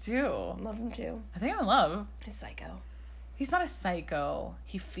 I just do. Love him too. I think I'm in love. He's psycho. He's not a psycho.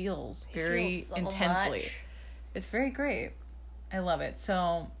 He feels very intensely. Much. It's very great. I love it.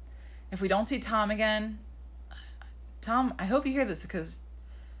 So, if we don't see Tom again... Tom, I hope you hear this, because...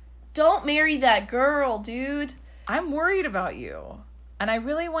 Don't marry that girl, dude. I'm worried about you. And I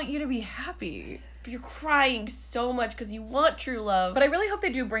really want you to be happy. You're crying so much because you want true love. But I really hope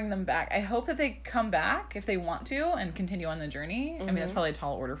they do bring them back. I hope that they come back if they want to and continue on the journey. I mean, that's probably a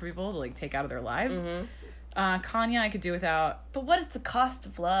tall order for people to, like, take out of their lives. Kanya I could do without. But what is the cost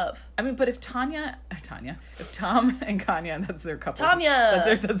of love? I mean, but if if Tom and Kanya, that's their couple. Tanya!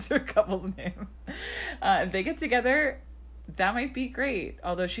 That's their couple's name. If they get together... That might be great.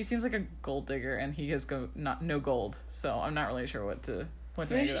 Although she seems like a gold digger and he has no gold. So I'm not really sure what to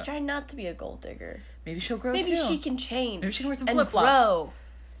Maybe she's trying not to be a gold digger. Maybe she'll grow Maybe too. she can change. Maybe she can wear some and flip-flops. grow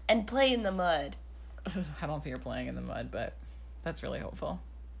and play in the mud. I don't see her playing in the mud, but that's really hopeful.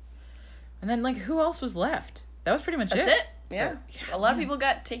 And then, like, who else was left? That was pretty much That's it. Yeah. But, a lot of people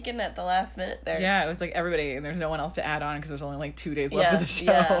got taken at the last minute there. Yeah, it was like everybody, and there's no one else to add on because there's only like 2 days left of the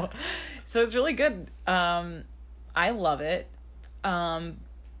show. So it's really good. I love it.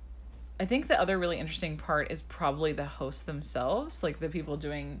 I think the other really interesting part is probably the hosts themselves, like the people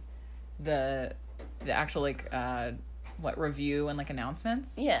doing the actual, like, review and, like,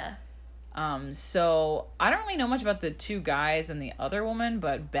 announcements. Yeah. So I don't really know much about the 2 guys and the other woman,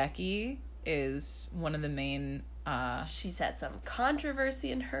 but Becky is one of the main, she's had some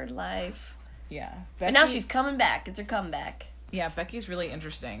controversy in her life. Yeah. Becky, and now she's coming back. It's her comeback. Yeah, Becky's really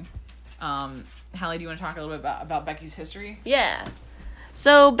interesting. Hallie, do you want to talk a little bit about Becky's history? Yeah.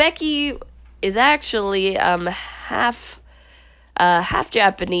 So Becky is actually half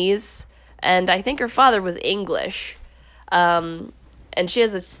Japanese, and I think her father was English. And she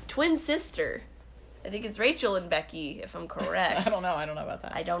has a twin sister. I think it's Rachel and Becky, if I'm correct. I don't know about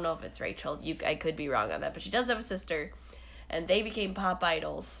that. I don't know if it's Rachel. I could be wrong on that, but she does have a sister, and they became pop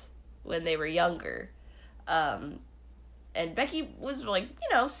idols when they were younger. And Becky was, like,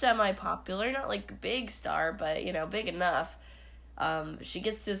 semi-popular, not like a big star, but, big enough. She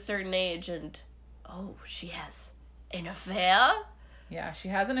gets to a certain age and, she has an affair? Yeah, she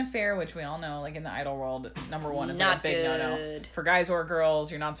has an affair, which we all know, like in the idol world, number one is Not like a big good. no-no. For guys or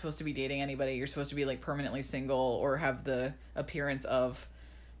girls, you're not supposed to be dating anybody. You're supposed to be like permanently single or have the appearance of,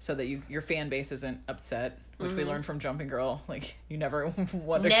 so that your fan base isn't upset, which we learned from Jumping Girl. Like, you never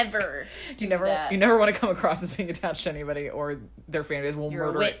want to... you never want to come across as being attached to anybody, or their fan base will You're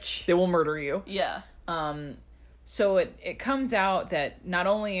murder... a witch. They will murder you. Yeah. So it comes out that not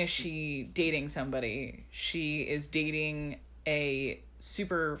only is she dating somebody, she is dating a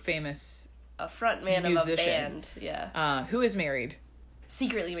super famous A frontman musician, of a band. who is married.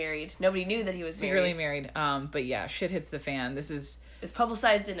 Secretly married. Nobody knew that he was secretly married. But yeah, shit hits the fan. This is... It was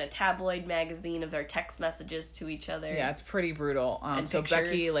publicized in a tabloid magazine of their text messages to each other. Yeah, it's pretty brutal. And so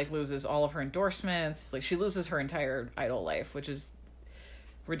pictures. Becky like loses all of her endorsements. Like, she loses her entire idol life, which is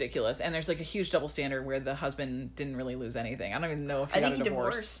ridiculous. And there's like a huge double standard where the husband didn't really lose anything. I don't even know if he got a divorce.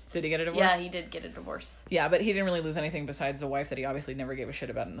 Divorced. Did he get a divorce? Yeah, he did get a divorce. Yeah, but he didn't really lose anything besides the wife that he obviously never gave a shit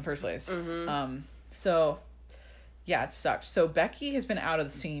about in the first place. So yeah, it sucked. So Becky has been out of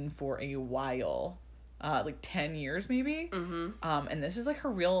the scene for a while, like 10 years maybe. And this is like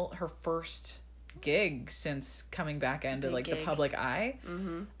her first gig since coming back into like the public eye.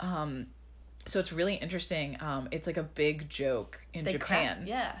 So it's really interesting. It's like a big joke in Japan.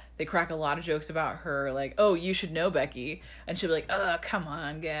 They crack a lot of jokes about her, like, oh, you should know Becky. And she'll be like, oh, come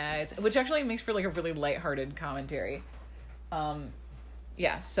on, guys. Which actually makes for like a really lighthearted commentary.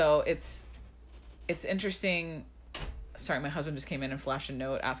 Yeah, so it's interesting. Sorry, my husband just came in and flashed a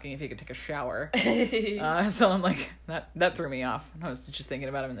note asking if he could take a shower. So I'm like, that threw me off. I was just thinking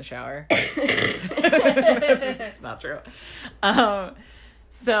about him in the shower. It's not true.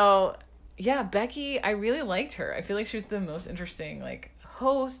 So... Yeah, Becky, I really liked her. I feel like she was the most interesting, like,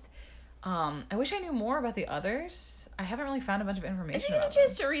 host. I wish I knew more about the others. I haven't really found a bunch of information I didn't get a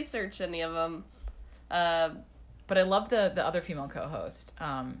chance to research any of them. But I love the other female co-host.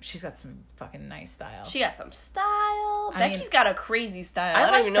 She's got some fucking nice style. She got some style. Becky's got a crazy style. I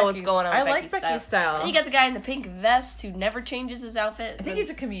don't like even know what's going on with Becky's style. Then you got the guy in the pink vest who never changes his outfit. I think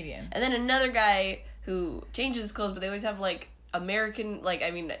he's a comedian. And then another guy who changes his clothes, but they always have, like, American, like,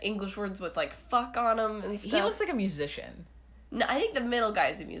 I mean, English words with, like, fuck on them and stuff. He looks like a musician. No, I think the middle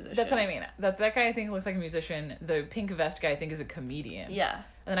guy's a musician. That's what I mean. That guy, I think, looks like a musician. The pink vest guy, I think, is a comedian. Yeah.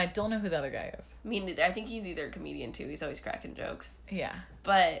 And then I don't know who the other guy is. Me neither. I think he's either a comedian, too. He's always cracking jokes. Yeah.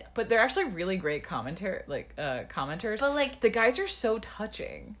 But they're actually really great commenters. But, like... The guys are so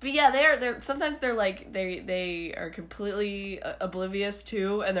touching. But, yeah, they're sometimes they're, like, they are completely oblivious,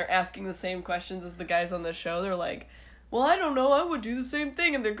 too, and they're asking the same questions as the guys on the show. They're like... Well, I don't know, I would do the same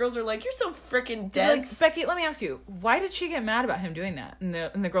thing. And the girls are like, you're so freaking dense. Like, Becky, let me ask you, why did she get mad about him doing that?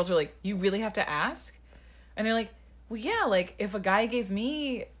 And the girls are like, you really have to ask? And they're like, well, yeah, like, if a guy gave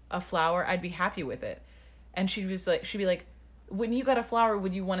me a flower, I'd be happy with it. And she'd be like, when you got a flower,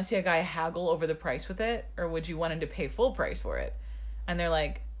 would you want to see a guy haggle over the price with it? Or would you want him to pay full price for it? And they're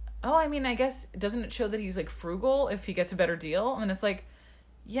like, oh, I mean, I guess, doesn't it show that he's, like, frugal if he gets a better deal? And it's like,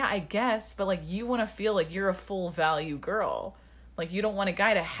 yeah, I guess, but, like, you want to feel like you're a full value girl. Like, you don't want a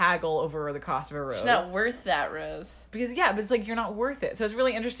guy to haggle over the cost of a rose. She's not worth that rose. Because, yeah, but it's like, you're not worth it. So it's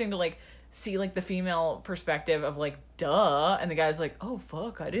really interesting to, like, see, like, the female perspective of, like, duh, and the guy's like, oh,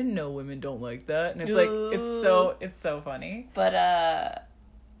 fuck, I didn't know women don't like that. And it's like, it's so funny. But,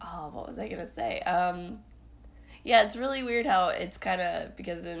 what was I gonna say? Yeah, it's really weird how it's kind of,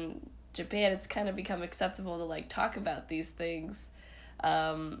 because in Japan, it's kind of become acceptable to, like, talk about these things.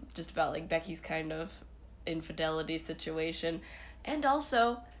 Just about, like, Becky's kind of infidelity situation. And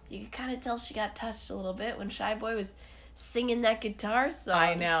also, you could kind of tell she got touched a little bit when Shy Boy was singing that guitar song.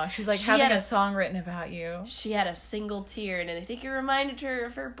 I know. She's like, having a song written about you. She had a single tear, and I think it reminded her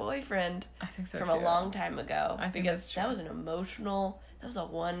of her boyfriend. I think so, from too. a long time ago. I think because that was an emotional... That was a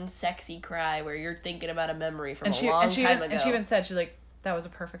one sexy cry where you're thinking about a memory from a long time ago. And she even said, she's like, that was a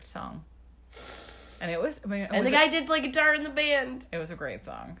perfect song. And it was, I mean, and the guy did play guitar in the band. It was a great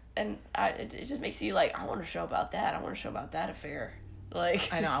song. And it just makes you like, I want to show about that. I want to show about that affair.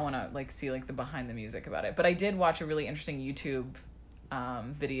 Like, I know, I want to like see like the behind the music about it. But I did watch a really interesting YouTube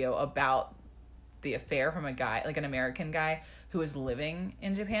video about the affair from a guy, like an American guy who was living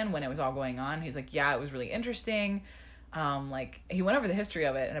in Japan when it was all going on. He's like, yeah, it was really interesting. Like, he went over the history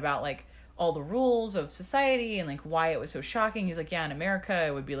of it and about like all the rules of society and like why it was so shocking. He's like, yeah, in America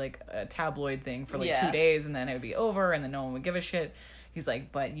it would be like a tabloid thing for like 2 days and then it would be over and then no one would give a shit. He's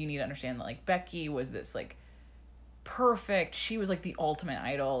like, but you need to understand that like Becky was this like perfect, she was like the ultimate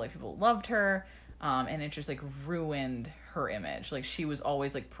idol, like people loved her, and it just like ruined her image. Like she was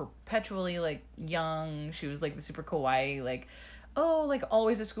always like perpetually like young, she was like the super kawaii like oh, like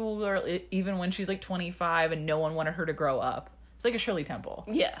always a schoolgirl, even when she's like 25 and no one wanted her to grow up. It's like a Shirley Temple.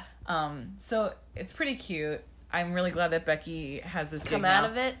 Yeah. So it's pretty cute. I'm really glad that Becky has this come gig out now.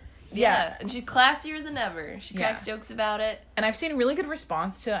 of it. Yeah. And she's classier than ever. She cracks jokes about it. And I've seen really good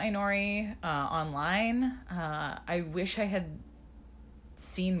response to Ainori online. I wish I had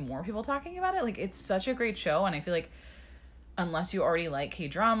seen more people talking about it. Like, it's such a great show, and I feel like unless you already like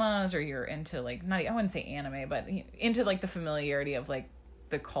K-dramas or you're into, like, not, I wouldn't say anime, but into, like, the familiarity of, like,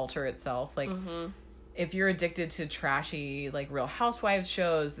 the culture itself, like, if you're addicted to trashy, like, Real Housewives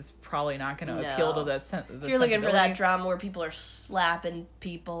shows, it's probably not going to appeal to the if you're looking for that drama where people are slapping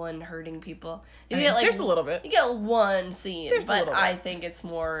people and hurting people, you get, like, there's a little bit. You get one scene, but I think it's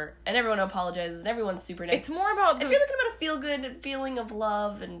more, and everyone apologizes, and everyone's super nice. It's more about if you're looking about a feel-good feeling of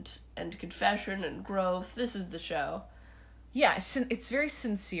love and confession and growth, this is the show. Yeah, it's very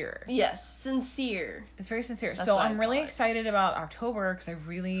sincere. Yes, sincere. It's very sincere. So I'm really excited about October because I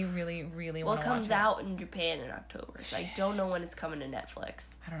really, really, really want to watch it. Well, it comes out in Japan in October, so I don't know when it's coming to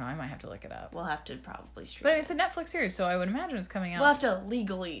Netflix. I don't know. I might have to look it up. We'll have to probably stream it. But it's a Netflix series, so I would imagine it's coming out. We'll have to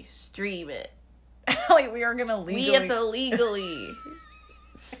legally stream it. Like, we are going to legally... We have to legally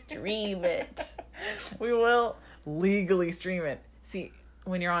stream it. We will legally stream it. See,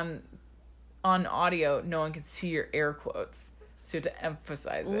 when you're on audio, no one can see your air quotes, so you have to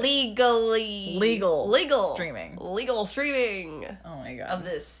emphasize it. Legal streaming. Legal streaming. Oh my god. Of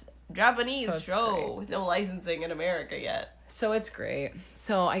this Japanese show with no licensing in America yet. So it's great.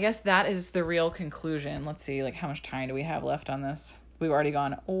 So I guess that is the real conclusion. Let's see, like, how much time do we have left on this? We've already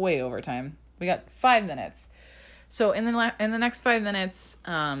gone way over time. We got 5 minutes. So in the next 5 minutes,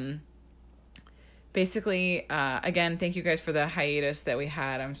 basically, again, thank you guys for the hiatus that we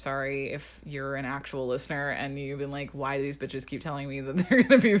had. I'm sorry if you're an actual listener and you've been like, why do these bitches keep telling me that they're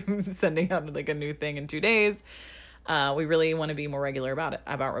going to be sending out, like, a new thing in 2 days? We really want to be more regular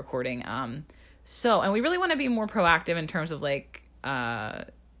about recording. And we really want to be more proactive in terms of, like,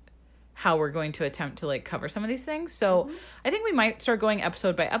 how we're going to attempt to, like, cover some of these things. So I think we might start going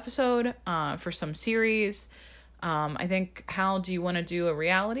episode by episode, for some series. I think, Hal, do you want to do a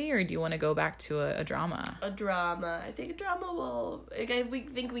reality or do you want to go back to a drama? A drama. I think a drama will... we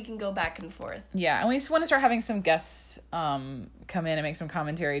think we can go back and forth. Yeah, and we just want to start having some guests come in and make some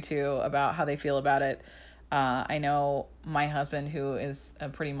commentary, too, about how they feel about it. I know my husband, who is a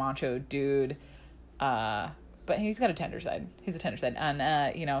pretty macho dude, but he's got a tender side. He's a tender side.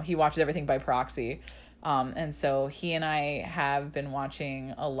 And, he watches everything by proxy. And so he and I have been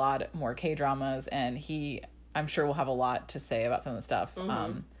watching a lot more K-dramas, and I'm sure we'll have a lot to say about some of the stuff.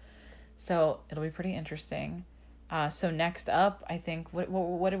 So it'll be pretty interesting. So next up, I think,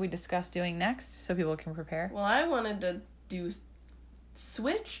 what did we discuss doing next so people can prepare? Well, I wanted to do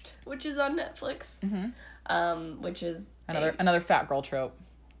Switched, which is on Netflix. Which is another fat girl trope.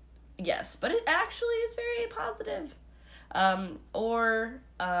 Yes, but it actually is very positive.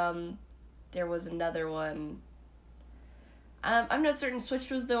 There was another one. I'm not certain.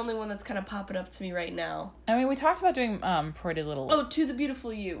 Switched was the only one that's kind of popping up to me right now. I mean, we talked about doing Pretty Little... Oh, To the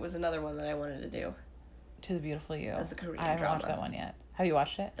Beautiful You was another one that I wanted to do. To the Beautiful You. That's a Korean drama. I haven't watched that one yet. Have you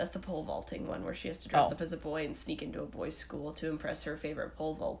watched it? That's the pole vaulting one where she has to dress up as a boy and sneak into a boys' school to impress her favorite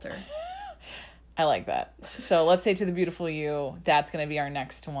pole vaulter. I like that. So let's say To the Beautiful You. That's going to be our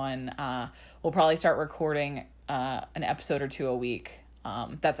next one. We'll probably start recording an episode or 2 a week.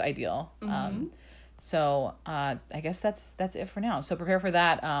 That's ideal. So I guess that's it for now. So prepare for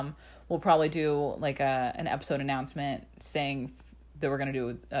that. We'll probably do like an episode announcement saying that we're going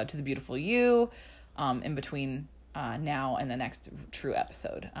to do To the Beautiful You in between now and the next true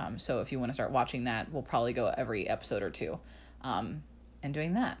episode. So if you want to start watching that, we'll probably go every episode or 2 and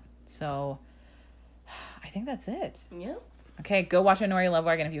doing that. So I think that's it. Yeah. Okay, go watch Ainori Love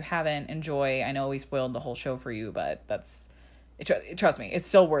Wagon if you haven't. Enjoy. I know we spoiled the whole show for you, but trust me, it's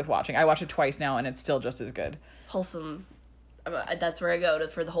still worth watching. I watched it twice now, and it's still just as good. Wholesome. That's where I go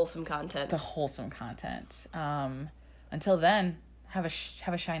for the wholesome content. The wholesome content. Until then, have a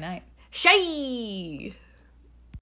shy night. Shy!